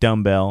to the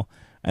dumbbell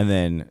and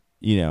then,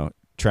 you know,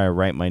 try to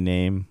write my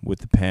name with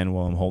the pen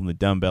while I'm holding the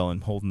dumbbell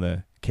and holding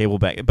the cable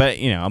back. But,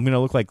 you know, I'm going to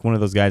look like one of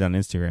those guys on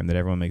Instagram that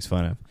everyone makes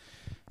fun of.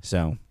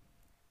 So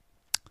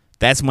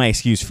that's my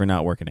excuse for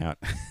not working out.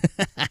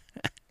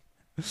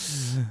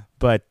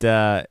 But,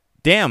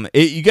 damn,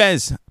 you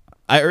guys,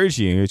 I urge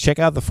you, check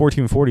out the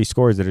 1440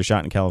 scores that are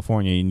shot in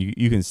California, and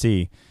you can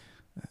see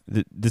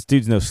this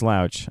dude's no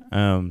slouch.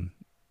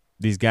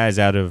 These guys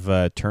out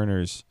of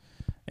Turner's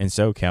and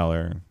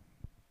SoCal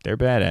they're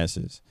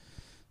badasses.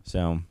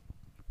 So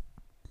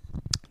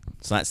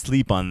let's not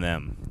sleep on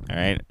them, all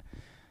right?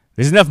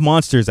 There's enough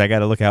monsters I got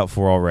to look out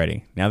for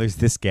already. Now there's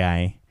this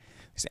guy.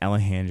 there's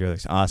Alejandro,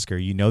 there's Oscar.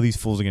 You know these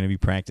fools are going to be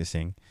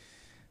practicing.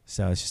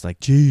 So it's just like,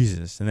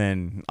 Jesus. And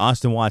then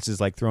Austin Watts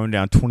is like throwing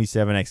down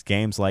 27x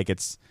games like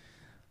it's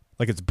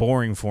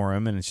boring for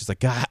him. And it's just like,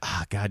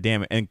 God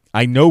damn it. And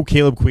I know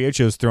Caleb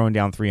Cuiacho's throwing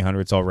down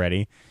 300s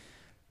already.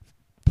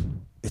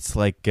 It's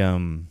like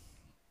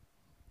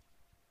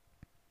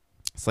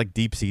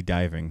deep sea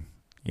diving,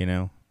 you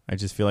know? I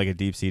just feel like a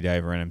deep sea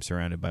diver and I'm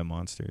surrounded by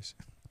monsters.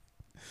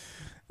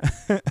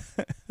 Now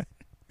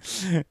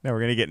we're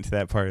going to get into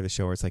that part of the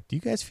show where it's like, do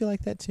you guys feel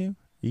like that too?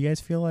 Do you guys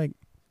feel like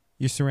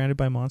you're surrounded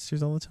by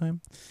monsters all the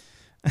time?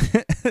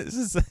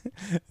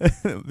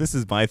 This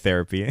is my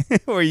therapy,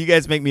 where you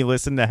guys make me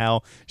listen to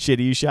how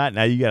shitty you shot.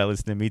 Now you got to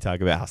listen to me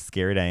talk about how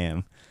scared I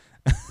am.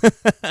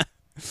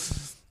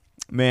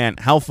 Man,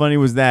 how funny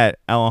was that?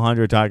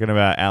 Alejandro talking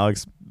about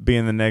Alex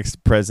being the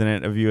next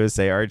president of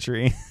USA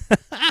Archery.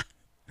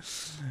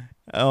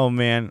 Oh,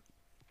 man.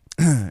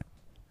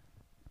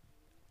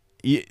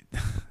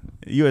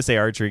 USA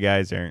Archery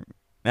guys aren't.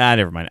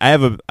 Never mind. I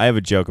have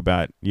a joke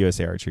about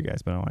USA Archery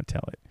guys, but I don't want to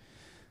tell it.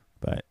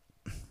 But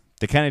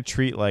they kind of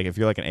treat, like, if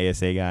you're like an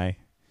ASA guy,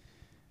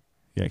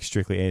 you're like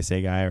strictly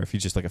ASA guy, or if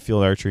you're just like a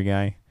field archery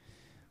guy,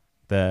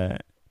 the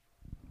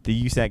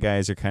USAC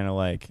guys are kind of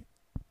like,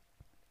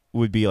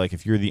 would be like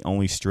if you're the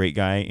only straight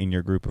guy in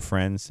your group of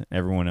friends,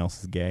 everyone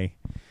else is gay.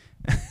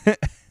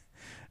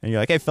 And you're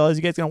like, hey, fellas,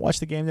 you guys going to watch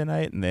the game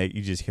tonight? And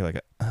you just hear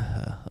like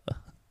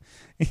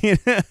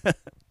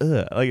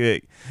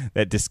like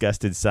that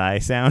disgusted sigh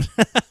sound.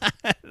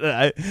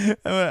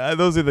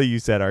 Those are the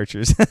USAT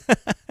archers.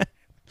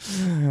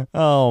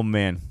 Oh,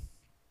 man.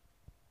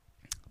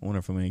 I wonder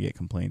if I'm going to get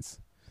complaints.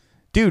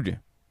 Dude,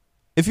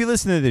 if you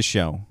listen to this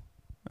show,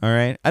 all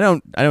right? I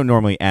don't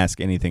normally ask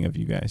anything of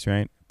you guys,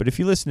 right? But if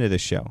you listen to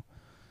this show,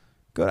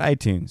 go to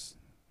iTunes.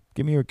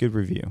 Give me a good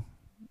review.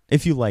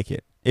 If you like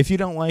it. If you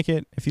don't like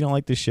it, if you don't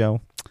like this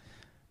show,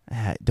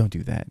 don't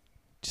do that.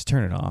 Just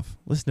turn it off.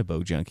 Listen to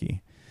Bo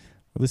Junkie.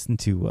 Or listen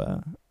to, I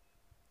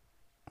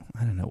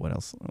don't know what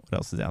else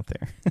is out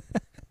there.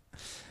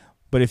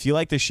 But if you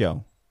like this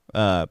show,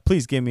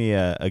 please give me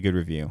a good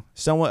review.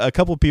 A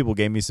couple people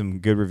gave me some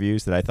good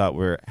reviews that I thought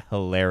were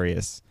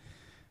hilarious.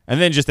 And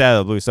then just out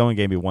of the blue, someone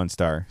gave me 1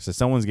 star. So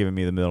someone's giving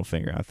me the middle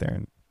finger out there.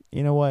 And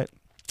you know what?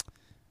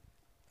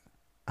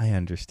 I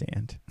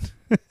understand.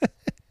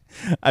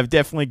 I've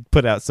definitely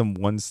put out some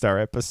 1-star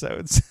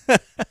episodes.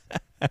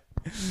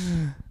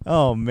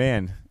 Oh,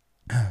 man.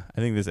 I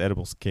think this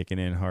edible's kicking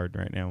in hard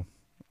right now.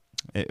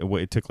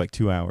 It took like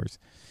 2 hours.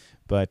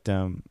 But,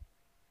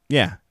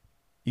 yeah.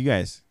 You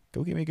guys,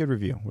 go give me a good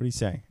review. What do you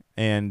say?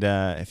 And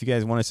if you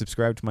guys want to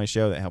subscribe to my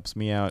show, that helps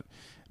me out.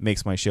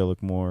 Makes my show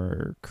look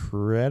more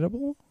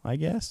credible, I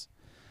guess.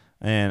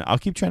 And I'll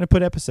keep trying to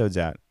put episodes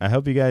out. I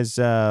hope you guys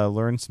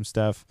learn some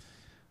stuff.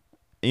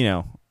 You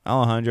know,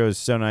 Alejandro is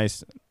so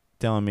nice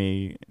telling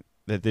me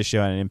that this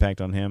show had an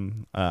impact on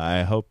him.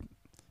 I hope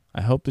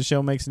the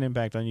show makes an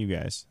impact on you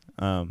guys.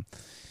 You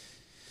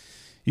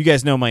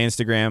guys know my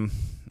Instagram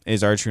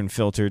is Archery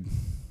Unfiltered.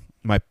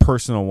 My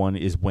personal one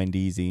is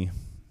Wendeezy.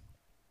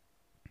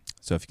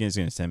 So if you guys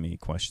are gonna send me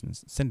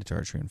questions, send it to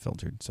Archery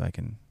Unfiltered so I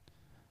can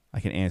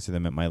answer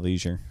them at my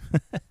leisure.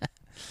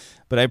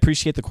 But I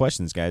appreciate the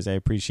questions, guys. I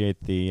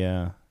appreciate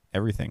the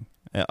everything,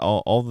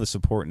 all the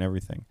support and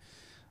everything.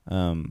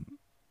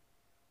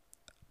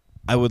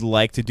 I would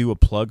like to do a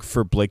plug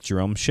for Blake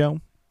Jerome's show,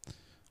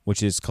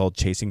 which is called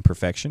Chasing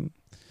Perfection.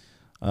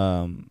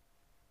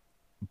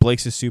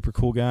 Blake's a super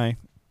cool guy,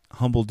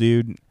 humble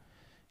dude.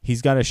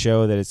 He's got a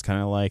show that it's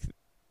kind of like,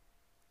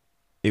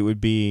 it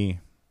would be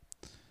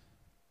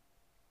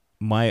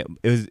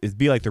it'd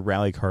be like the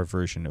rally car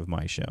version of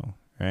my show,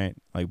 right?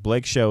 Like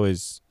Blake's show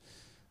is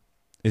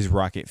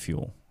rocket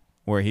fuel,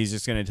 where he's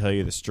just going to tell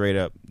you the straight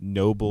up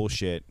no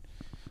bullshit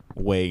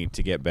way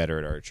to get better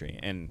at archery.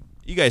 And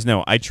you guys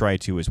know I try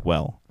to as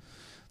well.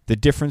 The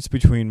difference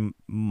between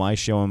my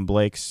show and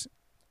Blake's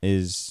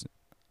is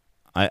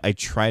I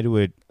try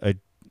to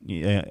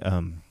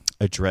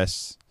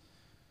address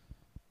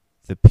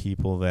the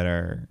people that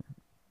are,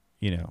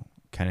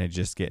 kind of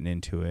just getting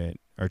into it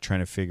or trying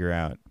to figure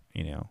out,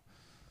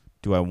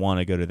 do I want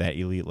to go to that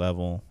elite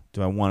level?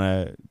 Do I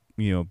want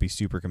to, be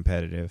super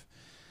competitive?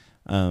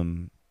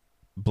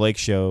 Blake's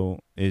show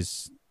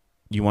is,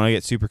 you want to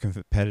get super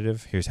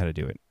competitive? Here's how to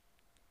do it.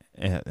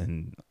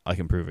 And I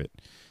can prove it.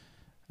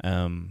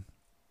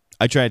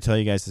 I try to tell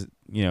you guys,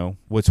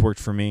 what's worked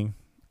for me.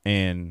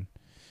 And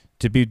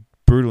to be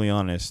brutally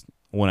honest,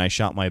 when I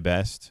shot my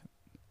best,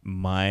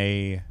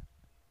 my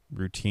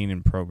routine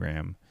and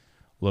program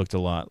looked a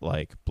lot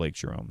like Blake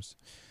Jerome's.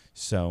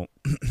 So,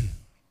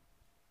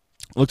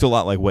 looked a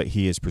lot like what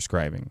he is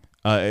prescribing.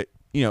 It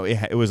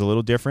was a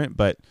little different,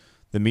 but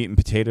the meat and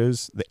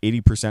potatoes, the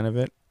 80% of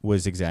it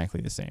was exactly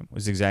the same. It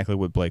was exactly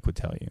what Blake would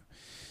tell you.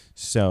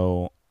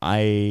 So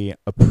I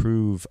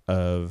approve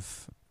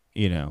of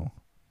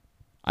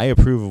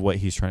what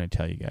he's trying to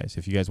tell you guys.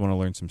 If you guys want to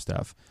learn some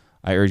stuff,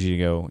 I urge you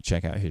to go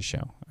check out his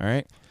show. All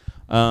right.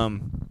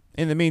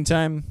 In the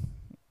meantime,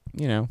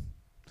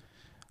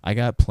 I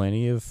got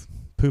plenty of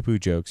poo-poo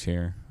jokes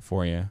here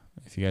for you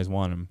if you guys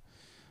want them.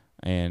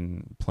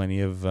 and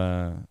plenty of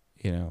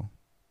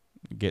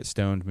get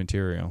stoned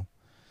material.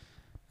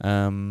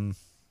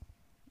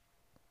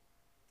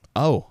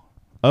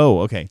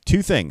 Okay.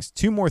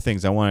 Two more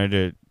things I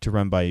wanted to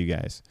run by you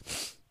guys.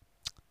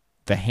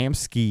 The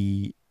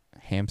Hamskia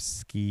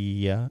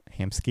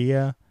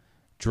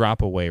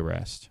drop away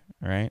rest.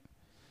 All right.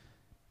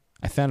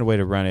 I found a way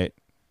to run it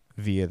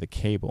via the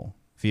cable,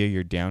 via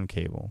your down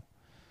cable.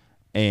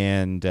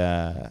 And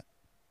I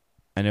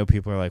know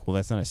people are like, well,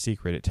 that's not a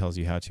secret. It tells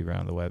you how to run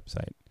on the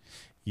website.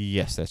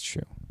 Yes, that's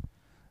true.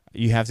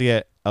 You have to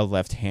get a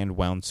left-hand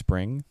wound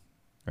spring,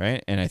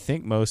 right? And I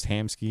think most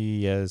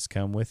Hamskias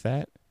come with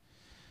that.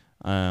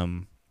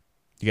 You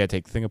got to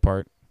take the thing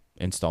apart,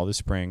 install the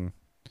spring,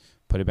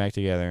 put it back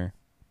together,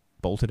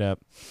 bolt it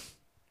up,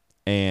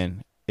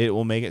 and it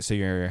will make it so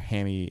your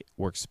hammy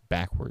works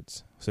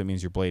backwards. So it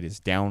means your blade is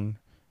down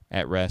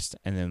at rest,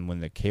 and then when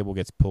the cable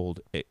gets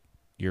pulled,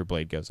 your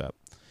blade goes up.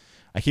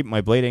 I keep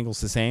my blade angles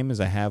the same as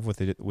I have with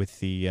the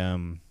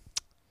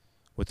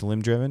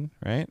limb driven,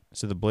 right?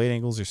 So the blade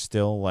angles are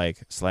still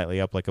like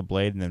slightly up like a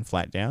blade and then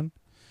flat down.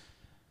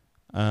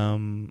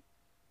 And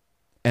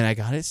I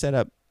got it set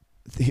up.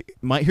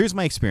 Here's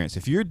my experience.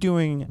 If you're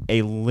doing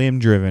a limb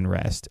driven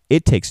rest,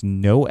 it takes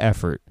no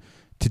effort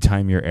to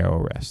time your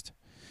arrow rest.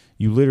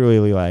 You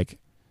literally like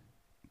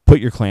put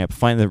your clamp,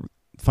 find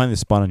the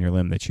spot on your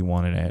limb that you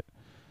want it at.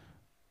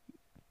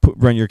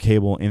 Run your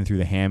cable in through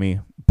the hammy,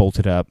 bolt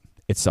it up.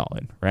 It's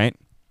solid, right?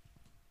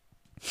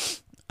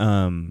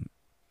 Running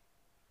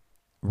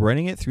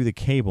it through the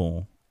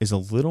cable is a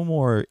little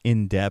more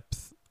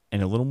in-depth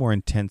and a little more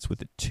intense with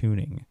the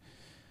tuning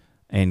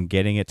and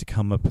getting it to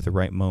come up at the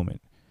right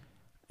moment.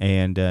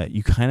 And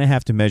you kind of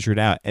have to measure it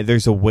out. And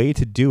there's a way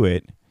to do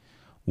it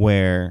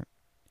where,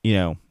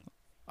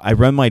 I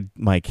run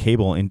my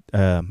cable in.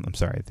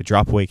 The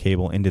drop away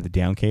cable into the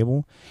down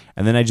cable,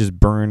 and then I just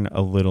burn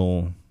a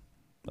little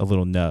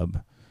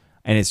nub,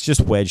 and it's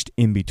just wedged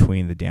in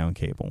between the down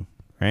cable,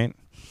 right?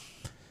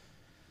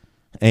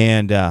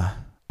 And I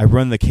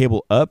run the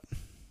cable up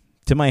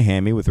to my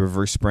hammy with a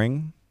reverse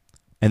spring,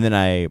 and then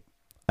I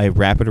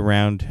wrap it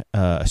around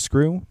a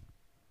screw,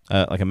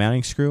 like a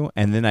mounting screw,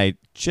 and then I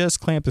just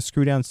clamp the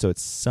screw down so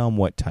it's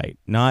somewhat tight.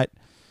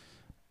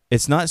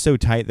 It's not so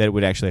tight that it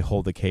would actually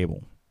hold the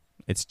cable.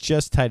 It's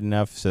just tight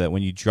enough so that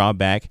when you draw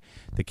back,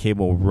 the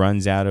cable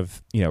runs out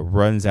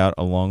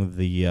along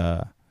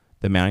the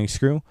mounting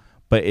screw,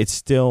 but it's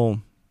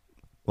still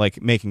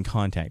like making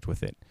contact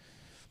with it.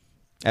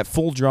 At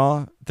full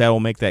draw, that will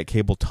make that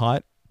cable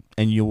taut,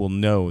 and you will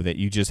know that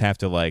you just have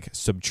to like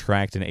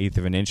subtract 1/8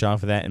 of an inch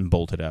off of that and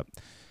bolt it up.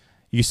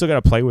 You still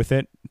got to play with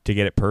it to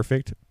get it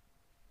perfect,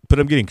 but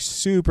I'm getting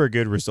super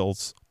good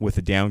results with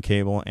the down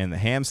cable and the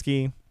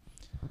Hamski.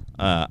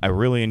 I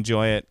really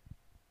enjoy it.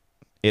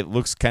 It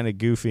looks kind of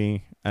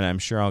goofy, and I'm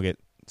sure I'll get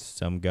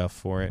some guff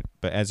for it,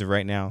 but as of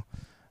right now,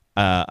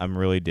 I'm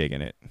really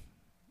digging it.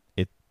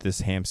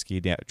 This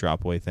Hamski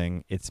drop away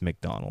thing, it's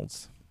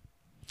McDonald's.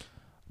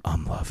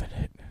 I'm loving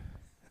it.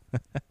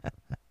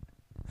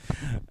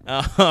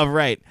 All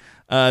right.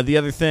 The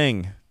other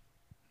thing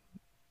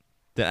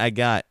that I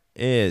got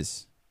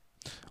is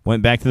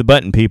went back to the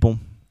button, people.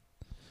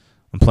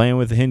 I'm playing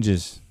with the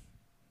hinges.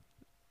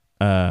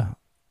 But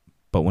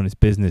when it's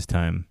business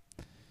time,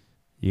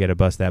 you got to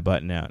bust that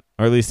button out.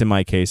 Or at least in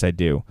my case, I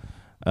do.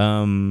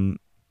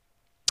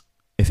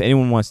 If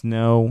anyone wants to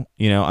know,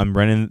 I'm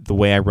running the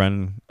way I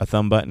run a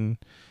thumb button.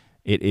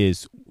 It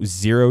is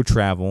 0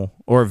 travel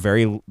or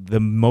the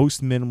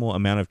most minimal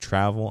amount of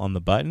travel on the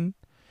button.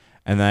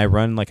 And then I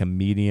run like a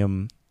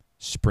medium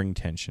spring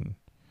tension.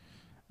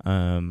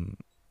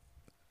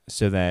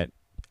 So that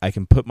I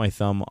can put my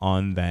thumb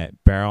on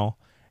that barrel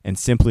and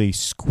simply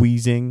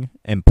squeezing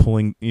and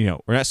pulling,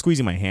 or not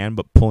squeezing my hand,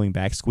 but pulling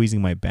back,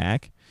 squeezing my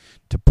back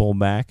to pull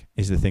back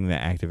is the thing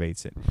that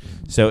activates it.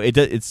 So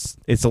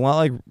it's a lot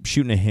like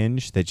shooting a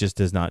hinge that just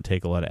does not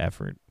take a lot of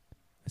effort.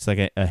 It's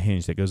like a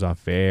hinge that goes off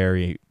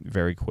very,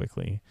 very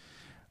quickly.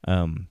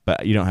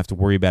 But you don't have to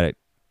worry about it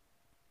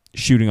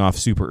shooting off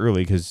super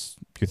early because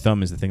your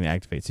thumb is the thing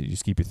that activates it. You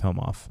just keep your thumb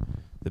off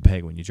the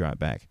peg when you draw it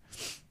back.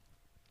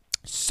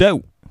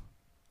 So,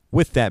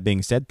 with that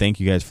being said, thank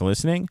you guys for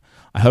listening.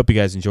 I hope you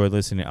guys enjoyed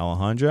listening to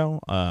Alejandro.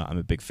 I'm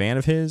a big fan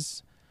of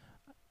his.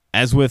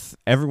 As with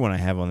everyone I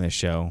have on this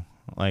show,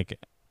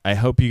 I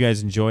hope you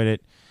guys enjoyed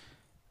it.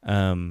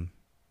 I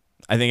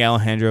think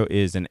Alejandro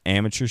is an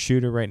amateur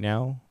shooter right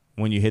now.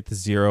 When you hit the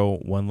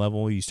 0-1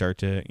 level, you start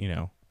to,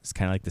 it's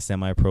kind of like the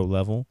semi-pro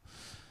level.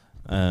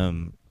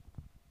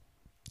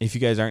 If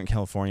you guys aren't in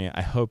California,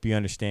 I hope you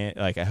understand.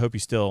 I hope you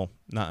still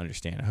not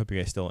understand. I hope you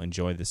guys still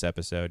enjoyed this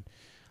episode.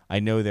 I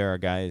know there are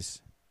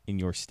guys in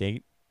your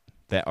state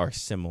that are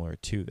similar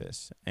to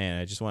this,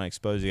 and I just want to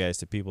expose you guys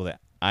to people that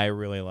I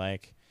really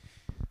like.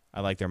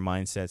 I like their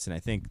mindsets, and I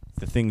think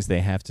the things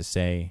they have to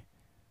say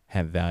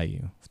have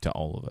value to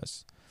all of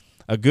us.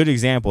 A good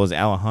example is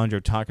Alejandro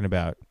talking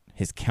about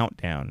his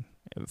countdown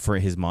for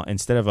his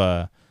instead of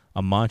a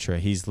mantra,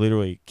 he's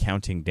literally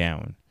counting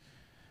down.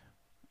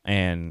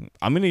 And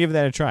I'm gonna give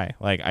that a try.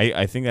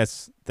 I think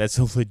that's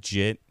a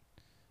legit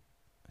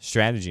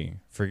strategy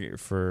for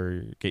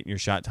getting your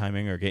shot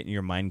timing or getting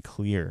your mind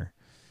clear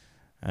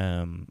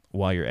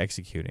while you're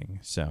executing.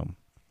 So,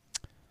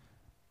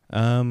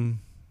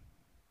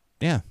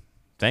 yeah,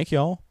 thank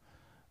y'all.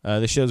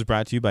 The show is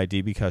brought to you by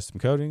DB Custom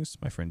Coatings,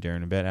 my friend Darren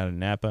and Bet out of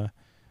Napa.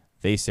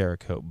 They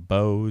Cerakote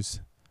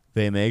bows.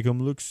 They make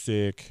them look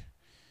sick.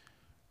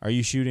 Are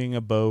you shooting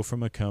a bow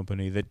from a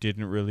company that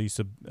didn't release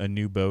a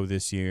new bow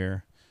this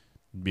year?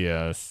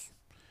 Yes.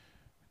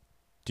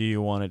 Do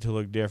you want it to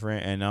look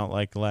different and not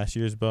like last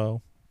year's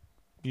bow?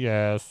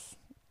 Yes.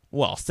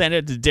 Well, send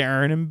it to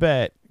Darren and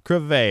Bet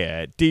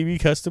Crevea at DB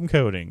Custom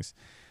Coatings.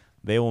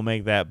 They will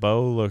make that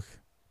bow look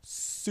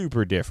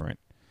super different.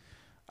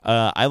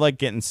 I like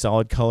getting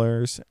solid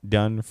colors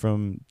done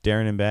from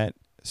Darren and Bet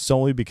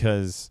solely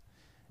because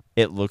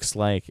it looks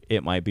like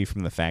it might be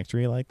from the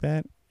factory like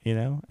that. You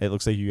know, it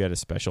looks like you got a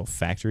special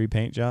factory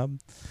paint job.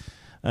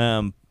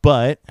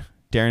 But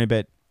Darren and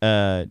Bet,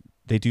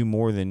 they do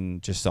more than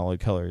just solid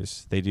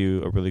colors. They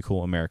do a really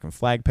cool American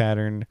flag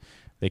pattern.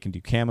 They can do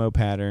camo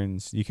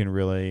patterns. You can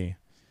really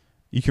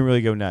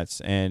go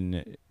nuts.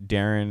 And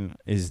Darren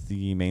is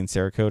the main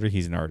Cerakoter.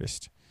 He's an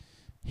artist.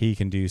 He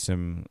can do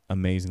some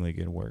amazingly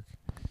good work.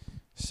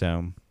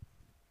 So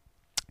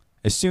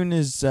as soon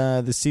as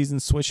the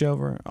seasons switch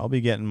over, I'll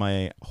be getting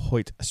my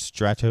Hoyt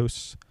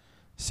Stratos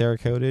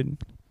Cerakoted.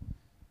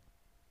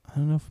 I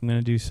don't know if I'm going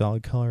to do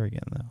solid color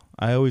again, though.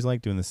 I always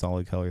like doing the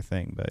solid color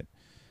thing, but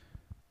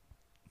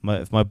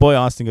if my boy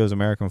Austin goes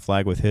American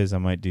flag with his, I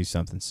might do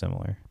something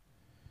similar.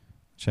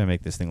 Try to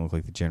make this thing look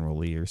like the General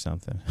Lee or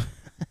something.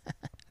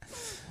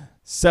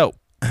 So,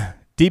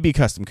 DB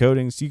Custom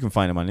Coatings, you can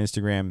find them on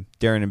Instagram.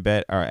 Darren and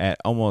Bet are at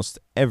almost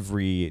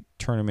every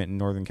tournament in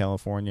Northern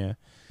California.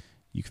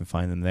 You can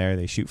find them there.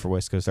 They shoot for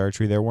West Coast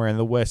Archery. They're wearing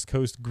the West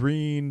Coast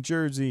green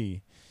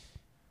jersey.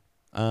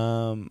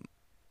 And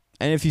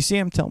if you see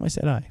them, tell them I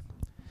said hi.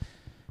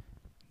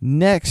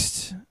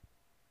 Next,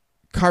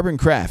 Carbon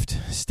Craft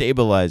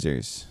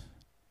Stabilizers.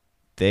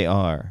 They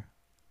are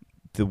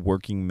the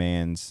working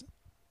man's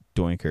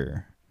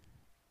Doinker.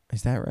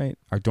 Is that right?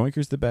 Are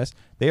Doinkers the best?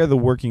 They are the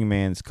working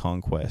man's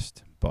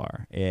Conquest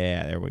bar.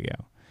 Yeah, there we go.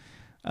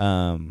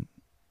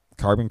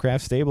 Carbon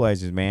Craft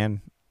Stabilizers,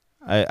 man.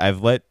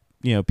 I've let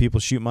people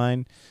shoot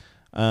mine.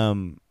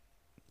 Here's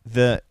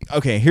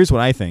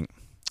what I think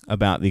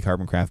about the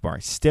Carbon Craft bar.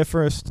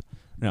 Stiffer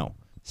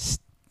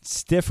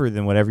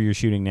than whatever you're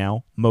shooting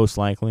now, most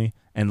likely,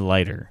 and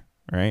lighter,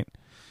 right?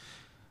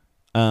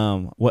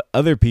 What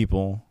other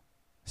people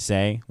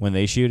say when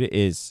they shoot it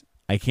is,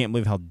 I can't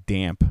believe how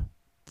damp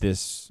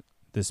this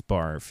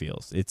bar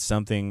feels. It's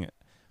something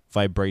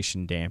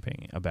vibration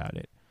damping about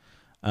it.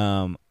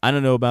 I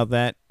don't know about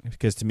that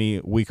because to me,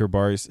 weaker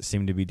bars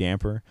seem to be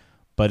damper,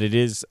 but it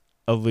is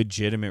a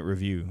legitimate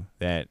review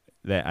that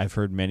I've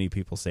heard many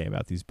people say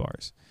about these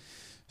bars.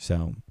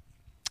 So,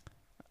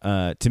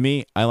 to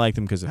me, I like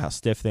them because of how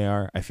stiff they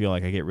are. I feel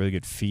like I get really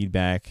good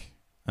feedback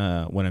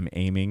when I'm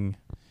aiming.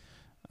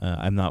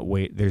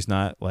 There's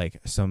not like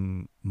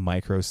some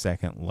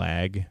microsecond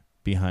lag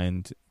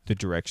behind the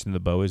direction the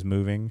bow is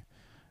moving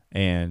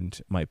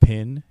and my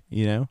pin,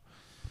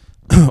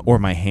 or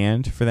my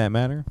hand for that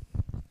matter.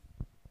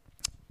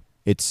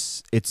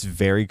 It's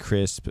very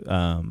crisp,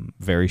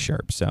 very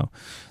sharp. So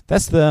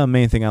that's the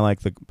main thing I like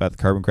about the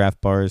Carbon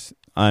Craft bars.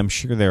 I'm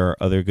sure there are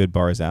other good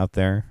bars out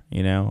there.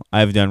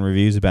 I've done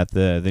reviews about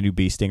the new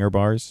Bee Stinger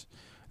bars,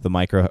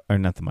 not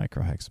the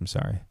Micro Hex. I'm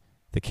sorry,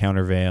 the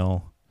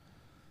Countervail,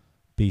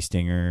 Bee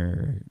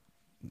Stinger,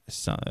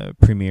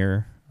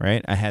 Premier.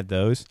 Right, I had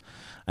those,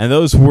 and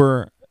those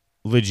were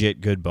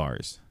legit good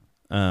bars.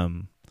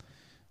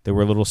 They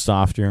were a little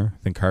softer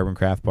than Carbon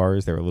Craft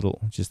bars. They were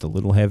just a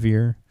little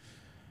heavier.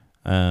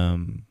 But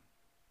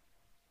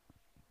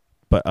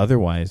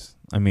otherwise,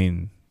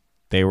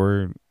 they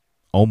were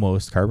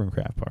almost Carbon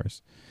Craft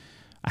bars.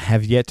 I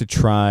have yet to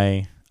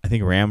try, I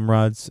think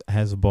Ramrods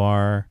has a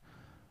bar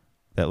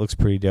that looks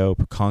pretty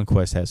dope.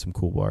 Conquest has some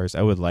cool bars.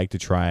 I would like to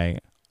try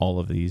all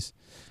of these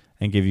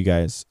and give you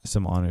guys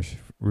some honest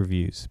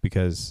reviews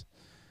because,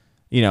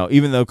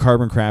 even though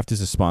Carbon Craft is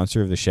a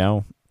sponsor of the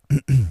show,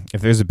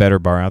 if there's a better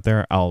bar out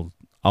there, I'll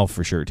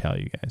for sure tell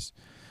you guys.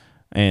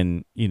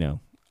 And,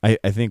 I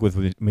think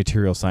with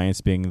material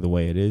science being the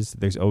way it is,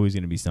 there's always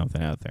going to be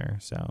something out there.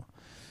 So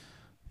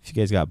if you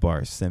guys got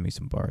bars, send me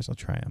some bars. I'll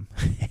try them.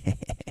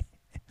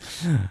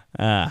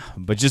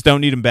 But just don't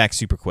need them back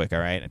super quick, all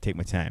right? I take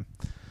my time.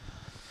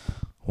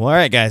 Well, all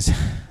right, guys.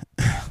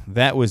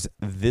 That was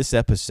this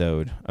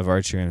episode of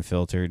Archery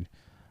Unfiltered.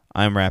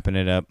 I'm wrapping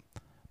it up.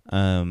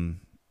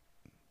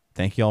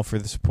 Thank you all for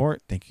the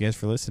support. Thank you guys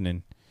for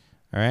listening.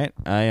 All right?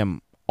 I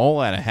am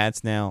all out of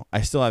hats now.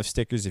 I still have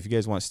stickers. If you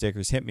guys want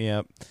stickers, hit me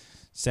up.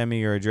 Send me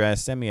your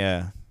address. Send me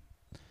a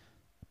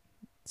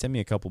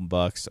couple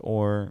bucks,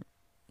 or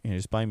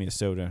just buy me a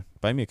soda.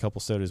 Buy me a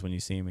couple sodas when you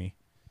see me,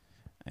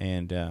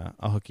 and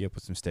I'll hook you up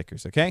with some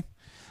stickers. Okay?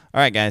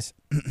 All right, guys.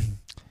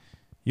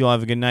 You all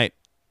have a good night.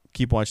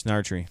 Keep watching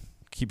archery.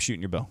 Keep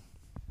shooting your bow.